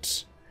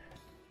cards.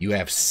 You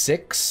have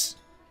 6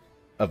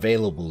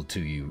 available to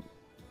you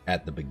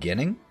at the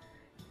beginning,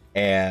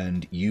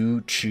 and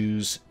you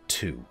choose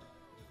 2.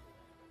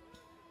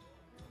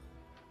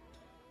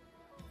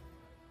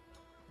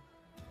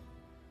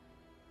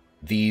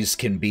 These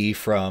can be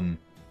from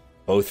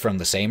both from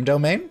the same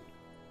domain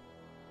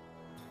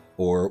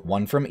or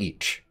one from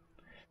each.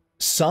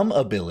 Some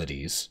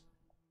abilities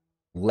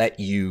let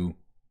you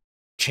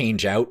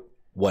change out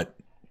what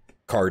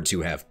cards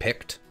you have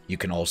picked. You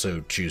can also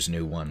choose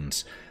new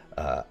ones.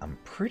 I'm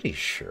pretty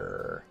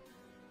sure.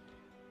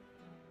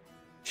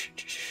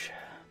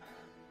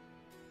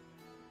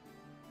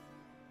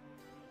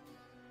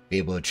 Be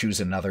able to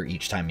choose another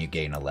each time you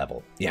gain a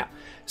level. Yeah.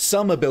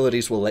 Some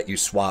abilities will let you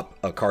swap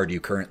a card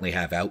you currently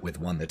have out with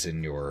one that's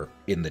in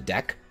the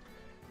deck.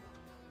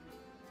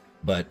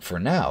 But for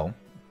now,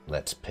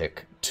 let's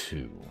pick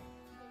 2.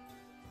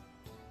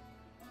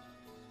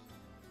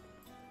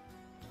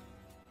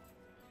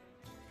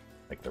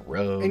 Like the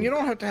rogue. And you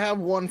don't have to have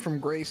one from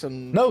Grace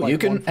and no, like, you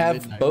can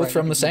have Midnight, both right?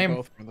 from You the can same. do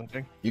both from the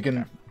thing. You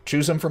can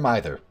choose them from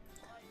either.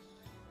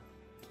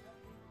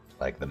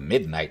 Like the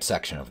midnight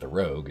section of the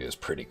rogue is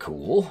pretty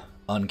cool.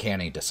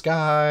 Uncanny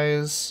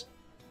disguise.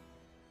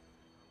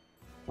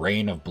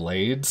 Rain of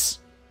blades.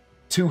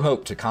 2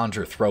 hope to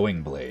conjure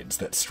throwing blades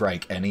that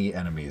strike any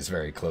enemies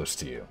very close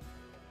to you.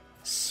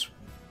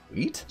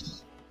 Sweet.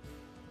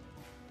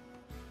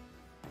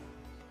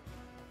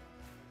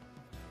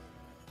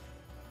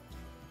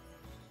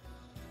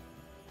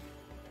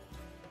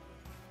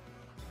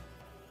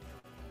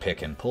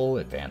 Pick and pull,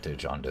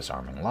 advantage on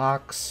disarming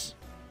locks.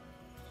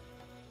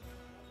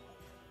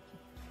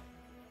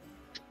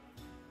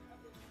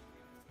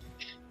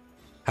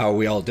 How are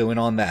we all doing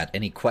on that?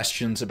 Any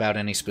questions about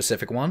any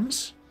specific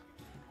ones?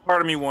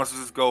 Part of me wants to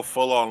just go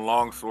full on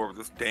longsword with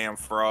this damn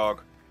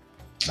frog.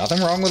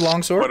 Nothing wrong with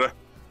longsword.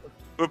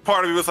 But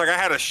part of me was like, I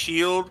had a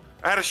shield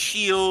and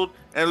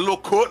a little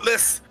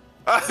cutlass.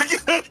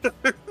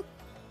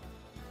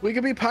 We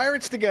could be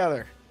pirates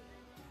together.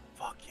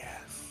 Fuck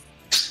yes.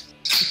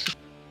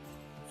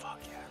 Fuck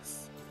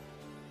yes.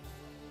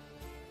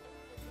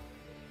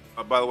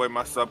 By the way,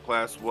 my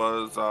subclass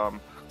was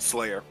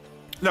Slayer.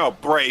 No,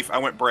 Brave. I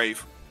went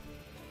Brave.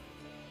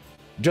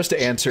 Just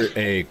to answer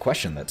a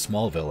question that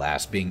Smallville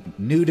asked, being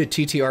new to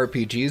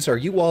TTRPGs, are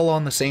you all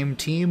on the same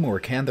team, or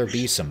can there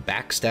be some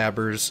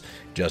backstabbers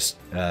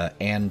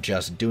and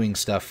just doing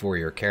stuff for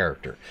your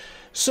character?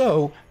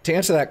 So, to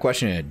answer that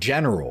question in a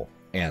general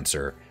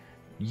answer,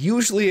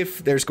 usually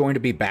if there's going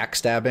to be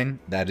backstabbing,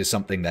 that is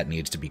something that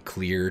needs to be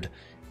cleared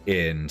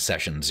in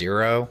Session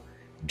 0,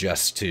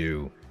 just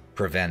to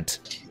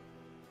prevent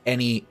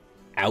any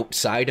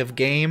outside of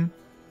game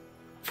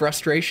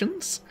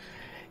frustrations.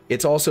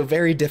 It's also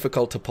very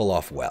difficult to pull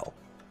off well.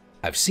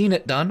 I've seen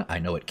it done. I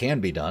know it can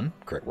be done.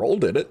 Crit Roll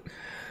did it.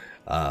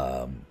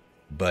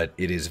 But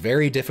it is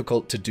very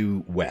difficult to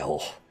do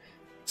well.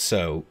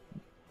 So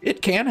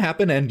it can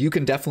happen, and you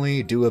can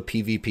definitely do a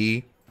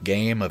PvP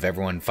game of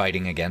everyone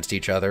fighting against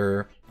each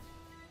other.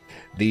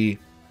 The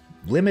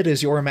limit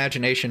is your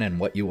imagination and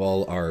what you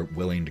all are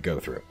willing to go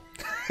through.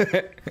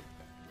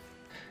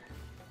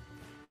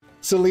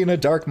 Selena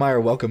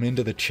Darkmeyer, welcome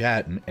into the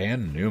chat,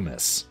 and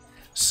Numis.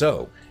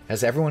 So,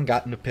 has everyone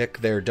gotten to pick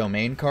their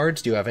domain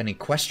cards? Do you have any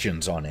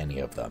questions on any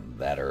of them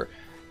that are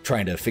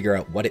trying to figure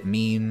out what it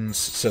means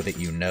so that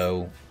you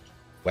know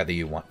whether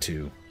you want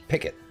to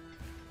pick it?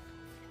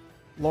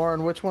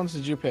 Lauren, which ones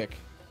did you pick?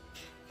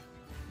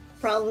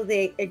 Probably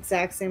the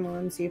exact same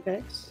ones you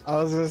picked. I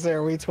was gonna say,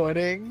 are we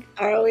twinning?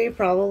 Are we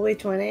probably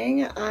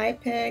twinning? I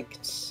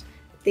picked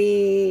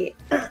the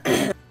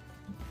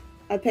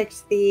I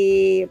picked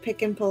the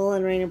pick and pull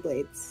and rain of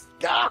blades.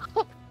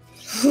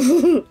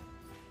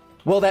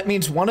 Well, that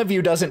means one of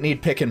you doesn't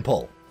need pick and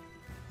pull.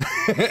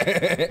 All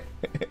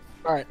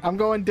right, I'm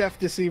going Deaf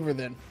Deceiver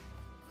then.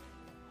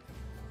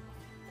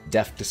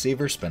 Deaf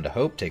Deceiver, spend a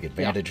hope, take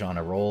advantage on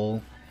a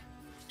roll.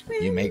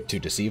 You make to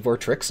deceive or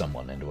trick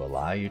someone into a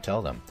lie, you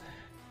tell them.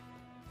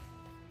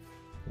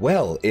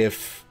 Well,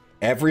 if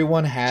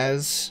everyone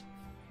has...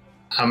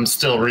 I'm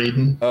still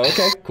reading. Oh,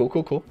 okay,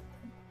 cool.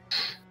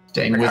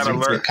 Dang,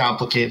 wizards are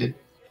complicated.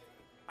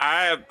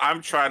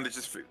 I'm trying to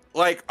just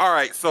like, all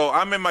right, so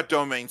I'm in my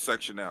domain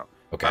section now.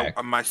 Okay.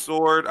 My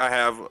sword, I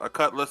have a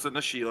cutlass and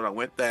a shield. I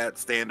went that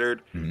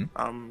standard.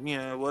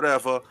 Yeah,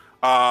 whatever.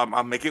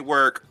 I'll make it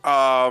work.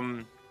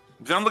 Then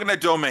I'm looking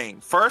at domain.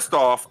 First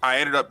off, I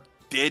ended up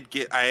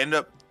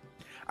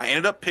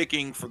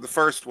picking for the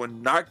first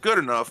one not good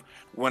enough.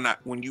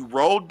 When you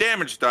roll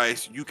damage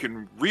dice, you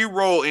can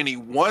re-roll any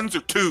 1s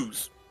or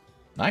 2s.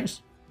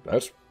 Nice.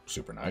 That's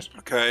super nice.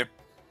 Okay.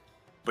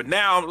 But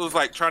now it was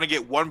like trying to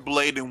get 1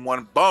 blade and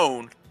 1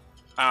 bone.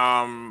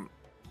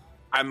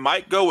 I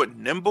might go with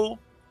nimble.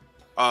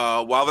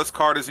 While this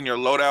card is in your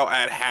loadout,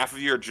 add half of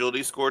your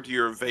agility score to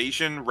your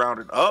evasion,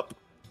 rounded up.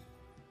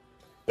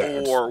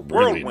 That's or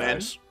really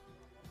whirlwind.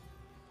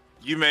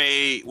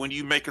 nice. When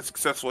you make a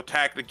successful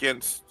attack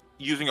against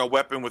using a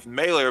weapon with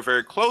melee or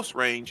very close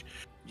range,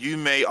 you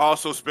may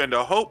also spend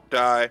a hope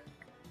die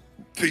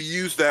to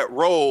use that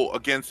roll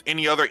against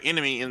any other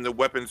enemy in the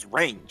weapon's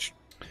range.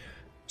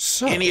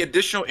 So, Any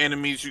additional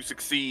enemies you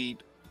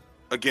succeed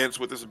against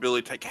with this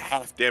ability take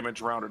half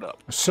damage rounded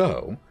up.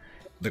 So,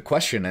 the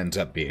question ends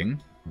up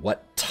being,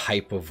 what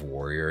type of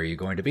warrior are you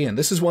going to be? And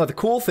this is one of the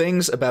cool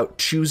things about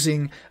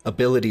choosing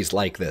abilities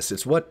like this.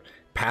 It's what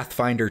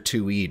Pathfinder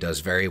 2e does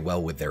very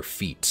well with their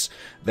feats.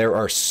 There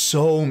are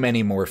so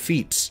many more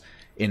feats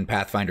in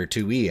Pathfinder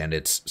 2e, and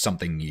it's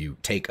something you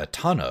take a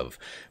ton of,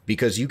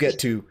 because you get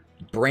to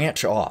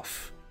branch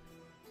off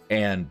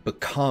and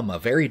become a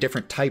very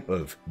different type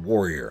of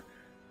warrior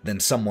than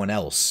someone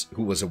else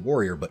who was a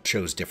warrior but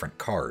chose different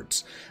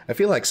cards. I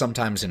feel like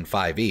sometimes in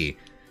 5e,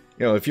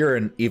 if you're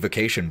an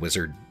evocation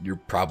wizard, you're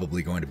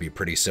probably going to be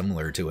pretty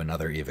similar to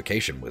another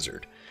evocation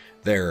wizard.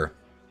 There,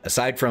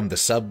 aside from the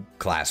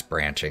subclass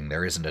branching,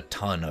 there isn't a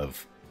ton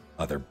of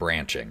other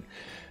branching.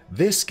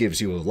 This gives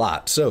you a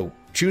lot. So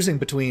choosing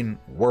between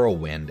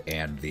Whirlwind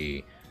and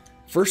the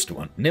first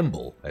one,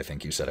 Nimble, I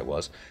think you said it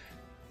was,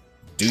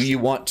 do you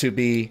want to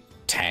be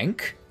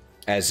tank,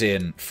 as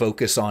in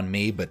focus on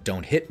me but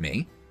don't hit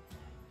me,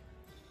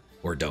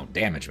 or don't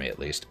damage me at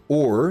least,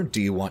 or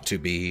do you want to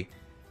be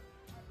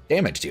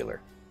damage dealer?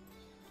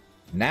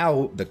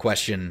 Now the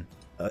question,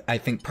 I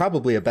think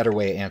probably a better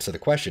way to answer the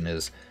question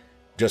is,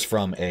 just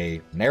from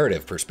a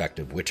narrative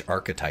perspective, which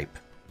archetype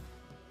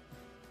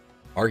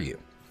are you?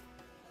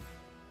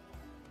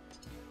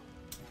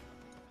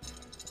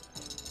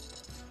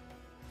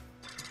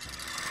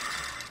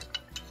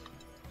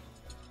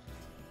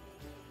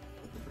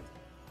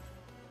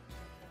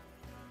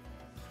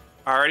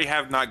 I already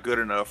have not good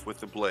enough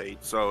with the blade,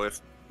 so if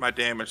my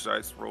damage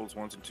dice rolls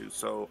 1s and 2s,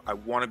 so I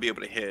want to be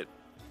able to hit.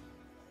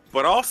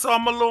 But also,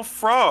 I'm a little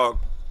frog.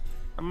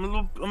 I'm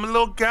a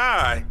little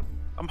guy.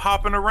 I'm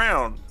hopping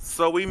around,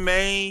 so we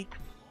may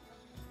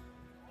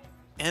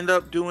end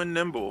up doing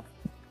Nimble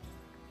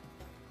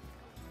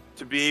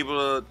to be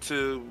able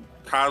to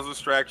cause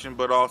distraction,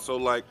 but also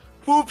like,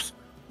 whoops,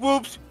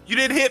 you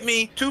didn't hit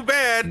me. Too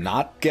bad.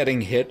 Not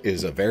getting hit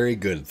is a very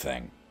good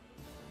thing.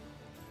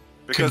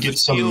 Because the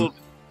some, shield.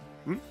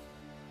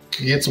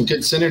 You get some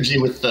good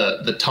synergy with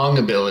the tongue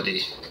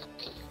ability.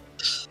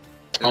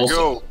 There we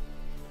go.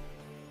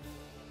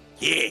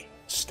 Yeah.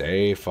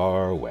 Stay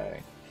far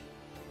away.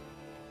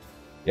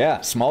 Yeah,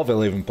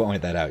 Smallville even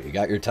pointed that out. You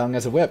got your tongue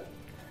as a whip.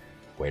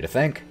 Way to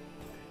think.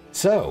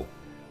 So,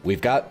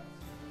 we've got,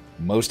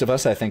 most of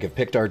us, I think, have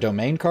picked our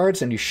domain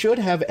cards, and you should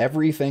have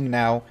everything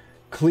now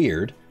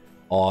cleared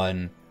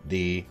on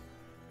the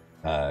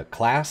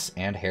class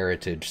and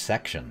heritage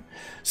section.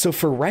 So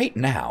for right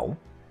now,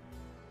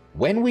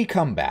 when we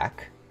come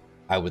back,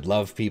 I would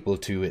love people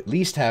to at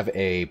least have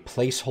a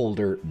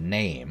placeholder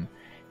name,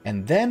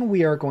 and then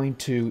we are going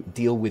to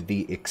deal with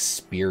the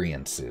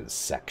experiences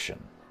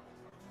section.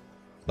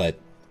 But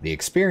the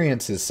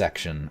experiences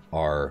section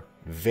are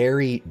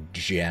very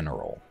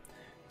general.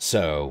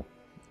 So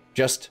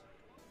just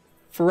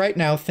for right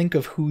now, think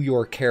of who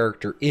your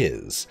character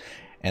is,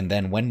 and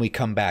then when we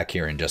come back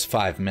here in just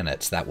 5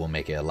 minutes, that will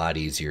make it a lot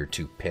easier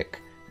to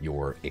pick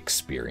your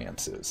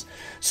experiences.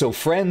 So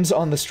friends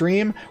on the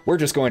stream, we're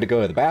just going to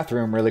go to the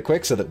bathroom really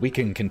quick so that we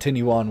can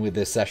continue on with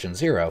this session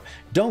 0.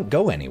 Don't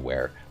go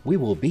anywhere. We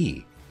will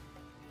be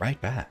right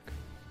back.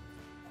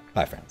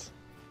 Bye, friends.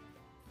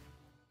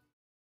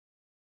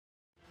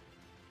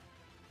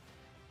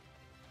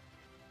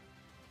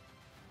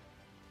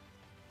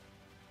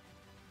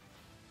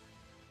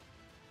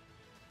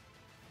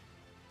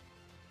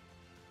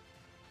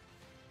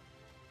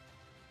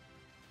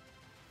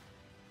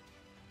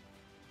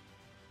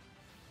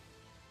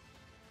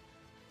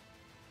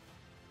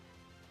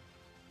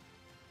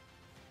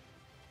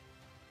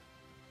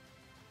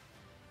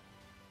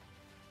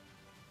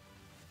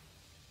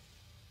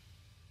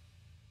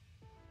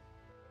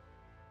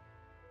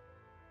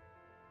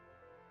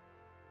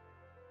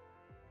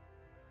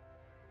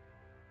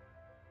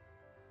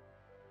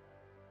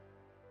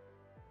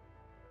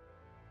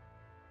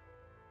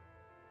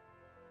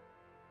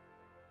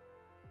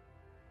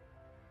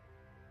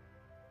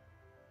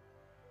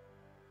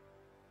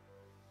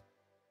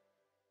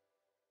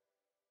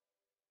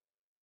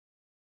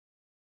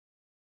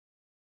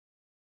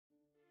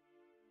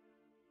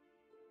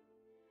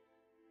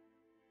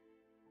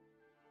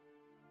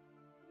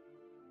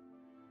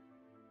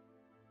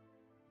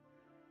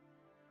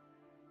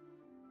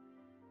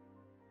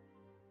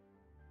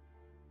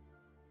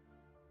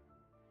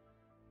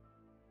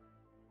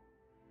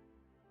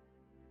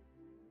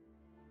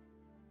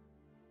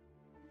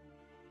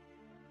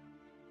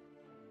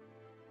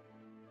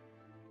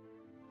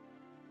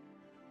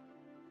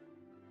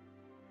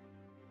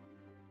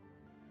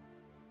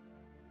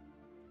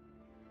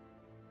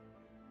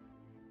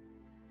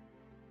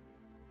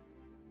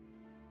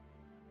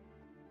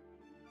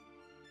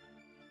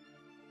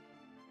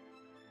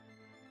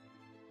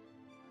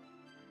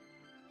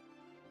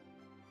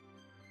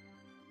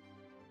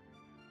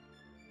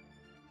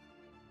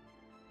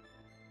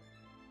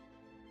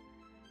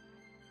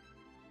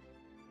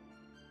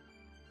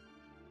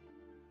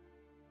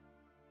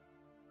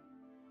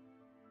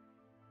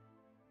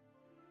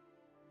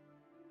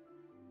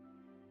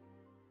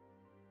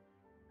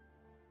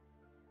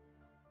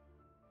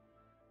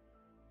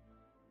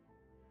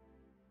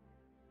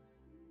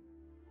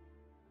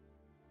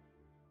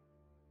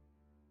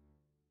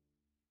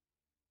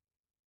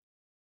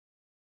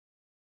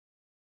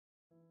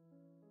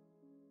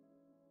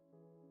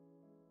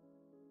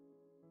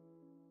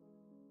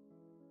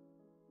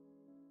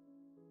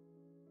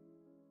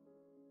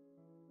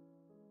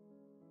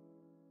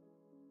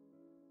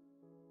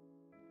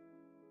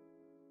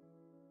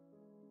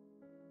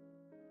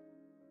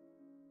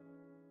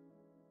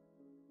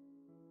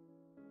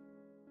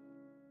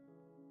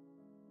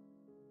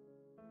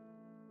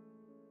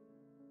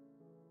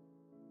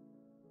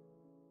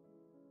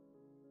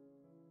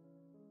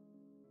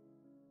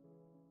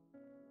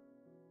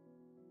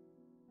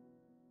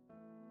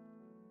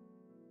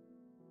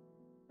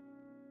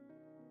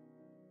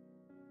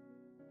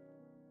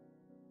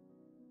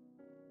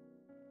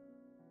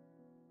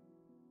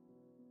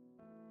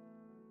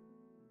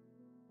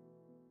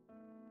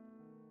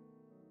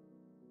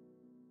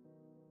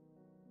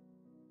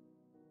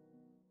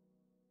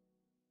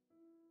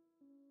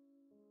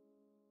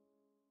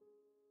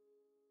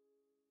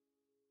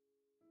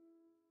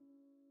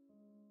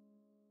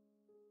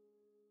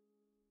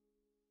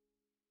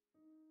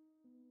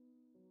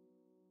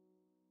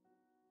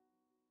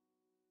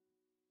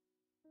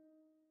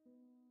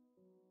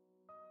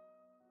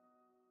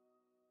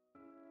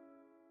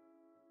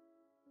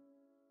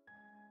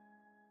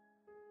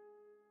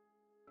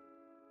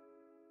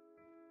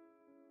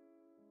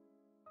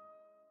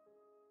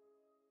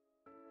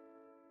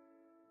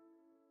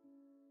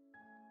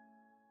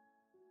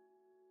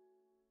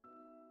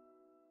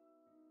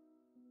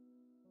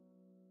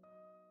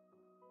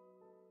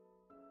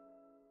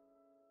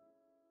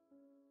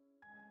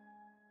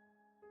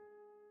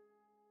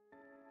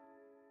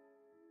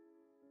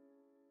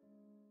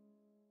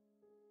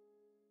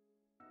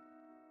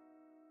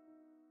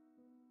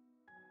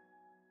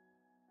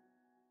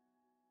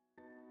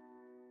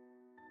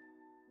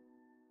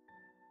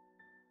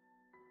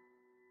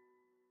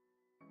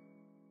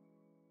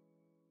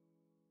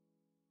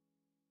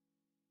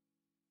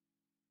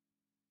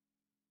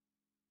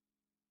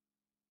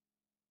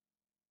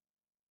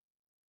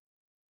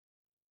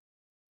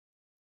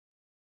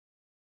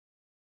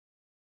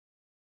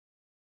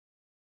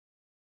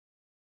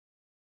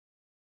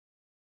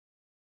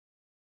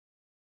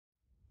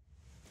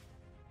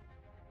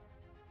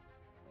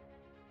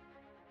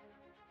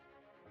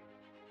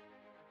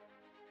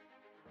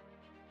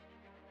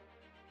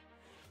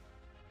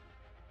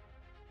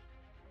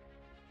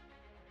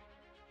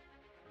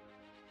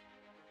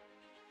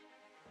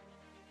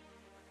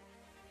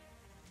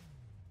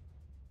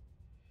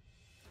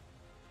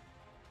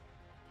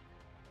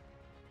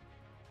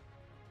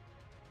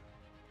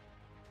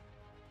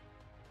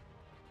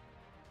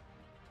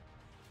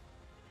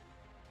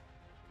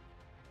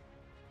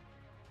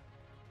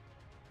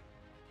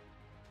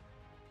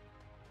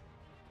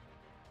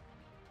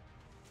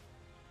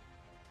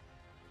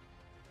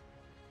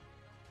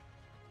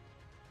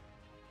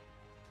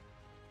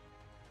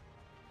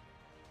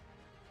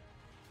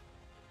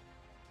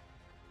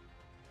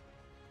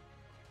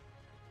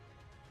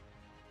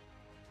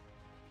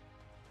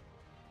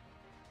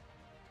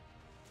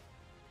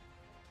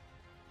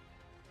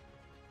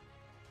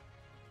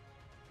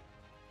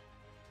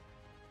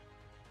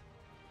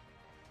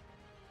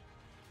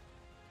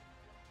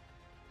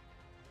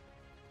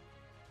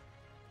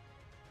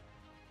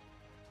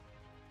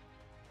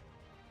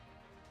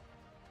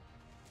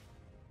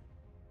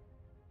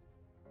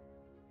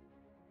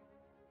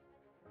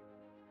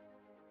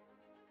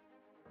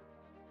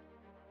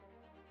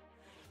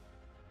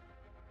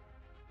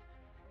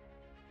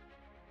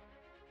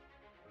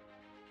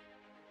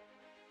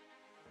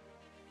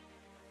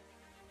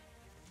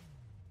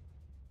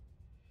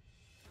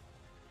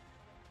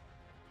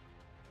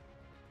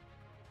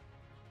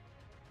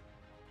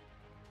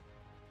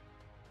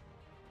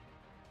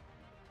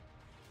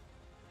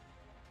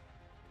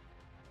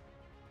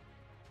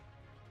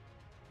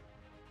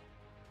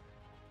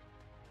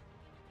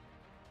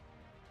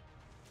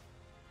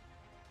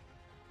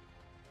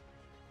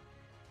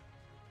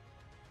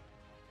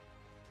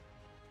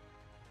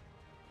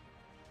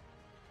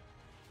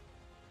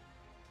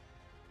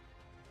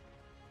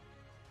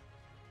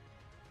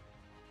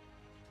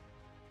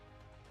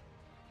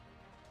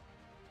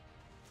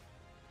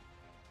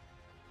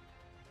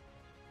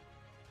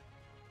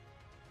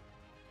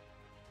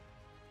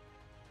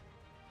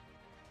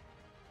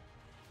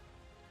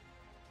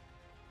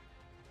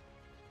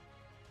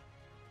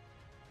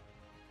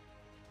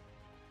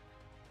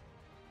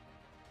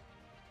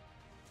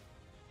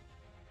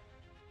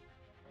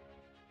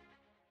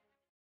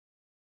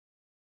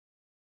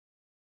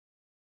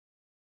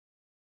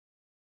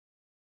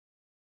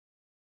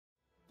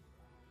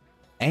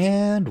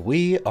 And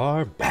we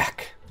are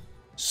back.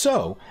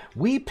 So,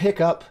 we pick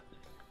up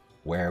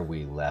where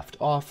we left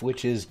off,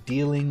 which is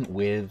dealing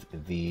with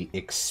the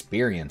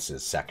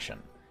experiences section.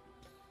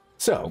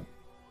 So,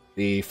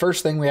 the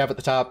first thing we have at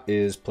the top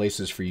is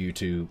places for you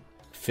to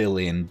fill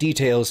in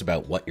details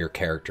about what your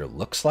character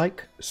looks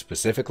like,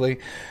 specifically.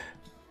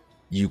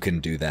 You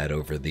can do that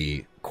over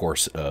the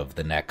course of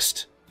the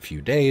next few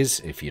days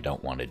if you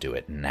don't want to do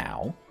it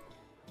now.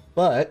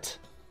 But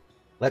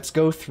let's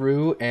go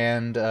through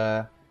and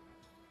at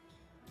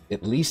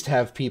least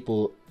have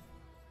people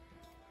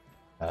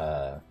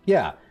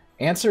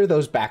answer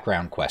those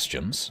background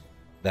questions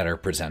that are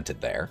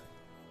presented there.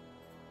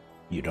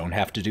 You don't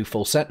have to do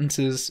full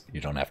sentences, you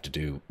don't have to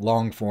do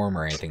long form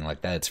or anything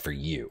like that, it's for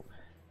you.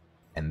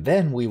 And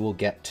then we will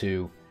get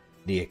to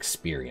the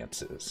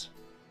experiences.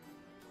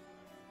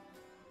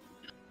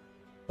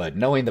 But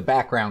knowing the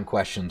background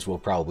questions will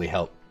probably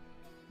help,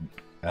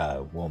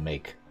 will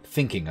make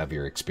thinking of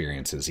your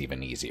experiences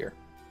even easier.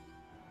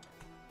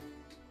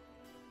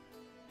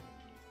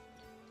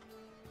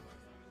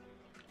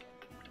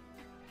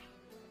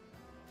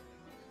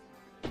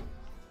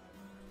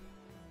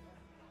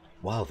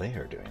 While they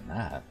are doing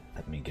that,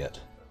 let me get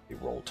the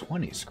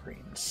Roll20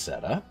 screen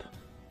set up.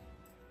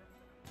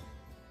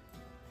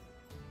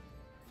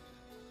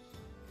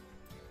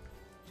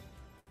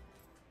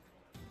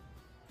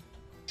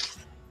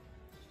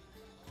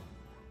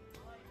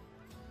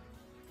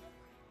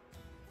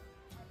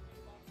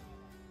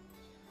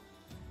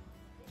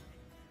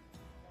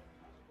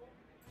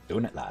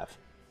 Doing it live.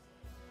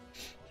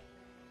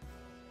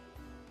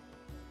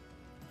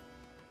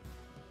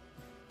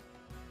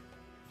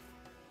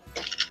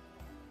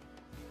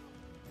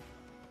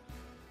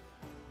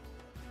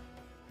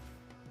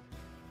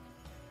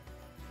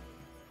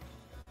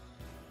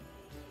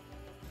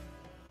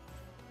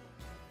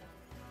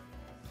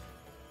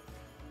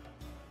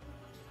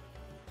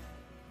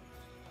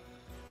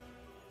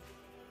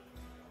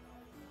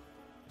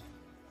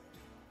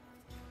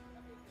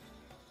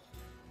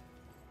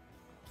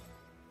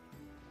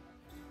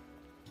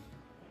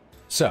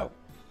 So,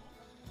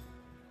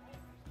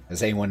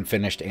 has anyone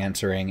finished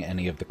answering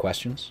any of the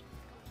questions?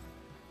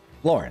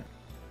 Lauren,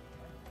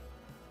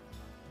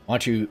 why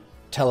don't you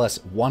tell us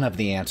one of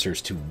the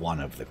answers to one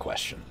of the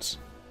questions?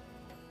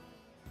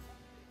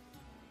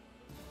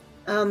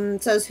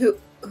 Says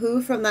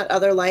who from that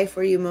other life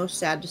were you most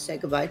sad to say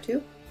goodbye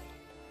to?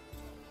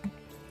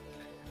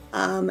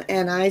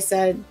 And I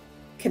said,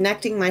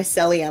 connecting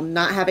mycelium,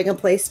 not having a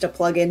place to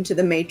plug into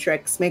the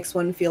matrix makes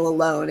one feel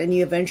alone, and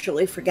you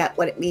eventually forget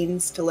what it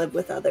means to live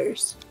with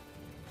others.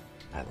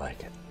 I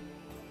like it.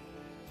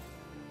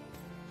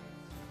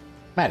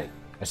 Maddie,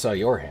 I saw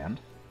your hand.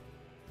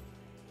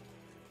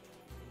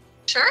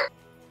 Sure.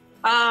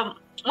 One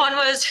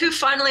was who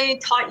finally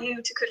taught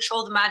you to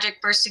control the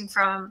magic bursting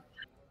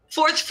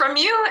forth from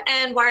you,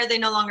 and why are they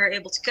no longer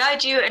able to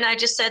guide you? And I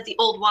just said the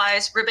old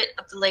wise ribbit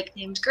of the lake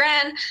named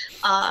Gran.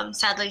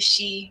 Sadly,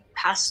 she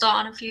passed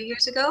on a few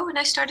years ago, and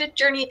I started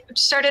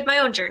my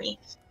own journey.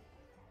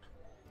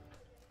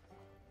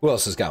 Who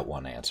else has got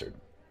one answered?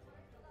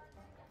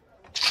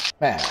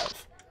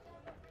 Mav.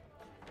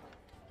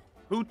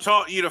 Who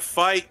taught you to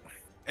fight,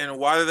 and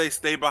why did they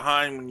stay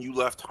behind when you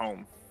left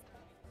home?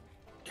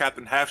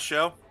 Captain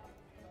Halfshell.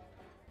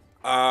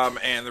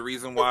 And the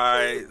reason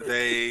why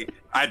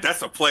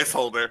that's a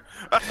placeholder.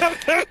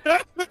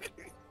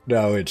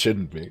 No, it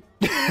shouldn't be.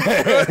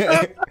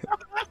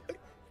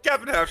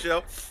 Captain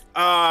Halfshell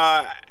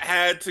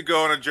had to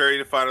go on a journey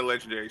to find a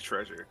legendary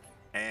treasure,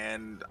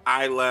 and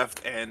I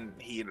left, and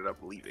he ended up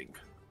leaving.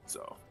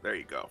 So there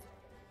you go.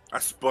 I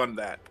spun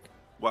that.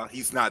 Well,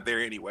 he's not there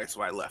anyway,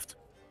 so I left.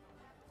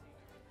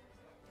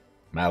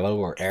 Mallow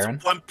or Aaron?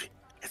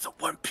 It's a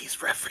One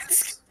Piece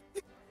reference.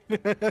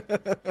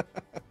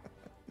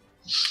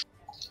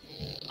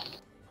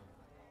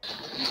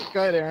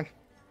 Go ahead, Aaron.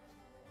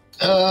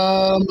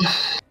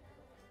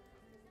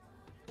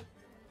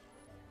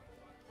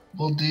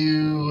 We'll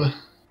do.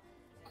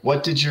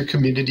 What did your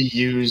community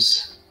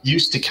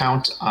used to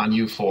count on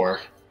you for?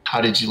 How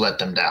did you let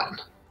them down?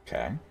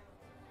 Okay.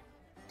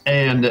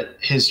 And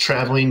his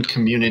traveling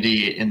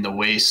community in the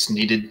wastes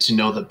needed to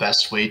know the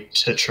best way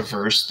to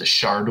traverse the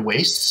shard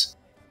wastes.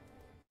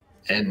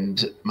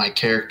 And my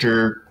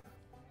character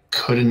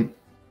couldn't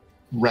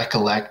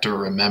recollect or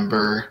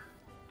remember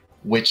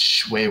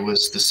which way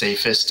was the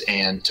safest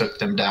and took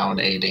them down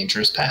a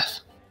dangerous path.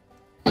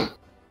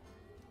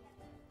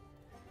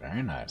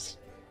 Very nice.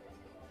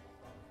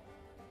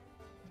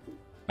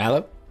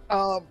 Mallow?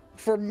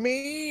 For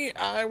me,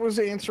 I was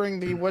answering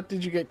the what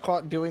did you get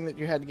caught doing that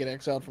you had to get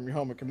exiled from your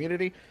home or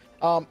community.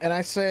 And I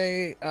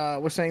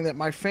was saying that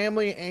my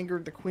family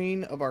angered the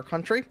queen of our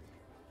country.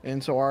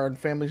 And so our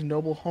family's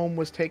noble home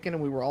was taken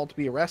and we were all to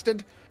be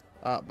arrested.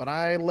 But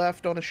I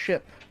left on a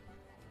ship,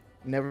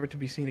 never to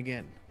be seen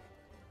again.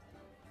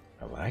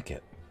 I like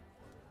it.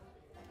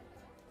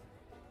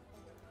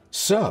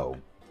 So,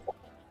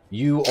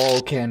 you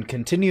all can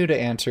continue to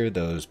answer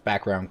those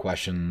background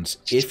questions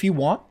if you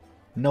want.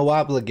 No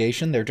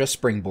obligation, they're just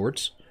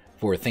springboards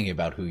for thinking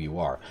about who you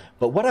are.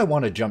 But what I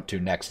want to jump to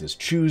next is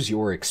choose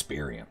your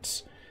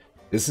experience.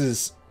 This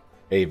is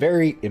a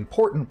very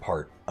important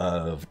part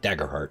of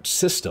Daggerheart's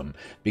system,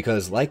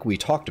 because like we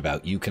talked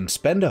about, you can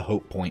spend a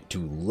hope point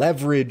to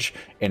leverage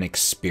an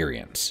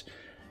experience.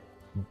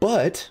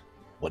 But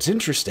what's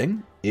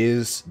interesting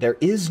is there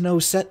is no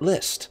set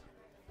list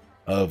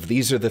of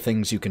these are the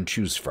things you can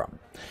choose from.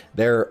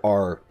 There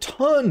are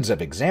tons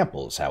of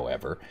examples,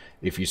 however,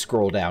 if you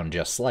scroll down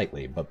just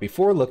slightly. But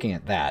before looking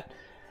at that,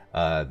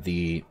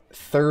 the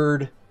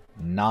third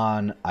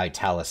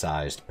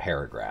non-italicized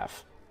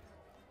paragraph.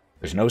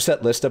 There's no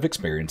set list of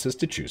experiences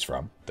to choose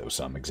from, though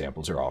some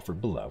examples are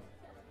offered below.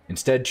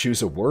 Instead,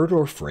 choose a word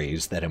or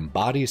phrase that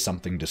embodies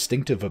something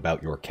distinctive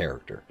about your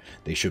character.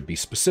 They should be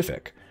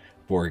specific.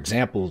 For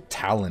example,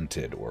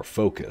 talented or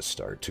focused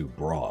are too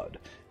broad,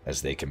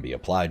 as they can be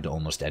applied to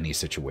almost any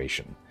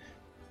situation.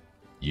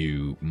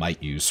 You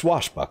might use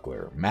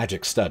swashbuckler,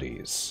 magic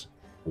studies,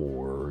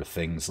 or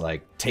things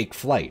like take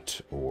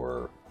flight,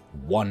 or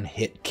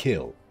one-hit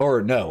kill.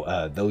 Or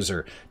no, those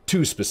are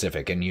too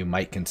specific, and you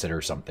might consider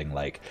something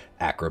like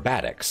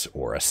acrobatics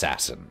or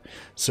assassin.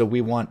 So we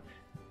want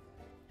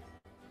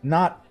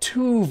not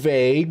too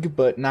vague,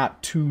 but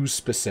not too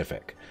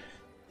specific.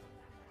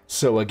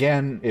 So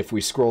again, if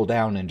we scroll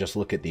down and just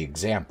look at the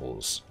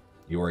examples,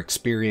 your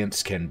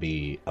experience can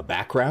be a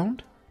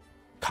background,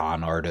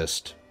 con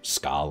artist,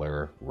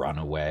 scholar,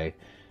 runaway,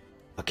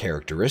 a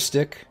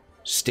characteristic,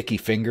 sticky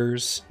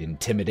fingers,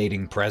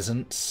 intimidating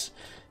presence,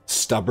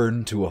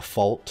 stubborn to a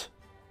fault,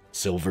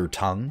 silver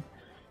tongue,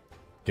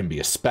 can be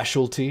a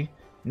specialty,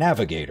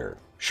 navigator,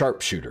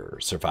 sharpshooter,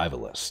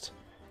 survivalist,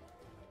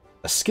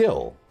 a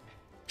skill,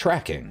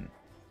 tracking,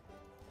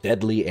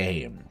 deadly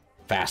aim,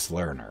 fast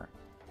learner,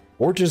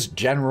 or just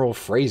general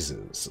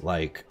phrases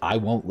like I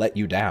won't let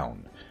you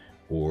down,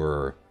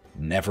 or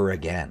never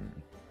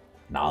again,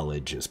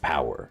 knowledge is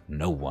power,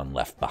 no one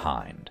left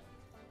behind.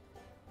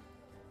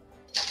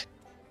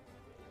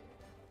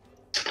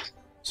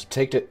 So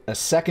take a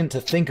second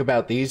to think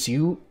about these.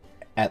 You,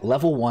 at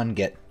level 1,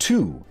 get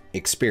 2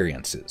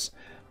 experiences.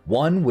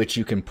 One which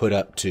you can put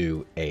up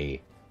to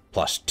a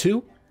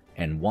 +2,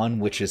 and one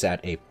which is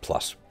at a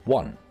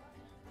 +1.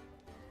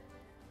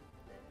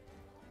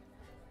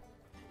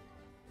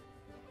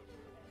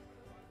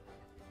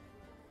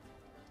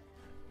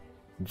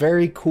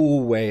 Very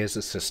cool way as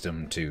a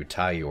system to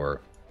tie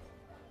your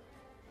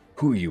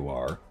who you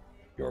are,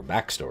 your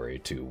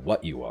backstory, to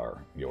what you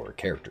are, your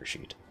character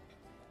sheet.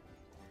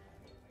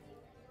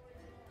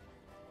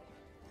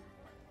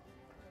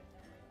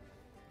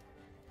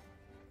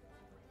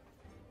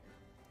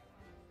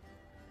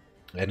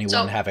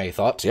 Anyone have any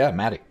thoughts? Yeah,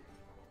 Maddie.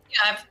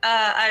 Yeah,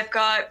 I've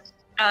got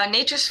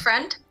Nature's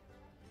Friend,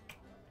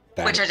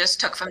 which I just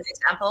took from the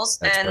examples,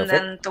 and perfect.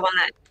 then the one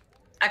that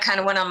I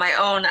kind of went on my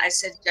own, I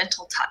said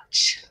Gentle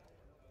Touch.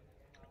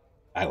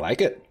 I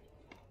like it.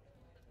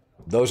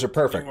 Those are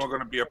perfect. We're going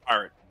to be a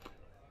pirate.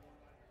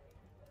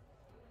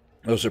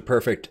 Those are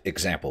perfect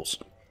examples.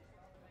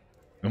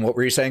 And what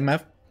were you saying,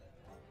 Mev?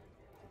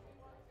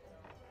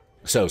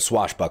 So,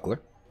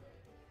 swashbuckler.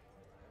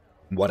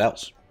 What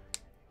else?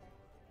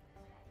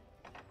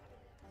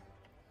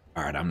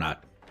 All right, I'm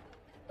not.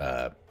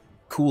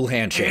 Cool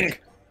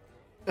handshake.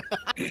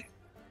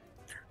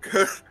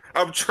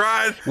 I'm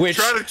trying. Which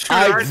trying to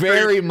I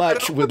very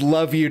much would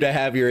love you to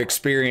have your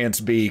experience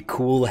be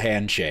cool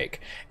handshake.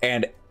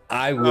 And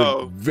I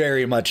would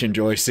very much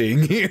enjoy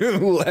seeing you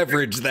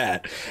leverage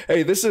that.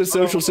 Hey, this is a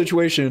social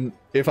situation.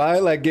 If I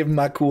like give him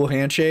my cool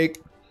handshake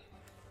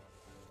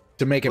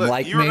to make him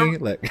like me,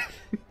 like.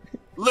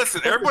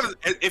 Listen, everyone.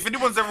 If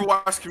anyone's ever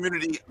watched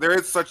Community, there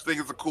is such thing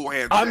as a cool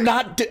handshake. I'm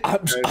not.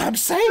 I'm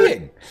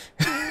saying.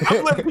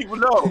 I'm letting people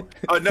know.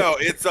 No,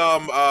 it's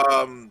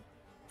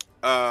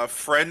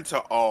friend to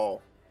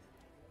all.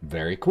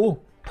 Very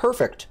cool.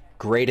 Perfect.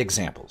 Great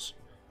examples.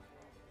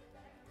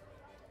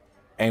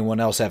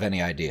 Anyone else have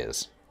any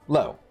ideas?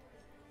 Lo.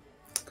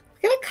 I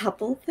got a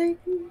couple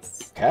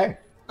things. Okay.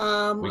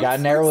 We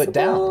gotta narrow it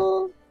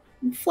down.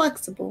 I'm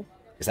flexible.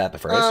 Is that the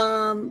phrase?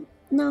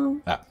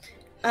 No.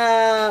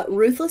 Oh.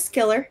 Ruthless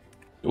killer.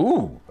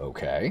 Ooh,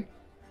 okay.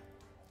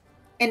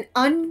 An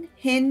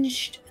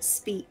unhinged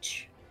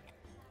speech.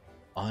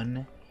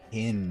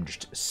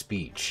 Unhinged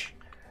speech.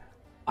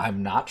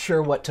 I'm not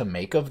sure what to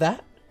make of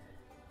that,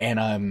 and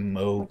I'm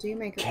okay. What do you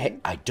make of it?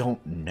 I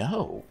don't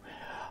know.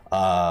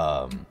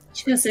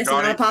 She's gonna say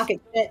some out of pocket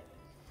shit.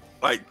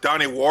 Like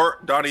Donnie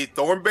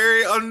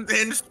Thornberry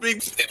unhinged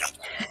speech.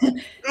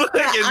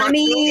 I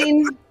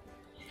mean,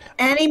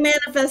 any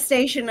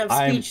manifestation of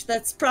speech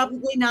that's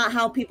probably not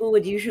how people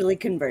would usually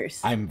converse.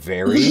 I'm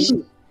very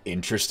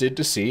interested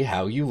to see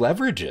how you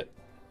leverage it.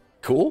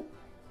 Cool.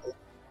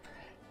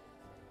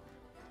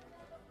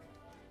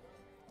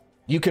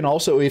 You can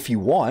also, if you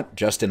want,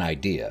 just an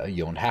idea,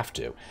 you don't have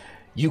to.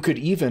 You could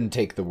even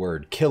take the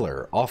word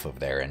killer off of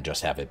there and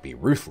just have it be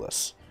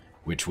ruthless,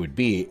 which would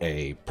be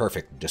a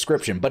perfect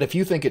description. But if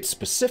you think it's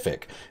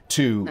specific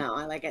to No,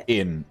 I like it.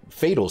 in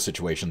fatal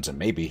situations and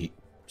maybe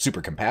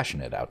super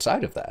compassionate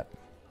outside of that,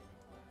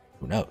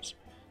 who knows?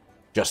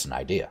 Just an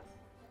idea.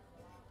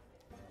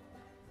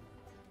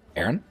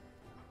 Aaron?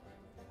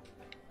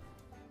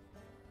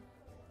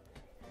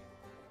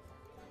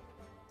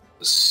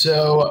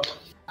 So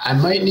I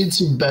might need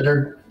some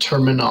better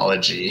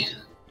terminology.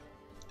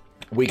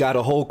 We got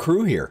a whole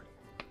crew here.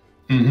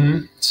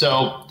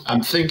 So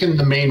I'm thinking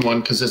the main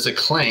one, because as a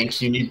clank,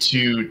 you need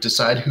to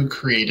decide who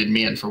created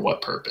me and for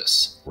what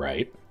purpose.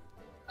 Right.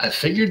 I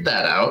figured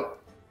that out.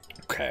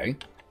 Okay.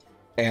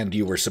 And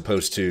you were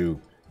supposed to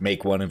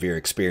make one of your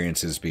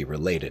experiences be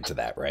related to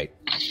that, right?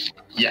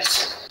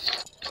 Yes.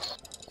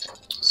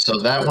 So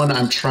that one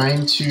I'm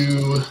trying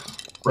to...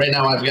 Right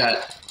now I've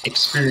got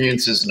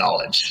experiences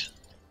knowledge.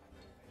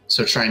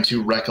 So trying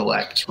to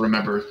recollect,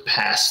 remember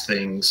past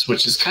things,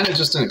 which is kind of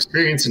just an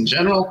experience in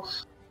general.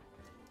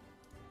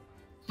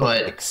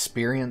 But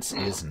experience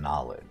is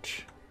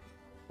knowledge.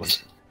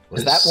 Was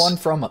that one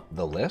from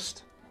the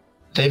list?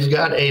 They've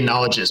got a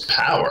knowledge is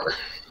power.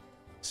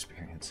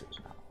 Experience is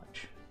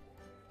knowledge.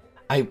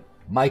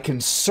 My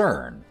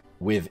concern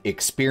with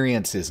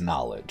experience is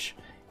knowledge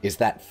is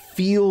that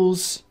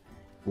feels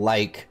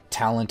like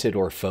talented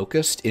or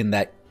focused in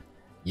that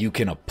you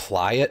can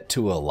apply it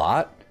to a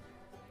lot.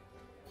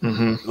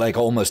 Like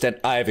almost,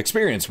 I have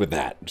experience with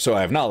that, so I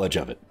have knowledge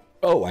of it.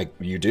 Oh,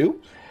 you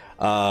do?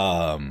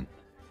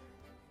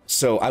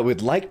 So I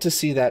would like to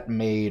see that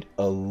made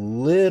a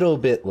little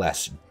bit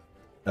less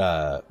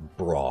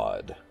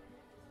broad.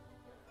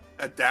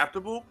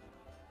 Adaptable?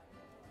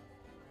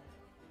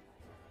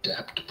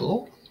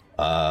 Adaptable?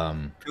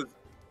 'Cause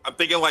I'm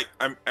thinking like,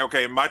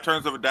 in my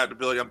terms of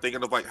adaptability, I'm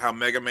thinking of like how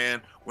Mega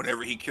Man,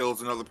 whenever he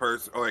kills another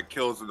person or like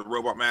kills the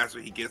robot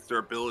master, he gets their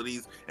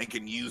abilities and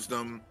can use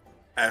them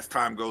as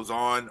time goes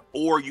on.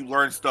 Or you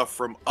learn stuff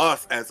from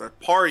us as a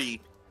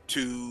party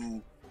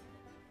to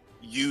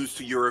use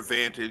to your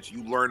advantage.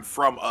 You learn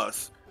from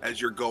us as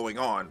you're going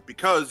on,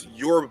 because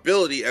your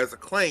ability as a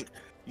clank,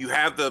 you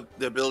have the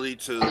ability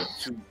to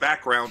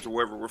backgrounds or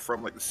wherever we're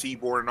from, like the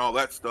Seaborn and all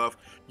that stuff,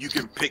 you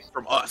can pick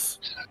from us.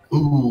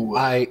 Ooh,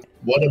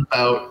 what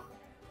about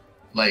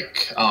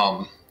like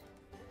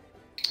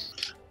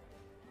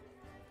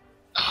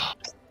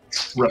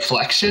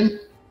reflection?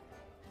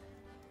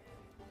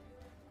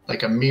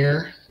 Like a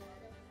mirror?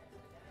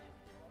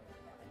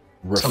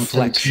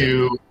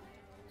 Reflection.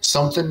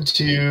 Something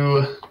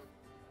to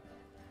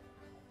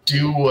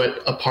do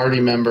what a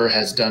party member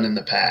has done in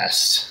the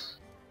past.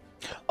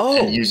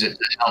 Oh, and use it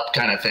to help,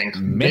 kind of thing.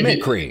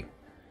 Mimicry.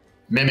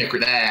 Mimicry.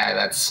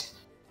 That's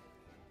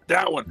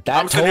that one.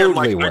 That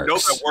totally works. I know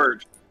that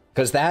word.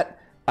 Because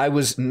I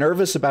was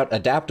nervous about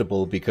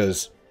adaptable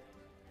because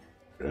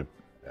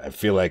I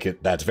feel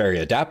like that's very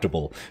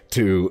adaptable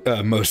to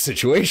most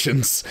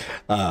situations.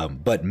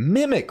 But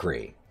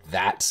mimicry,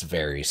 that's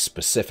very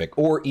specific.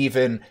 Or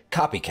even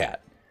copycat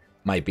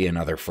might be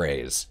another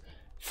phrase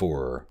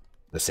for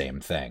the same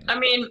thing. I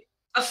mean,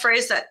 a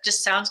phrase that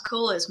just sounds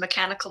cool is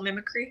mechanical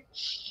mimicry.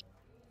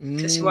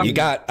 Everybody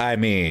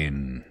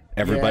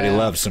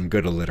loves some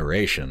good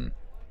alliteration.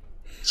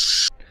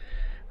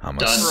 I'm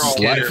a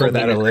slut for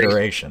that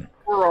alliteration.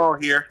 We're all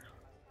here.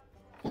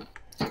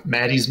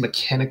 Maddie's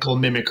mechanical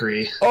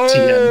mimicry.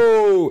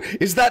 Oh,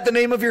 is that the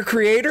name of your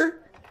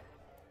creator?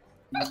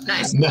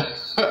 Nice. No,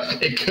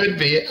 it could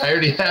be. I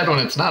already had one.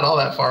 It's not all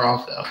that far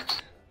off, though.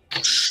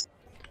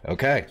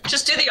 Okay.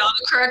 Just do the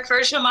autocorrect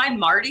version of mine,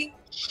 Marty.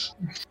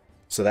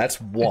 So that's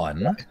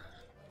one.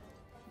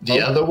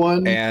 The other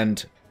one?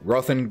 And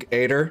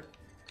Rothengader,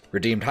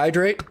 Redeemed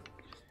Hydrate.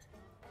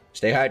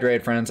 Stay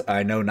hydrated, friends.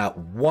 I know not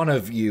one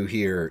of you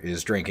here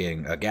is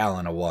drinking a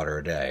gallon of water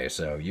a day,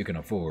 so you can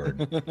afford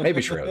maybe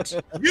Schroeds.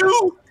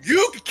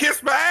 You can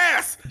kiss my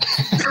ass.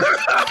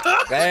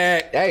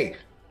 Hey,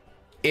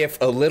 if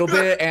a little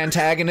bit of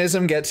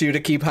antagonism gets you to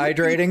keep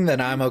hydrating,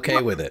 then I'm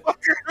okay with it.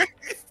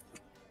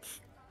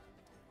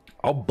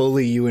 I'll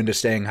bully you into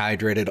staying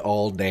hydrated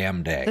all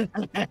damn day.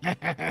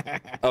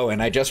 Oh,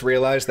 and I just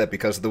realized that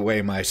because of the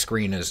way my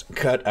screen is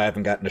cut, I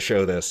haven't gotten to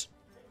show this.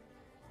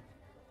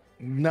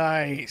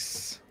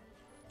 Nice.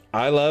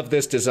 I love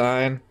this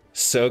design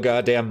so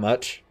goddamn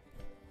much.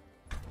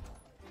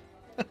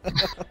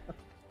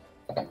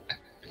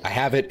 I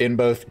have it in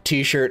both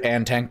t-shirt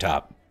and tank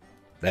top.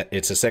 That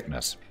it's a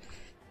sickness.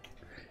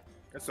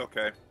 It's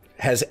okay.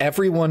 Has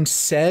everyone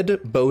said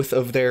both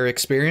of their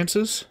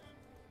experiences?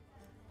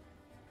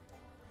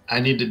 I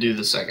need to do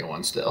the second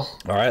one still.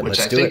 All right, which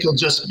let's do I think it. will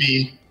just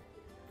be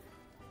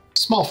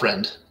small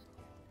friend.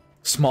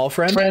 Small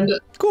friend?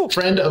 Cool.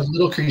 Friend of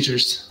little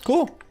creatures.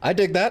 Cool. I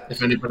dig that.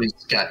 If anybody's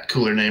got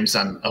cooler names,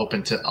 I'm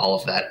open to all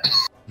of that.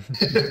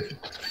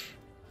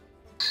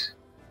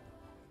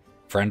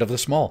 Friend of the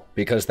small,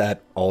 because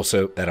that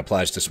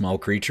applies to small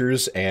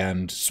creatures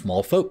and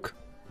small folk,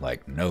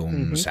 like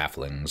gnomes,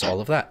 halflings,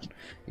 all of that.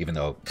 Even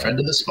though friend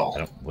of the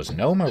small. Was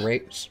gnome a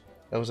race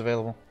that was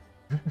available?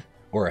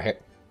 Or a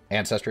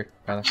ancestry,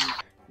 rather?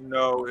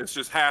 No, it's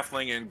just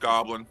halfling and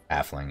goblin.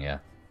 Halfling, yeah.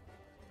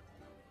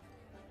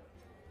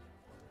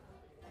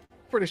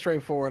 Pretty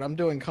straightforward. I'm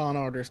doing con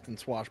artist and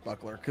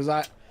swashbuckler because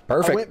I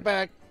Perfect.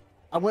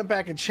 I went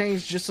back and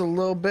changed just a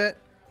little bit.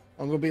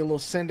 I'm gonna be a little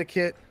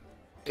syndicate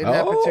in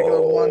that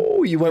particular one.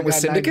 Oh, you went with I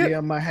got an syndicate? idea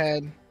in my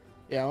head.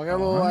 Yeah, I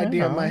got a little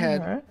idea in my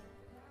head. All right.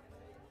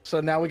 So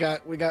now we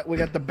got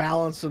the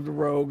balance of the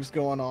rogues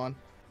going on.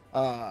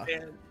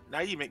 Man,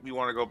 now you make me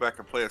want to go back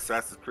and play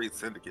Assassin's Creed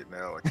Syndicate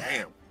now. Like,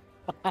 damn.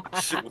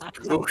 Shit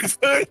was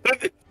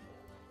good.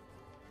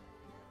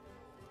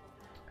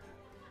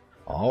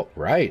 All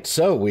right,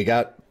 so we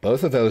got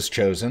both of those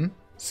chosen.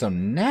 So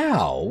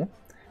now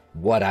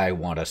what I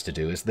want us to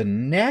do is the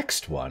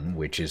next one,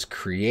 which is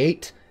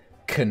create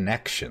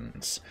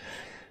connections.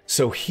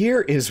 So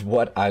here is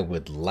what I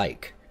would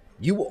like.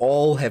 You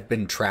all have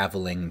been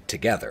traveling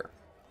together.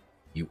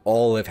 You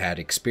all have had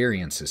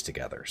experiences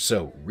together.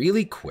 So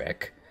really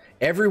quick,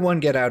 everyone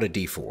get out a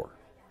D4.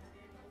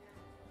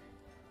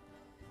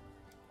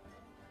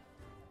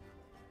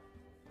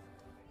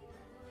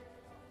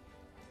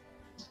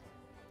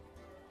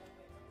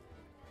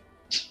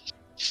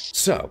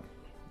 So,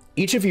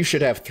 each of you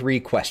should have 3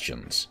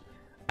 questions.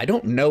 I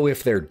don't know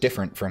if they're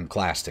different from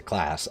class to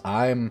class.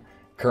 I'm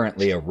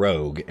currently a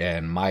rogue,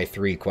 and my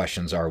 3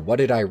 questions are, what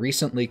did I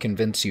recently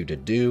convince you to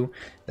do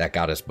that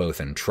got us both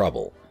in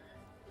trouble?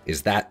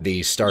 Is that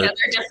the start? Yeah,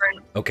 they're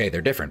different. Okay,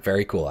 they're different.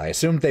 Very cool. I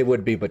assumed they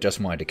would be, but just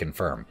wanted to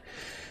confirm.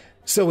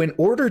 So in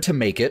order to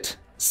make it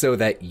so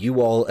that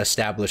you all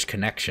establish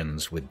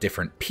connections with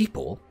different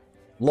people,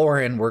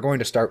 Lauren, we're going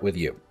to start with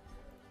you.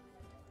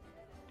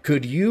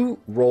 Could you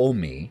roll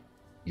me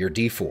your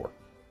D4?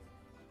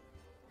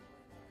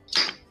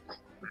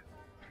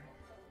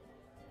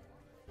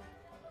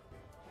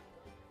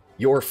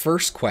 Your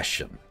first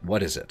question,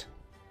 what is it?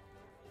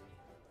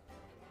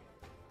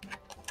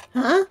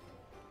 Huh?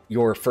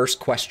 Your first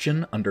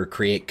question under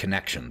Create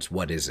Connections,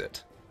 what is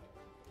it?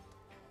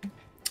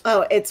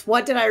 Oh, it's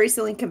what did I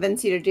recently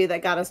convince you to do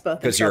that got us both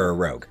in Because you're a trouble?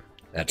 rogue.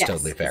 That's Yes,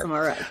 totally fair. I'm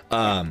a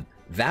rogue.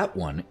 That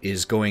one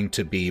is going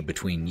to be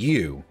between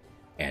you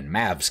and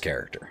Mav's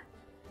character.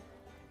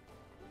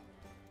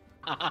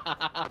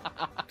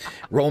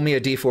 Roll me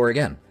a D4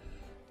 again.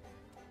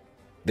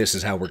 This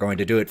is how we're going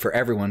to do it for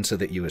everyone so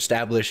that you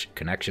establish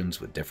connections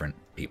with different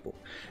people.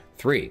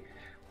 3.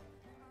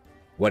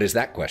 What is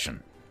that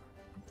question?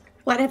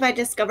 What have I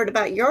discovered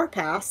about your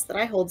past that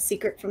I hold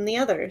secret from the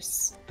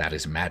others? That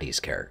is Maddie's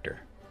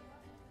character.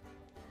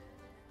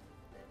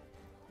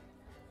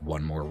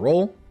 1 more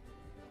roll.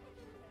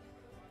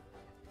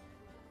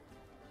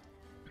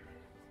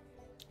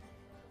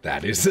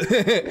 That is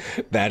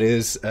that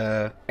is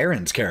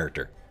Aaron's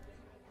character.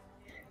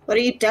 What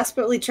are you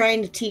desperately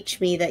trying to teach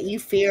me that you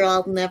fear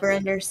I'll never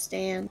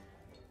understand?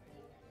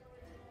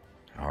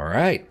 All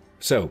right.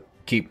 So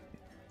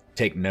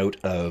take note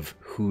of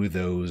who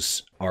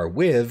those are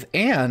with,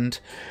 and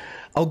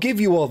I'll give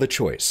you all the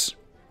choice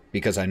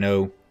because I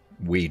know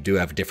we do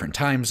have different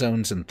time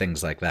zones and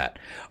things like that.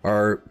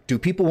 Do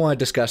people want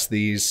to discuss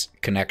these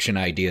connection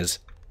ideas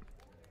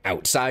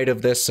outside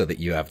of this so that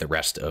you have the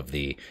rest of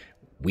the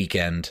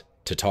weekend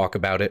to talk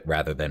about it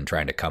rather than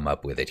trying to come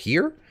up with it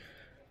here?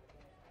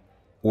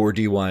 Or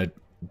do you want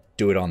to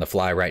do it on the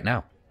fly right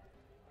now?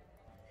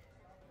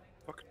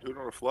 Fucking do it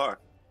on the fly.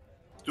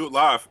 Do it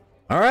live.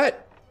 All right.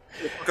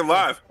 Do it fucking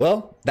live.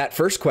 Well, that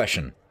first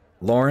question,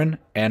 Lauren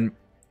and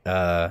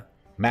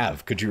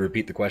Mav, could you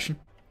repeat the question?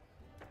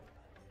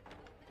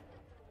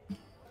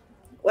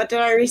 What did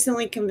I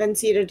recently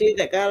convince you to do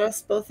that got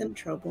us both in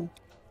trouble?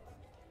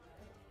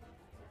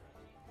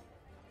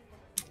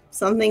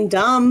 Something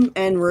dumb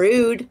and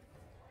rude.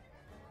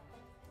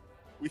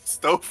 We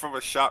stole from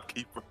a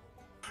shopkeeper.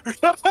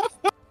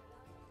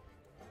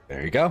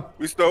 There you go.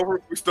 We stole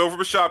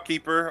from a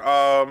shopkeeper.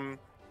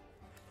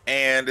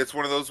 And it's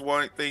one of those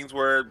things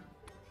where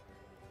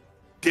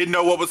didn't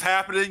know what was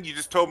happening. You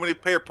just told me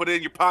to put it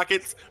in your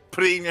pockets,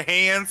 put it in your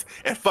hands,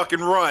 and fucking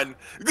run.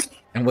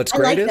 And what's I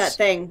great like is that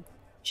thing.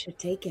 Should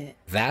take it.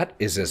 that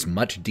is as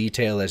much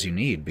detail as you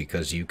need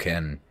because you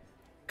can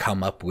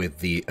come up with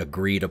the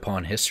agreed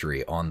upon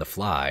history on the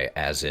fly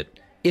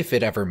if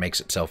it ever makes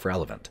itself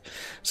relevant.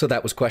 So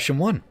that was question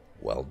 1.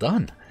 Well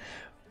done.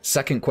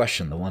 Second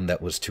question, the one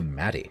that was to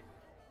Maddie.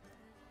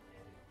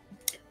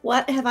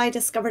 What have I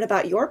discovered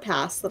about your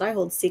past that I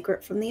hold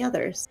secret from the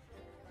others?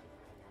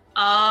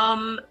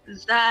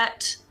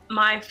 That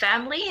my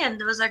family and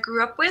those I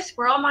grew up with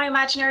were all my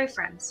imaginary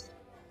friends.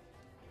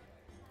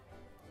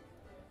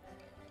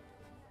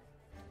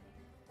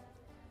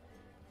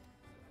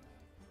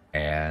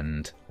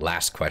 And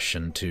last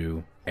question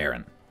to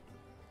Aaron.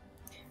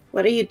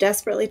 What are you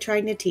desperately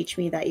trying to teach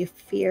me that you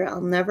fear I'll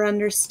never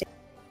understand?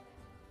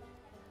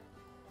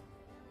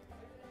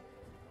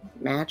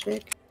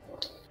 Magic?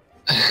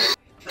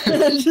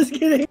 Just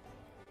kidding.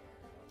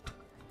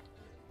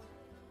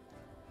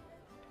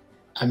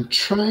 I'm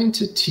trying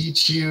to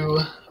teach you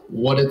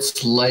what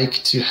it's like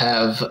to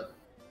have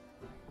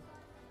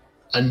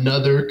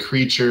another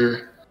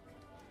creature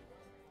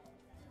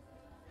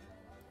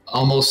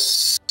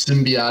almost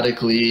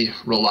symbiotically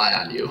rely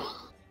on you.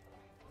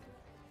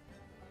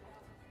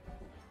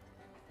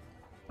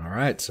 All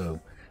right, so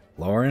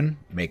Lauren,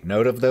 make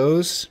note of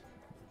those.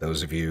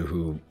 Those of you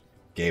who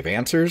gave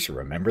answers,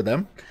 remember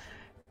them,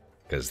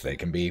 because they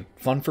can be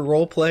fun for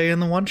role play in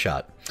the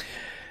one-shot.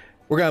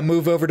 We're going to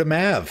move over to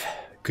Mav.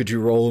 could you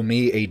roll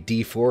me a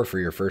d4 for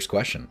your first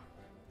question?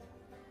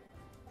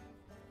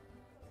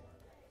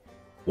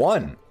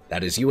 1.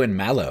 That is you and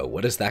Mallow.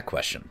 What is that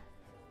question?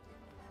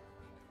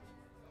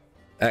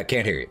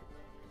 Can't hear you.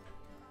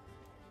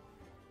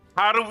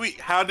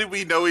 How did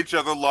we know each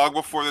other long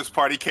before this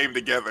party came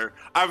together?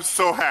 I'm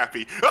so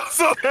happy. I'm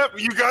so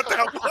happy you got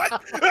that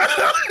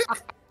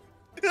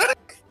one.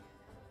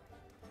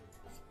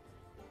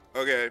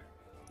 Okay,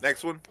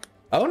 next one.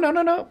 Oh,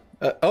 no.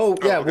 Yeah,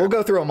 okay. We'll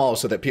go through them all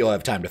so that people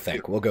have time to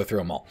think. We'll go through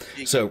them all.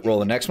 So roll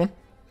the next one.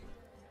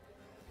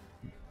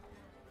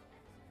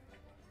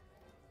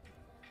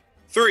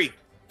 3.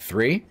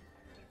 3?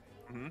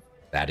 Mm-hmm.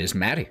 That is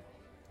Maddie.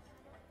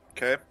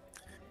 Okay.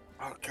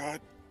 Oh,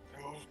 God.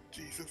 Oh,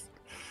 Jesus.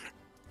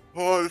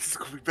 Oh, this is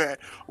going to be bad.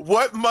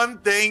 What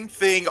mundane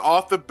thing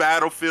off the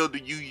battlefield do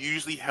you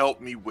usually help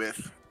me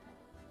with?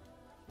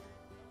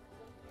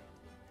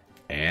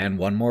 And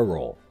one more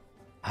roll.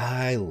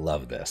 I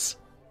love this.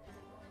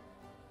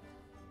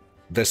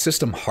 The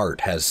system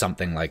Heart has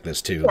something like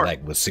this too,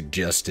 like with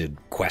suggested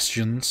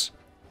questions,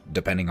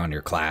 depending on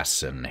your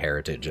class and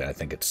heritage. I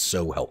think it's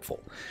so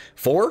helpful.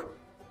 4?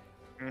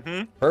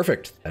 Mm-hmm.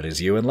 Perfect. That is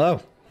you and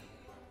Low.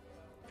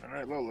 All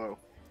right, low.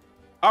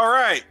 All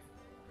right.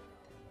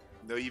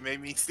 No, you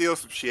made me steal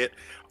some shit.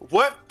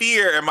 What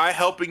fear am I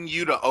helping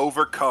you to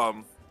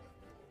overcome?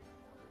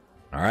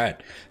 All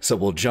right. So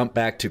we'll jump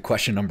back to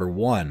question number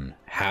 1.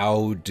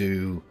 How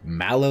do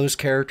Mallow's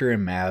character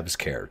and Mav's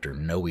character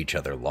know each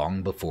other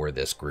long before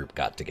this group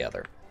got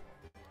together?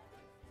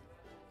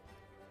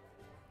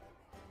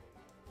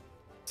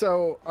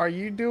 So, are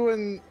you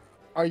doing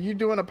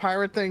a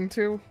pirate thing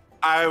too?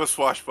 I was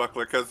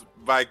swashbuckler because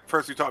my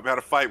person who taught me how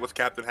to fight was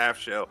Captain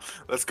Halfshell.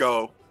 Let's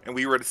go. And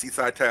we were in a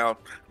seaside town.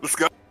 Let's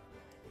go.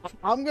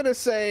 I'm gonna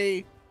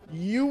say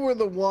you were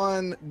the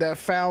one that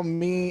found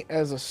me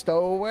as a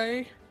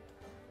stowaway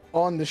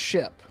on the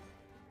ship.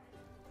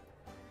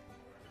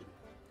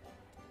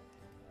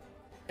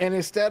 And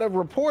instead of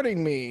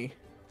reporting me,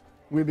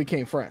 we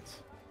became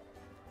friends.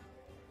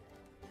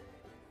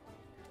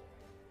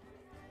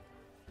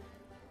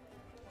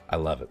 I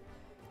love it.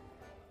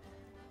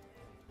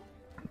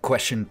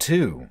 Question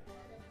 2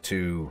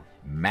 to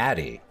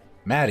Maddie.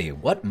 Maddie,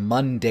 what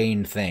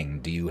mundane thing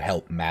do you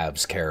help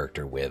Mav's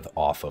character with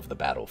off of the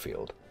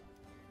battlefield?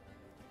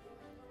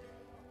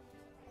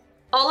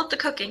 All of the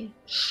cooking.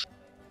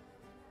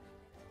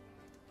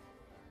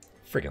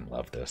 Friggin'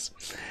 love this.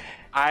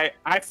 I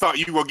thought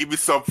you were going to give me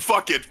some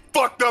fucking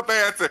fucked up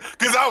answer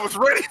because I was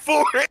ready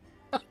for it.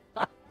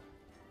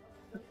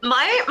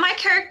 My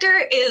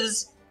character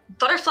is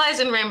butterflies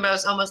and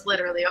rainbows, almost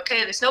literally,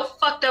 okay? There's no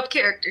fucked up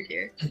character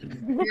here.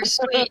 You're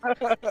sweet.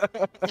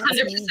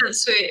 100%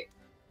 sweet.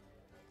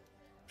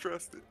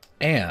 Trust it.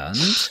 And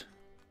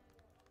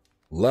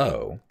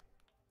Low,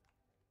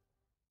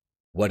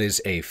 what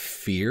is a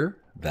fear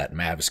that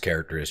Mav's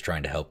character is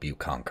trying to help you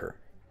conquer?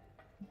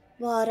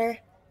 Water.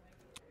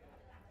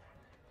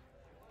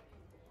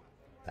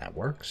 That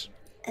works.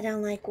 I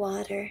don't like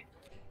water.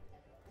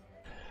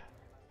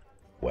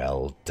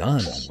 Well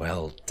done,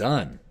 well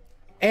done.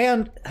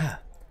 And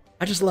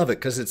I just love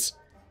it because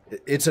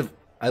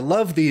I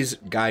love these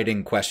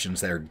guiding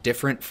questions that are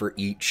different for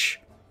each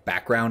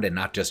background and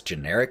not just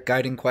generic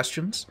guiding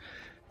questions.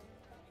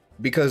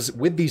 Because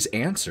with these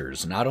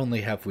answers, not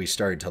only have we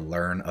started to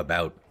learn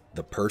about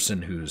the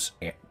person whose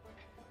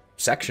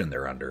section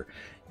they're under,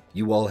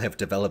 you all have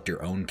developed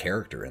your own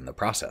character in the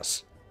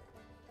process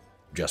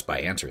just by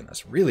answering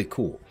this. Really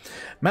cool.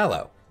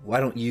 Mallow, why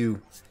don't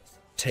you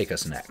take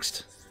us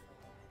next?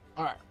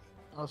 All right,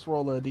 let's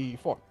roll a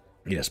d4.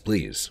 Yes,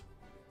 please.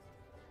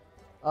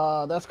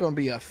 That's going to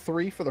be a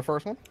 3 for the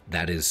first one.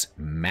 That is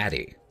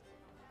Maddie.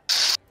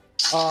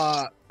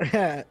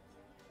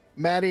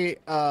 Maddie,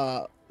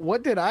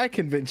 what did I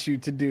convince you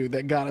to do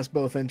that got us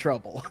both in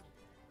trouble?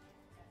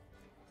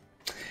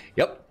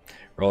 Yep.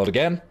 Roll it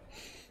again.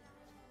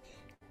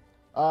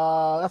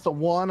 That's a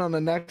 1 on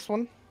the next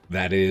one.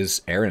 That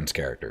is Aaron's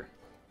character.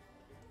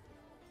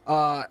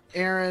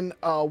 Aaron,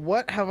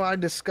 what have I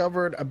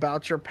discovered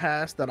about your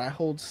past that I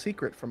hold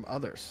secret from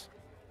others?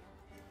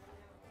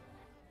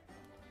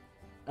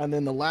 And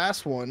then the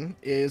last one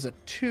is a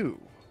 2.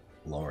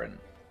 Lauren.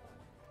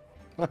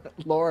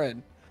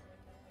 Lauren,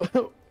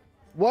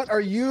 what are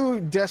you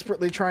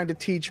desperately trying to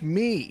teach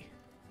me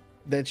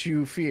that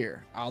you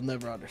fear I'll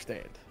never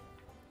understand?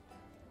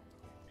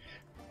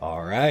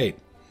 All right.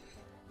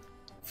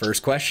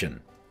 First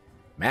question.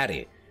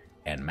 Maddie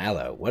and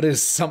Mallow. What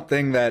is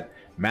something that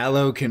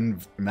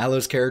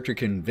Mallow's character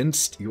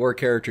convinced your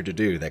character to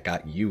do that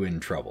got you in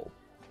trouble?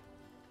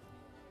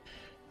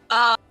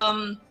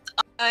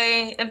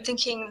 I am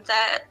thinking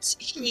that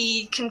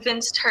he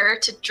convinced her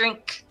to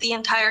drink the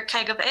entire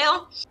keg of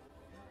ale,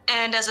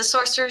 and as a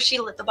sorcerer, she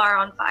lit the bar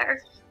on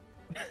fire.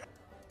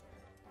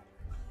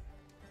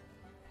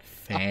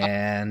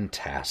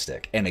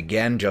 Fantastic. And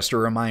again, just a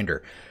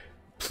reminder,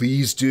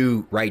 please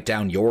do write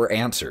down your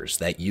answers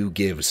that you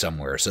give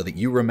somewhere so that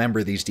you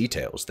remember these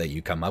details that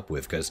you come up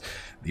with, because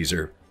these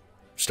are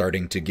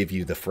starting to give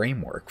you the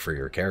framework for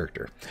your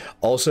character.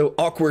 Also,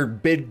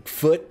 awkward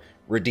Bigfoot,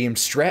 redeemed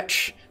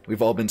stretch.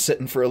 We've all been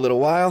sitting for a little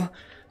while,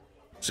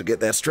 so get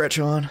that stretch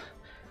on.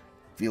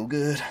 Feel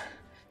good.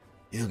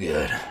 Feel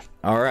good.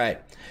 All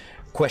right.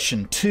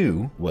 Question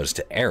 2 was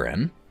to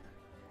Aaron.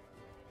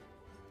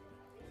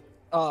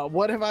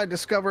 What have I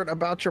discovered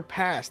about your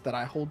past that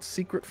I hold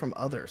secret from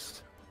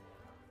others?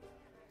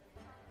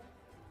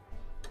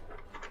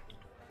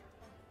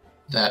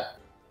 That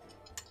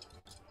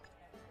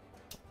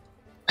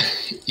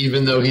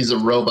even though he's a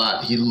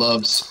robot, he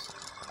loves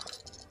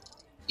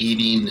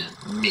eating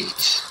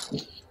meat.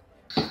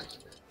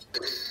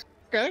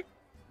 Okay.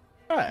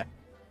 All right.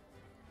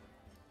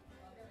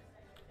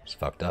 It's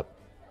fucked up.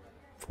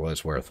 For what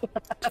it's worth.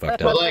 It's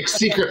fucked But up. like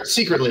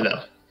secretly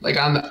though, like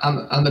on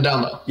the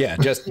down low. Yeah,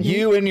 just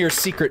you and your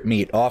secret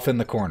meat off in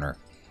the corner.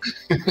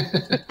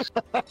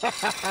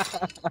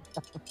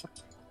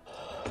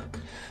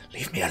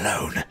 Leave me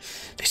alone.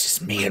 This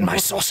is me and my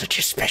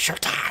sausages special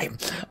time.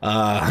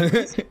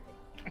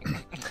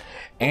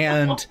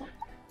 And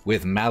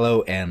with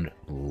Mallow and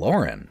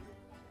Lauren.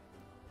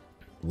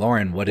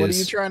 Lauren, what What are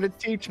you trying to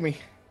teach me?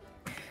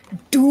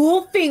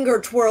 Dual finger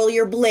twirl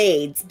your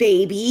blades,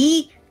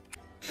 baby.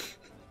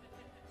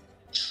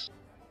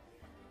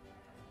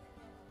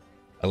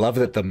 I love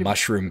that the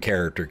mushroom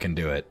character can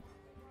do it.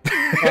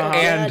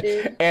 Yeah,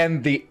 dude.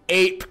 And the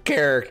ape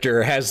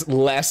character has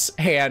less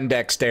hand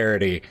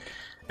dexterity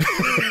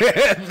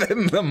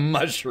than the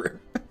mushroom.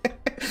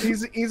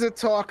 He's a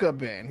talker,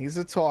 Ben. He's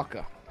a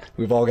talker.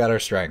 We've all got our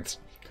strengths.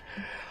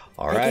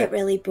 All I right, get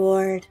really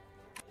bored.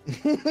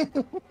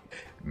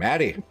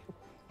 Maddie,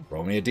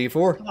 roll me a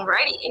d4.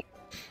 Alrighty.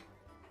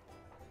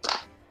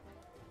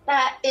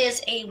 That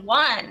is a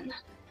 1.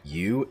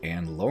 You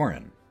and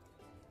Lauren.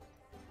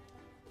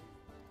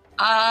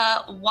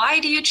 Why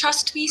do you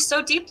trust me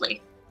so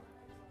deeply?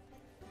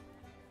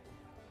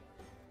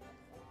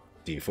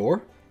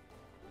 D4.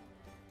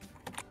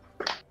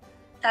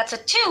 That's a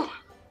 2.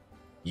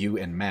 You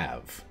and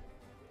Mav.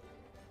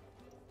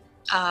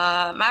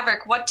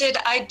 Maverick, what did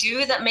I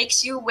do that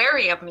makes you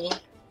wary of me?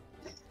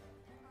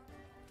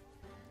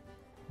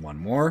 One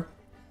more.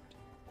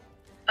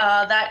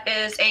 That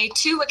is a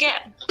 2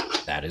 again.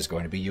 That is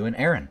going to be you and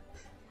Aaron.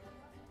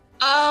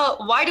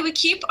 Why do we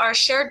keep our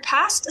shared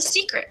past a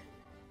secret?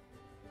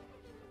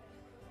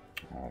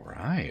 All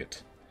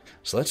right.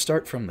 So let's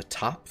start from the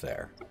top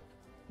there.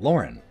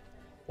 Lauren,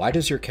 why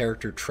does your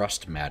character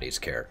trust Maddie's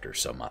character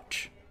so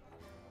much?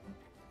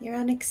 You're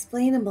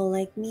unexplainable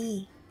like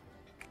me.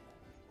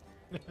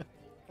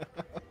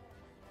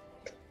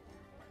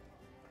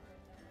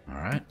 All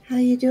right. How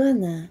you doing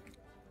that?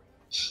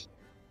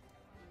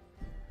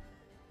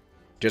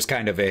 Just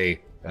kind of a,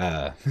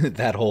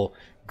 that whole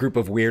group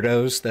of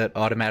weirdos that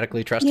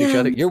automatically trust each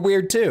Yeah. other. You're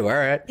weird too. All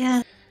right.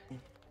 Yeah.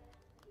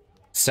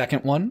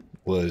 Second one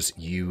was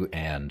you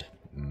and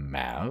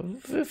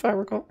Mav, if I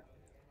recall.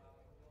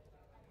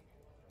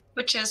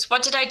 Which is,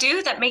 what did I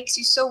do that makes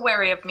you so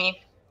wary of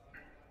me?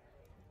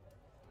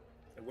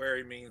 And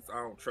wary means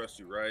I don't trust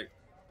you, right?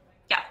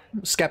 Yeah.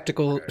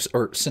 Skeptical Okay.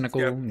 or cynical.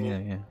 Skeptical.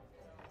 Yeah.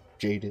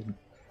 Jaded.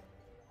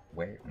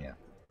 Where? Yeah.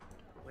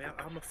 Well,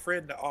 I'm a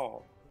friend to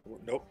all.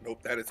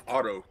 Nope, that is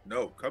Otto.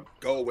 No,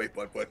 go away,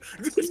 bud.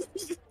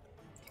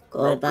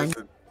 Go ahead, bud.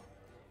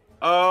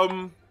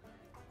 Person.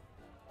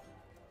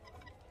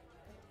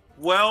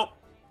 Well,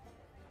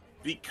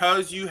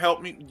 because you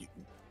helped me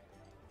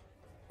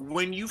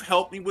when you've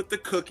helped me with the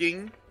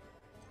cooking,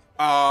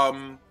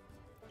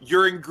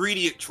 your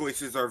ingredient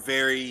choices are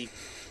very,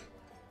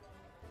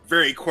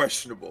 very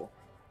questionable.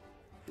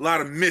 A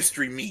lot of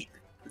mystery meat.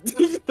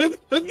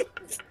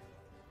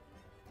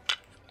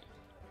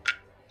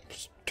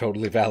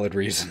 Totally valid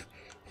reason.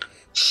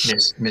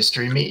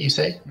 Mystery meat, you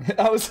say?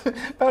 I was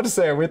about to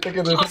say, are we thinking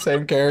of the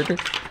same character?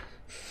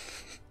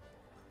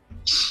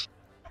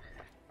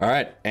 All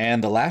right,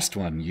 and the last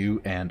one,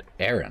 you and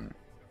Aaron.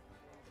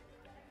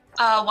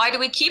 Why do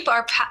we keep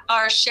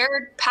our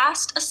shared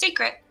past a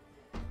secret?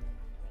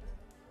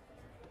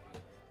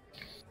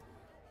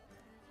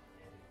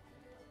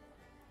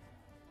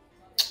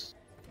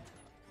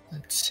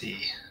 Let's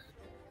see.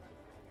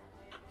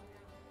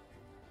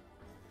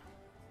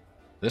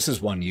 This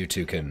is one you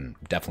two can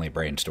definitely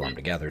brainstorm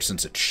together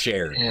since it's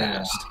shared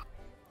past.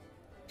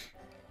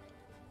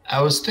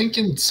 I was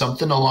thinking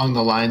something along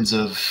the lines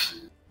of,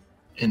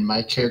 in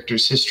my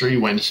character's history,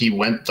 when he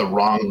went the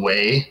wrong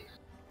way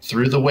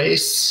through the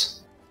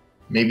wastes,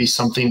 maybe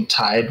something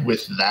tied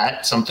with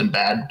that, something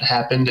bad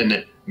happened, and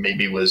it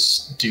maybe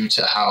was due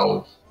to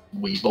how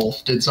we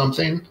both did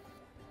something.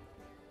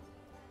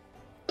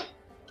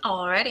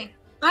 Alrighty.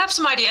 I have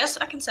some ideas.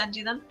 I can send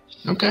you them.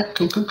 Okay,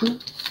 cool.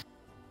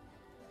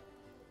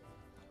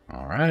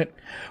 All right,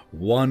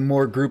 one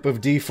more group of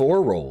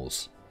D4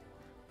 rolls.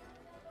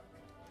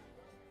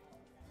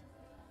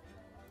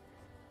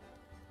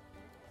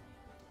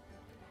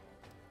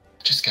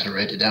 Just gotta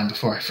write it down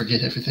before I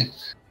forget everything.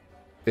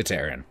 It's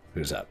Aaron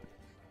who's up.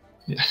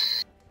 Yeah.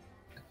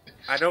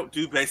 I don't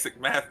do basic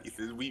math,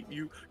 Ethan.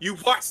 You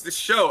watch the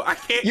show. I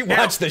can't. You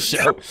watch the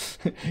show.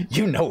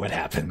 You know what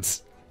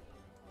happens.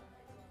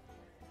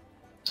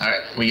 All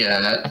right, we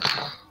got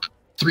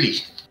 3.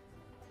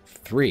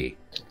 3.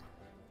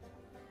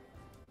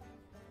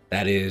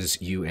 That is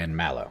you and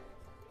Mallow.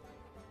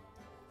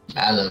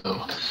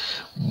 Mallow,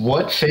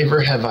 what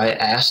favor have I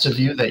asked of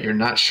you that you're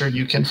not sure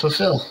you can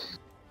fulfill?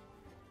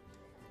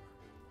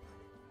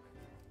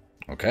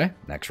 Okay,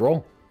 next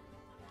roll.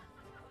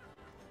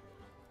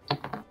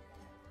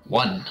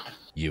 1.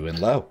 You and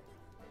Low.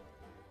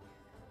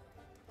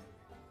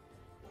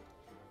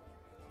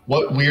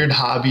 What weird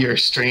hobby or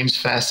strange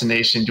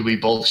fascination do we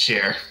both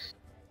share?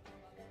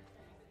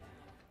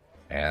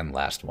 And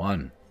last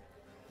one.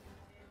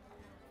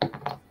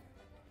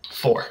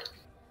 4.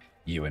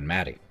 You and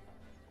Maddie.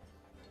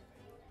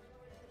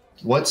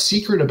 What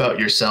secret about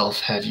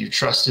yourself have you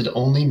trusted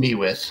only me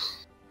with?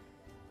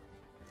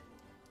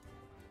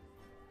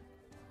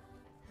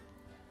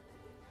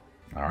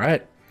 All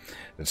right.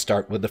 Let's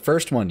start with the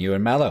first one, you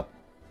and Mallow.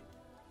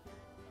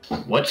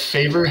 What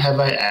favor have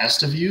I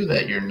asked of you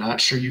that you're not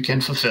sure you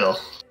can fulfill?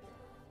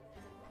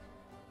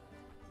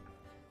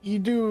 You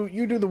do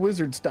the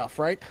wizard stuff,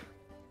 right?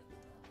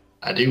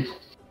 I do.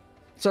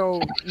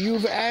 So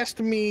you've asked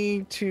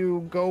me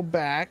to go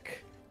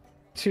back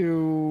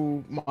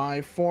to my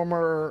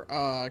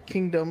former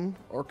kingdom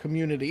or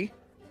community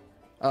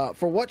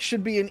for what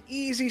should be an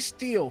easy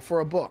steal for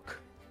a book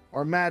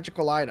or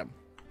magical item.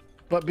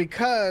 But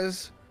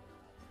because,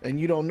 and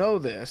you don't know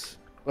this,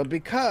 but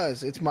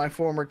because it's my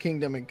former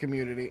kingdom and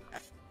community,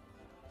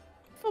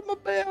 I'm gonna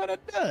be able to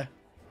do it.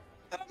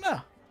 I don't know.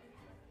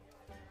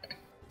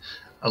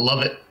 I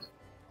love it.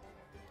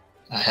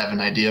 I have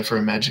an idea for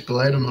a magical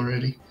item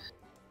already.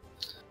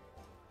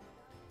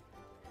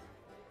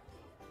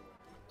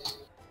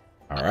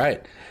 All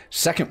right.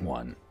 Second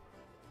one.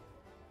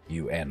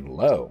 You and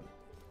Low.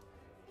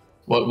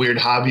 What weird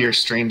hobby or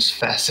strange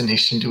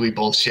fascination do we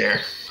both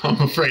share? I'm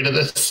afraid of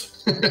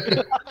this.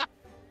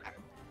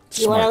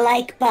 You want to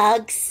like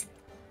bugs?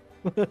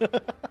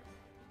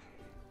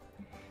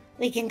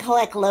 We can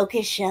collect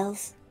locust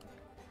shells.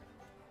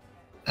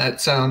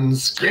 That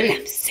sounds I'm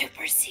great.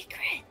 super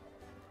secret.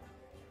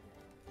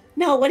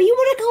 No, what do you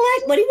want to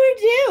collect? What do you want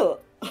to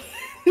do?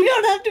 You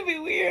don't have to be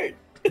weird.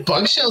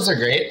 Bug shells are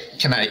great.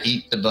 Can I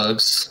eat the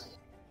bugs?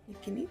 You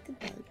can eat the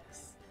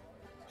bugs.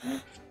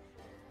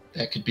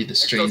 That could be the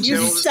strange. You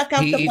Shells. suck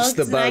out He the eats bugs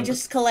the and I bugs.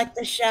 just collect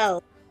the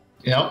shell.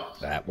 Yep.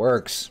 That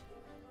works.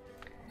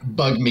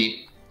 Bug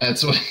meat.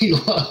 That's what he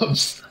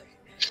loves.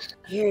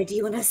 Here, do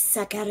you want to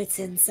suck out its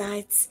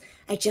insides?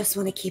 I just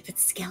want to keep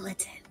its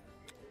skeleton.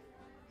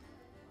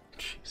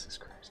 Jesus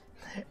Christ.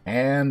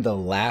 And the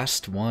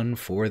last one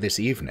for this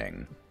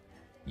evening.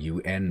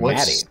 You and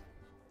What's- Maddie.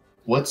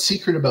 What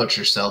secret about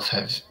yourself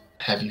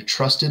have you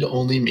trusted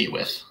only me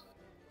with?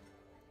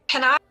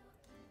 Can I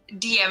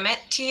DM it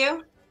to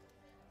you?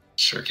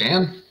 Sure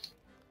can.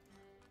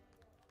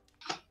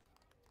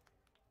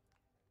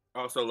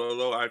 Also,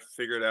 Lolo, I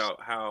figured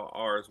out how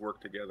ours work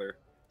together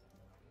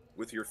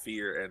with your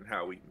fear and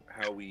how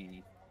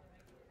we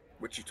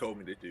what you told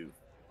me to do.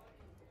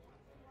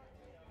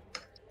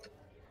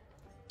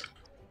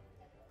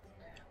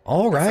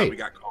 All That's how right. we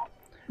got caught.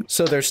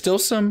 So there's still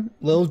some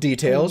little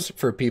details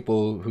for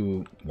people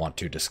who want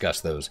to discuss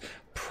those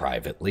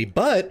privately,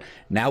 but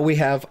now we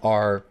have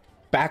our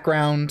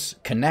backgrounds,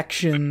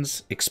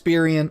 connections,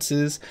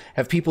 experiences.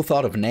 Have people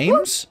thought of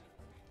names?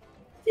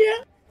 Yeah.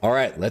 All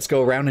right, let's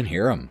go around and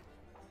hear them.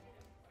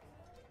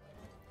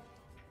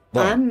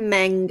 I'm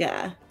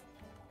Manga.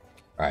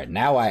 All right,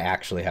 now I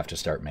actually have to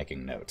start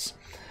making notes.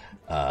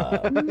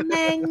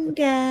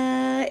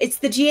 Manga. It's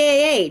the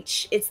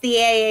GAH. It's the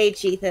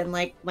AH, Ethan,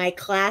 like my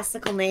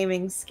classical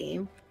naming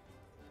scheme.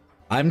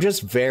 I'm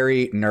just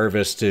very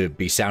nervous to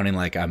be sounding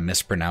like I'm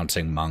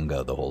mispronouncing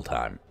manga the whole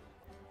time.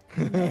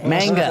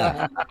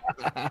 Manga.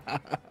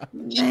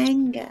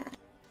 Manga.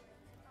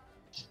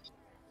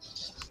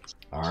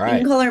 All You right.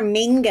 can call her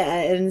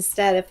Minga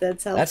instead if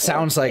that's helpful. That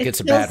sounds like It it's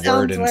a still bad word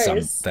sounds in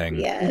worse. something.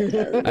 Yeah. it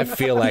does. I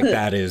feel like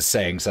that is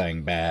saying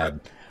something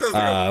bad. Those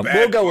are a bad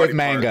We'll go with party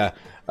part.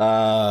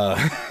 manga.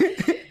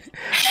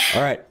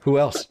 All right, who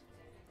else?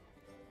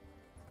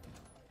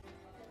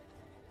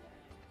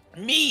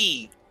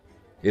 Me.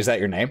 Is that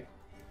your name?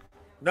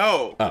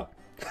 No, Oh,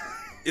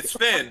 it's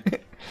Finn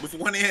with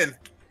one N.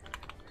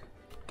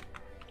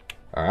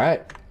 all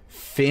right.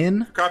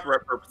 Finn, For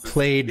copyright purposes.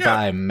 played Yeah.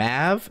 by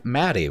Mav.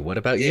 Maddie, what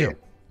about you?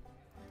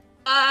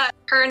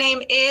 Her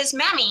name is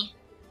Mammy.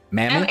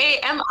 Mammy?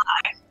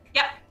 M-A-M-I.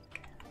 Yep.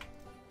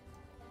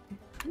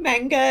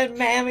 Manga and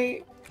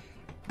Mammy.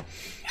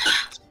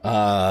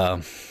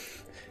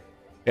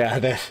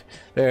 Yeah,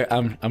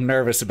 I'm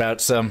nervous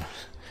about some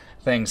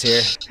things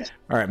here.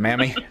 All right,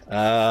 Mammy.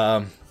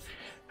 All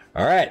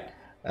right.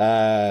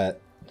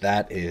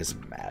 That is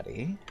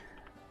Maddie.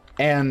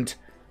 And,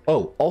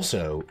 oh,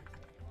 also,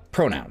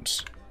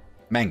 pronouns.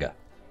 Manga.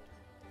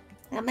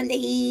 I'm a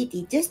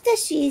lady, just a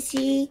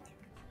shishie.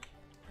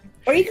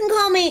 Or you can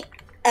call me,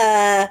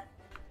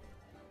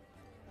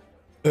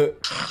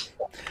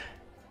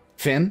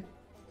 Finn?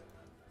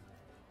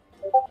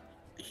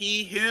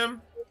 He,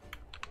 him.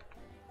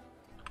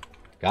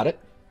 Got it.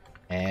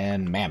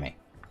 And Mammy.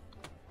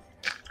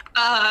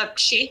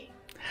 She.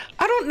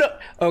 I don't know.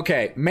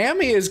 Okay,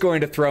 Mammy is going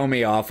to throw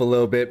me off a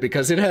little bit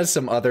because it has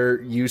some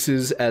other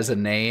uses as a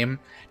name.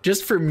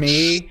 Just for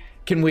me,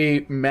 can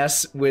we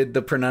mess with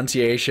the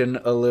pronunciation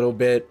a little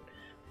bit?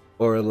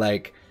 Or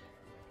like,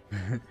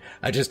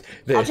 I'll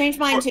change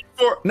mine too.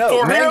 For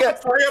him, Manga.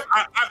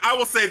 I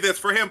will say this.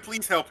 For him,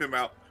 please help him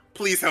out.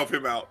 Please help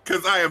him out,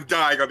 because I am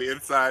dying on the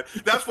inside.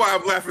 That's why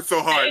I'm laughing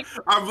so hard.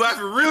 I'm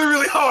laughing really,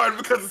 really hard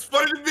because it's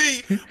funny to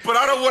me, but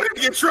I don't want him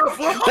to get trouble.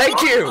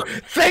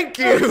 Thank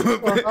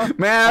you,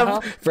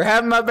 Mav, for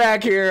having my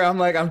back here.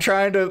 I'm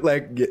trying to,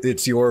 like,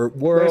 it's your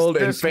world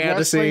and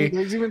fantasy. Wrestling.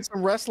 There's even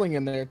some wrestling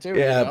in there too.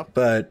 Yeah, you know?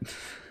 but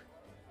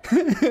I'll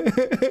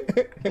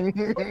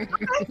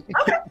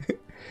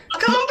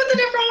come up with a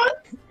different one.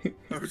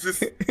 I was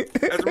just,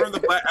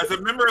 as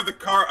a member of the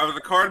card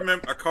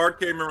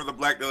game member of the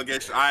Black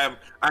delegation, I'm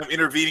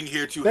intervening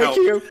here to help.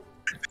 thank you.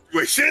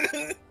 Situation.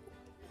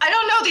 I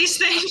don't know these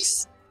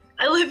things.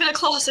 I live in a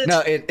closet.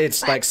 No,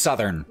 it's like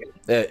Southern.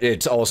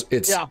 It's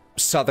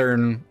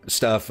Southern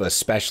stuff,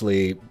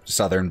 especially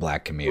Southern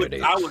Black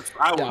community. I will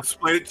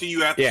explain it to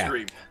you after the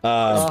stream.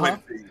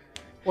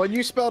 Well,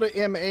 you spelled it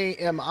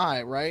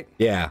M-A-M-I, right?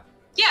 Yeah.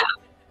 Yeah.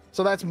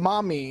 So that's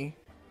mommy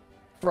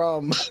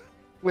from,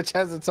 which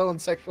has its own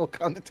sexual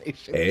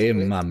connotation. Hey,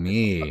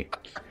 mommy.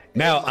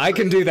 Now, I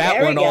can do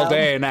that one all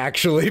day and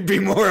actually be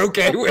more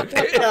okay with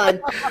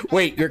it.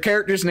 Wait, your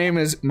character's name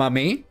is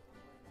Mummy?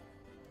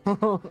 I'm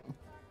okay.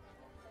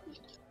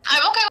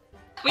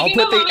 I'll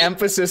put the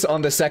emphasis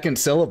on the second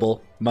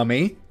syllable.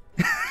 Mummy.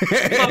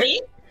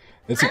 Mummy?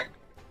 I'm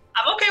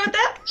okay with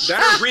that.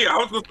 That or Rhea. I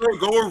was going to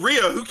go with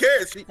Rhea. Who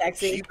cares?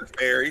 She's a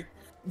fairy.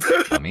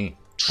 Mummy.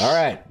 All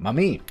right,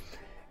 Mummy.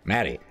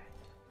 Maddie.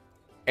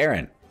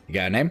 Aaron, you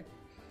got a name?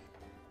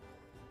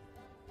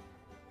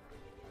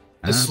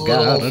 This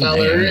little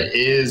feller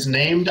is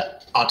named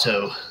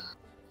Otto.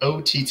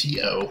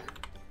 O-T-T-O.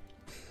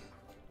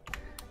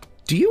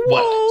 Do you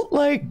all,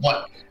 like,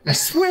 what? I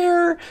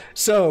swear.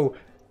 So,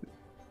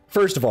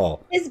 first of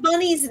all, his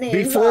bunny's name.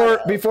 Because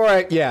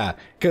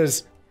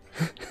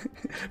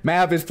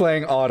Mav is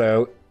playing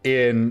Otto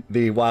in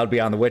the Wild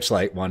Beyond the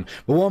Witchlight one.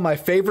 But one of my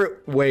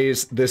favorite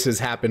ways this has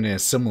happened in a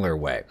similar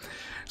way.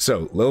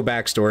 So, little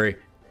backstory.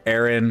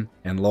 Aaron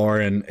and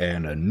Lauren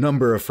and a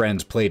number of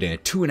friends played in a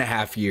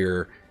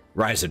 2.5-year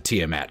Rise of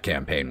Tiamat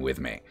campaign with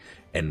me.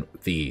 And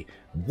the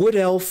Wood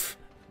Elf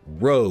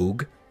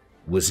Rogue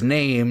was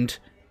named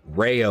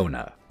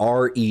Rayona.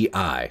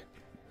 R-E-Y,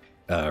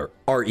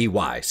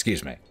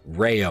 excuse me.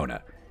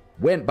 Rayona.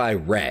 Went by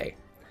Ray.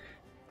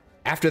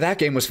 After that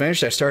game was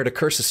finished, I started a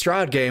Curse of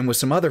Strahd game with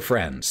some other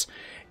friends.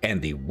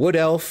 And the Wood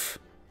Elf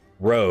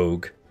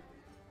Rogue,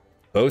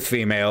 both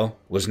female,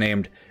 was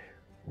named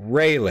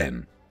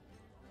Raylin,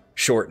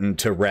 shortened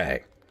to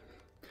Ray.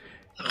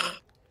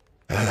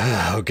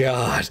 Oh,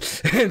 God.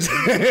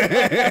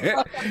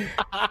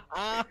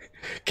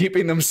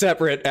 Keeping them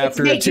separate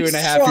after a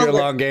 2.5-year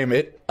long game.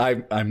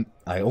 I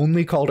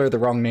only called her the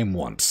wrong name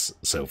once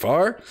so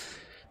far,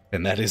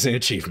 and that is an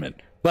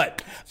achievement.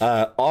 But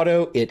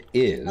Otto, it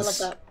is. I love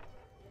that.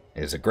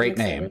 Is a great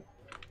name.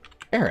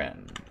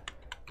 Aaron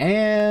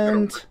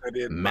and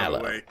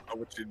Mallow. I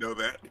want you to know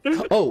that.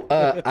 Oh,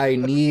 I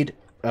need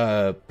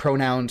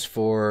pronouns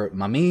for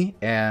Mummy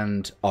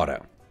and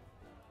Otto.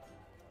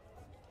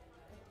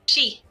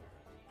 She.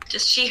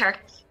 Just she, her.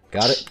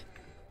 Got it.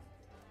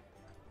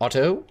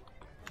 Otto?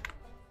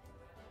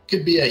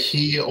 Could be a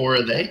he or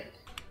a they,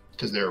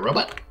 because they're a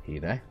robot. He,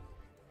 they.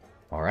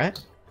 All right.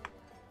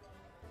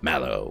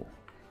 Mallow.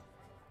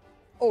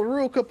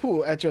 Oru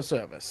Kapu at your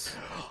service.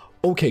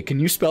 Okay, can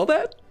you spell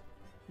that?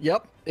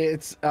 Yep.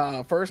 Its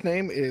first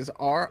name is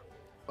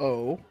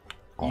R-O-U-X,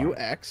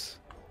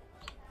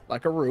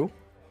 like a Ru.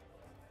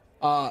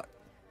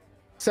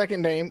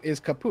 Second name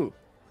is Kapu,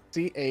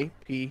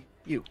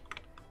 C-A-P-U.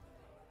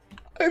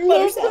 I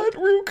love that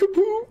Ru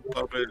Kapu.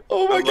 Love it.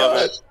 Oh my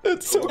God,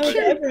 that's so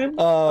cute.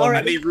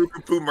 I need Ru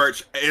Kapu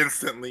merch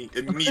instantly,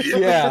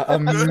 immediately. Yeah,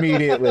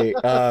 immediately.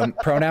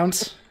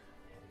 Pronouns?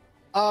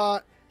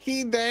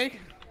 He, they.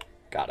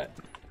 Got it.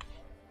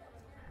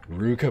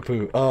 Ru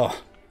Kapu. Oh,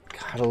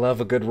 gotta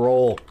love a good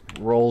roll.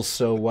 Rolls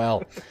so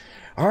well.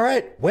 All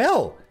right,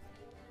 well,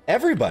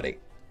 everybody,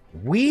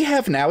 we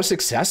have now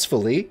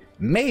successfully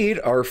made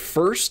our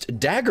first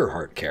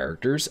Daggerheart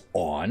characters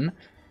on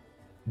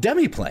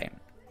Demiplane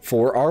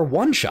for our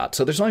one-shot.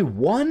 So there's only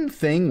one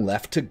thing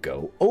left to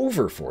go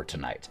over for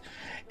tonight.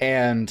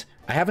 And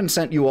I haven't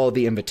sent you all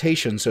the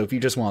invitation, so if you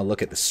just want to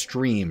look at the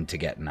stream to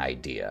get an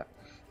idea.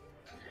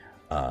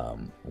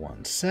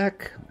 One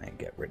sec. Let me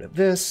get rid of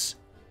this.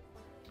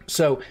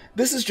 So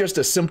this is just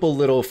a simple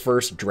little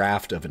first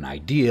draft of an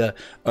idea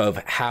of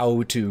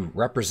how to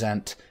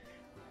represent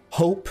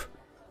hope,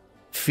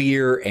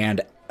 fear, and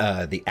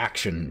the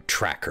action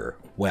tracker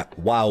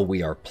while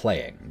we are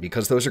playing,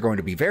 because those are going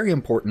to be very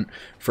important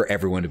for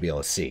everyone to be able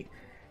to see.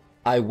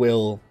 I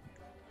will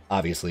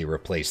obviously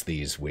replace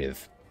these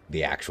with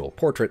the actual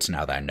portraits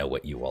now that I know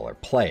what you all are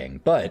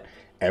playing. But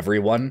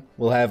everyone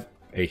will have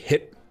a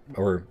hit,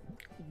 or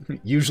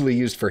usually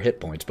used for hit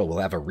points, but we'll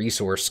have a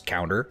resource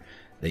counter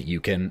that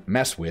you can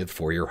mess with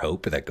for your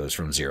hope that goes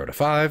from 0 to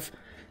 5.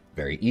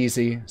 Very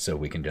easy. So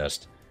we can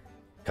just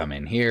come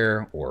in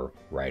here, or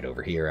right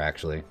over here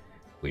actually.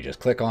 We just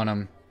click on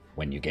them.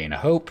 When you gain a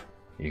hope,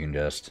 you can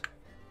just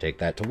take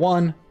that to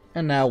 1,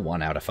 and now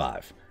 1 out of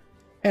 5.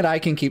 And I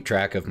can keep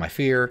track of my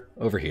fear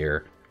over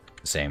here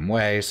the same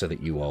way so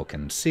that you all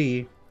can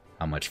see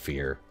how much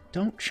fear,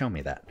 don't show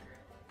me that,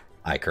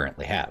 I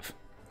currently have.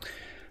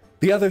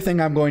 The other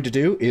thing I'm going to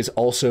do is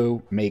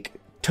also make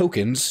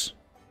tokens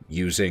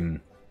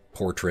using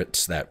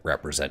portraits that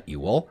represent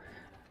you all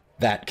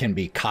that can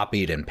be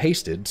copied and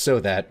pasted so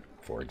that,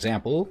 for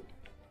example,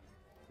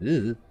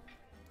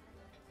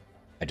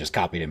 I just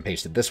copied and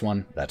pasted this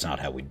one. That's not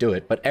how we do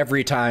it, but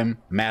every time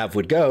Mav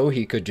would go,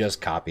 he could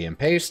just copy and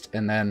paste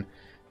and then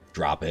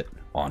drop it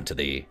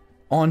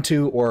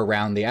onto or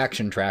around the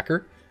action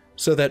tracker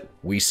so that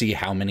we see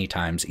how many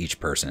times each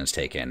person has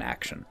taken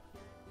action.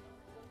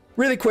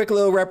 Really quick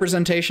little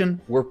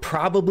representation. We're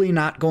probably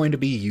not going to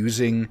be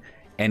using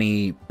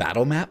any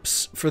battle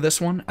maps for this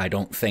one. I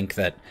don't think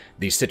that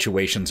these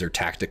situations are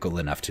tactical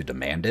enough to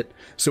demand it.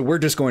 So we're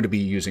just going to be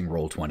using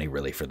Roll20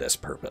 really for this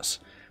purpose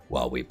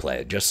while we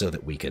play, just so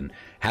that we can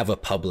have a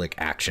public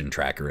action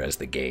tracker as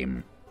the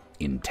game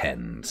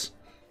intends.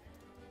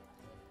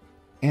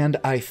 And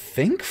I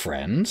think,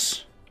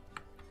 friends,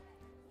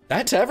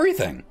 that's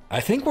everything.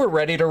 I think we're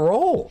ready to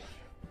roll.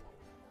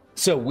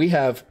 So we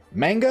have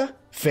Manga,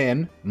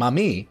 Finn,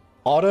 Mami,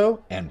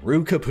 Otto, and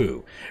Rue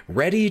Capu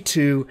ready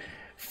to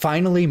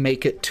finally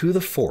make it to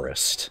the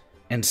forest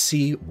and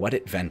see what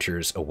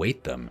adventures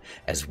await them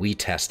as we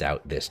test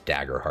out this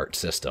Daggerheart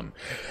system.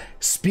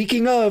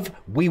 Speaking of,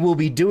 we will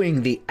be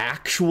doing the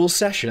actual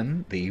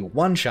session, the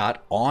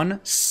one-shot, on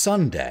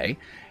Sunday,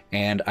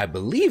 and I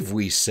believe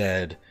we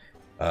said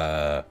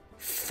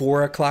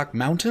 4 o'clock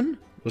Mountain?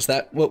 Was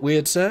that what we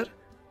had said?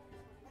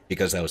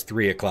 Because that was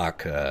 3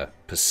 o'clock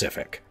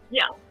Pacific.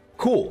 Yeah.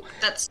 Cool.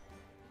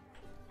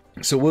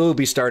 So we'll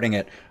be starting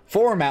at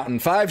 4 Mountain,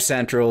 5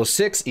 Central,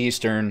 6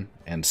 Eastern,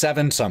 and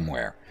 7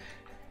 somewhere.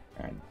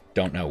 I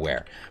don't know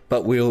where.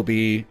 But we'll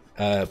be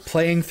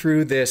playing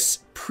through this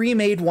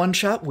pre-made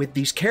one-shot with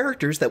these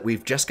characters that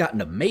we've just gotten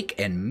to make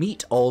and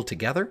meet all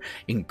together.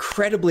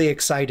 Incredibly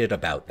excited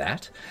about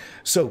that.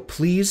 So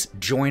please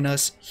join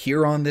us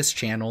here on this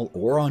channel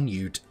or on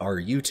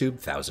our YouTube,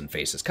 Thousand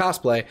Faces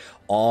Cosplay,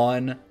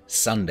 on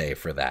Sunday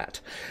for that.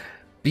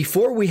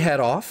 Before we head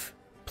off,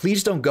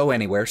 please don't go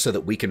anywhere so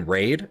that we can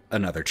raid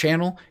another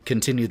channel,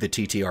 continue the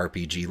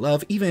TTRPG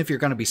love. Even if you're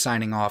going to be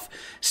signing off,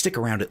 stick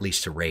around at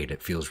least to raid.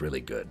 It feels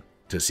really good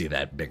to see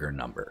that bigger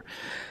number.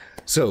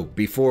 So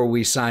before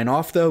we sign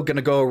off, though, going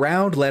to go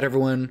around, let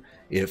everyone,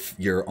 if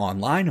you're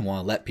online and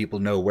want to let people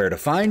know where to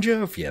find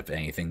you, if you have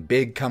anything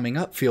big coming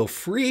up, feel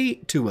free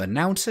to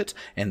announce it,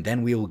 and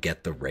then we will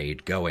get the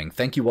raid going.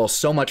 Thank you all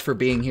so much for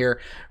being here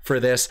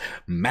for this.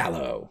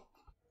 Mallow.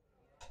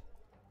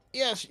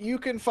 Yes, you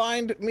can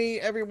find me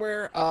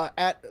everywhere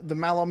at the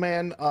Mallow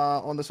Man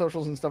on the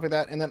socials and stuff like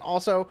that. And then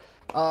also,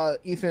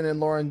 Ethan and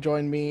Lauren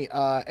join me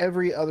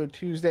every other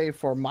Tuesday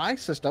for my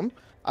system,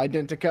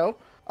 Identico,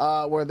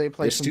 where they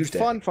play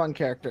some fun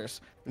characters.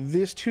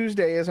 This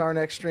Tuesday is our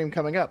next stream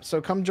coming up. So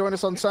come join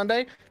us on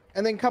Sunday,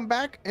 and then come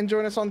back and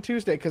join us on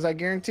Tuesday, because I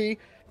guarantee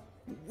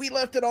we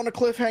left it on a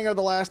cliffhanger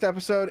the last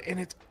episode, and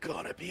it's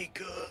gonna be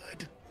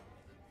good.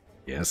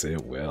 Yes,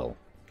 it will.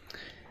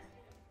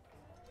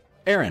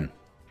 Aaron.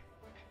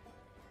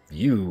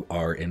 You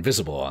are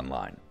invisible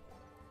online.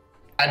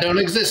 I don't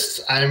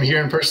exist. I'm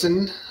here in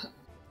person.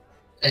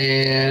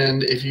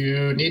 And if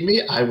you need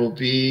me, I will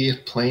be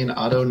playing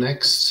Otto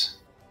next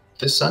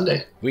this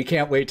Sunday. We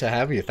can't wait to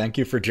have you. Thank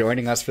you for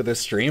joining us for this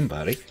stream,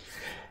 buddy.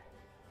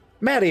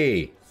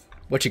 Maddie,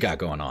 what you got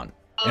going on?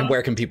 And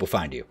where can people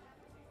find you?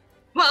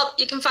 Well,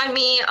 you can find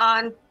me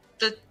on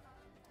the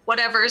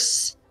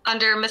whatever's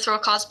under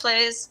Mithril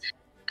Cosplays.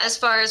 As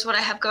far as what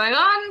I have going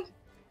on,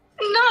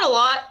 not a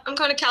lot. I'm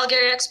going to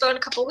Calgary Expo in a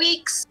couple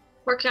weeks,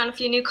 working on a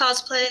few new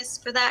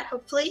cosplays for that,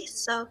 hopefully.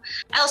 So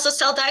I also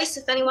sell dice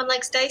if anyone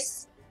likes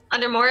dice,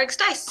 under Morig's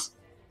Dice.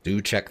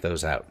 Do check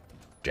those out,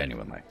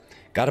 genuinely.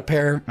 Got a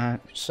pair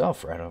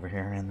yourself right over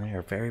here, and they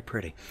are very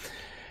pretty.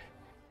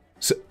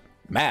 So,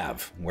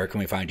 Mav, where can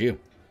we find you?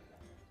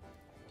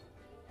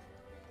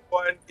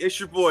 It's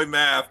your boy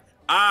Mav.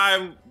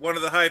 I'm one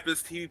of the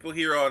hypest people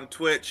here on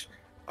Twitch.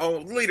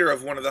 Leader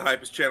of one of the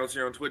hypest channels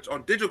here on Twitch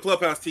on Digital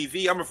Clubhouse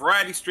TV. I'm a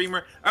variety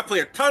streamer. I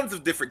play tons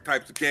of different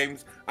types of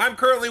games. I'm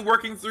currently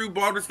working through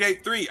Baldur's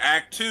Gate 3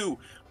 Act 2.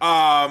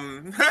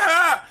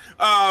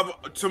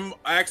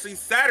 Actually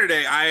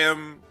Saturday I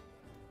am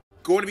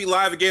going to be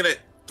live again at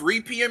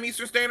 3 p.m.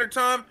 Eastern Standard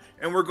Time,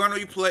 and we're going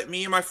to be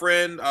me and my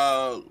friend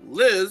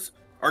Liz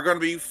are going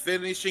to be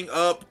finishing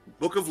up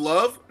Book of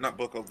Love. Not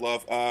Book of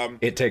Love.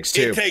 It Takes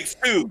Two. It Takes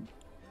Two.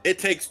 It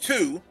Takes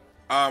Two.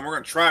 We're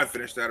going to try and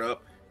finish that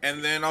up.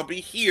 And then I'll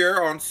be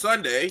here on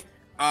Sunday.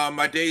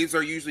 My days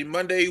are usually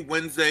Monday,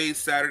 Wednesdays,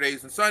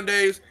 Saturdays, and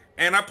Sundays.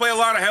 And I play a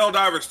lot of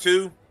Helldivers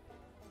too,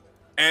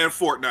 and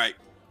Fortnite.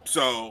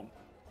 So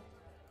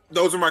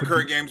those are my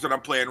current games that I'm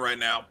playing right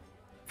now.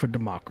 For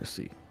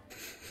democracy.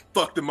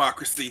 Fuck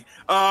democracy.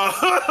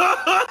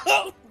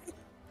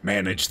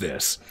 Manage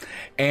this.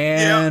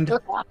 And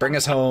bring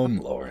us home,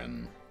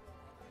 Lauren.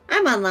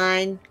 I'm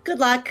online. Good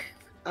luck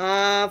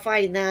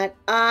fighting that.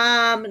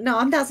 No,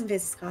 I'm Thousand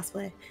Faces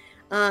cosplay.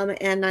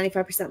 And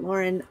 95%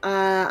 Lauren.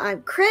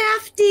 I'm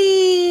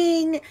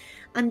crafting.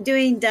 I'm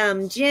doing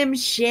dumb gym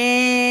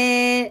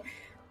shit.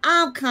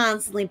 I'm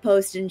constantly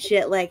posting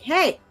shit like,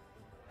 hey,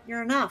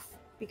 you're enough.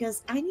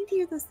 Because I need to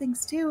hear those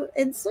things too.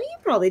 And so you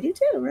probably do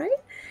too, right?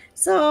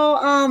 So,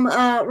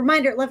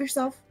 reminder, love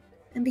yourself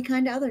and be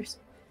kind to others.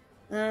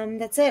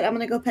 That's it. I'm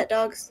going to go pet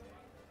dogs.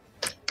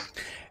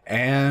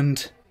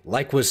 And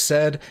like was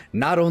said,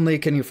 not only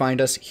can you find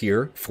us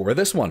here for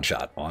this one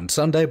shot on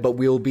Sunday, but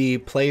we'll be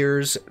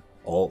players,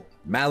 all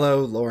Mallow,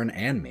 Lauren,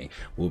 and me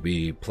will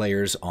be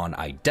players on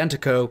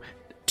Identico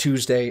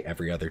Tuesday,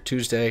 every other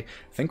Tuesday.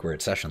 I think we're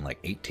at session like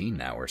 18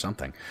 now or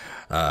something.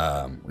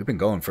 We've been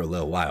going for a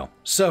little while.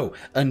 So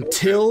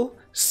until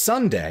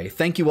Sunday,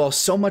 thank you all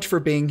so much for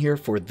being here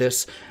for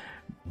this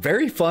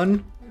very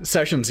fun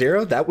session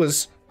 0.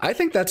 I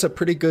think that's a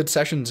pretty good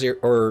session 0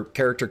 or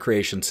character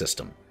creation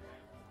system.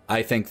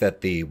 I think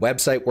that the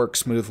website works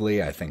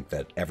smoothly. I think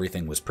that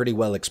everything was pretty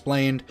well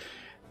explained.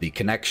 The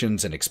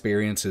connections and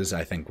experiences,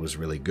 I think, was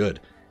really good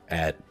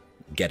at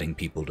getting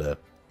people to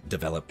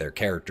develop their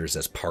characters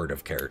as part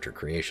of character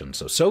creation.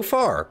 So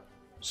far,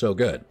 so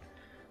good.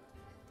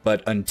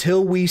 But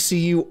until we see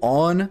you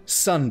on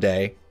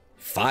Sunday,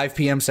 5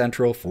 p.m.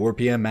 Central, 4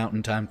 p.m.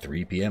 Mountain Time,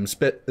 3 p.m.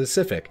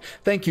 Pacific,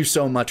 thank you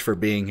so much for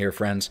being here,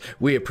 friends.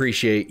 We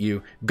appreciate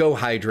you. Go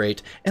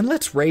hydrate, and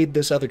let's raid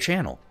this other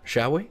channel,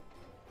 shall we?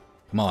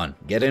 Come on,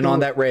 get in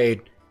on that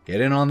raid. Get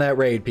in on that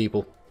raid,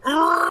 people.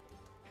 All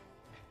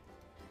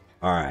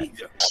right.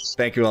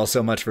 Thank you all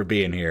so much for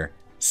being here.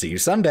 See you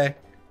Sunday.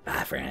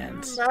 Bye,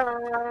 friends.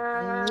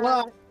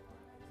 Mwah.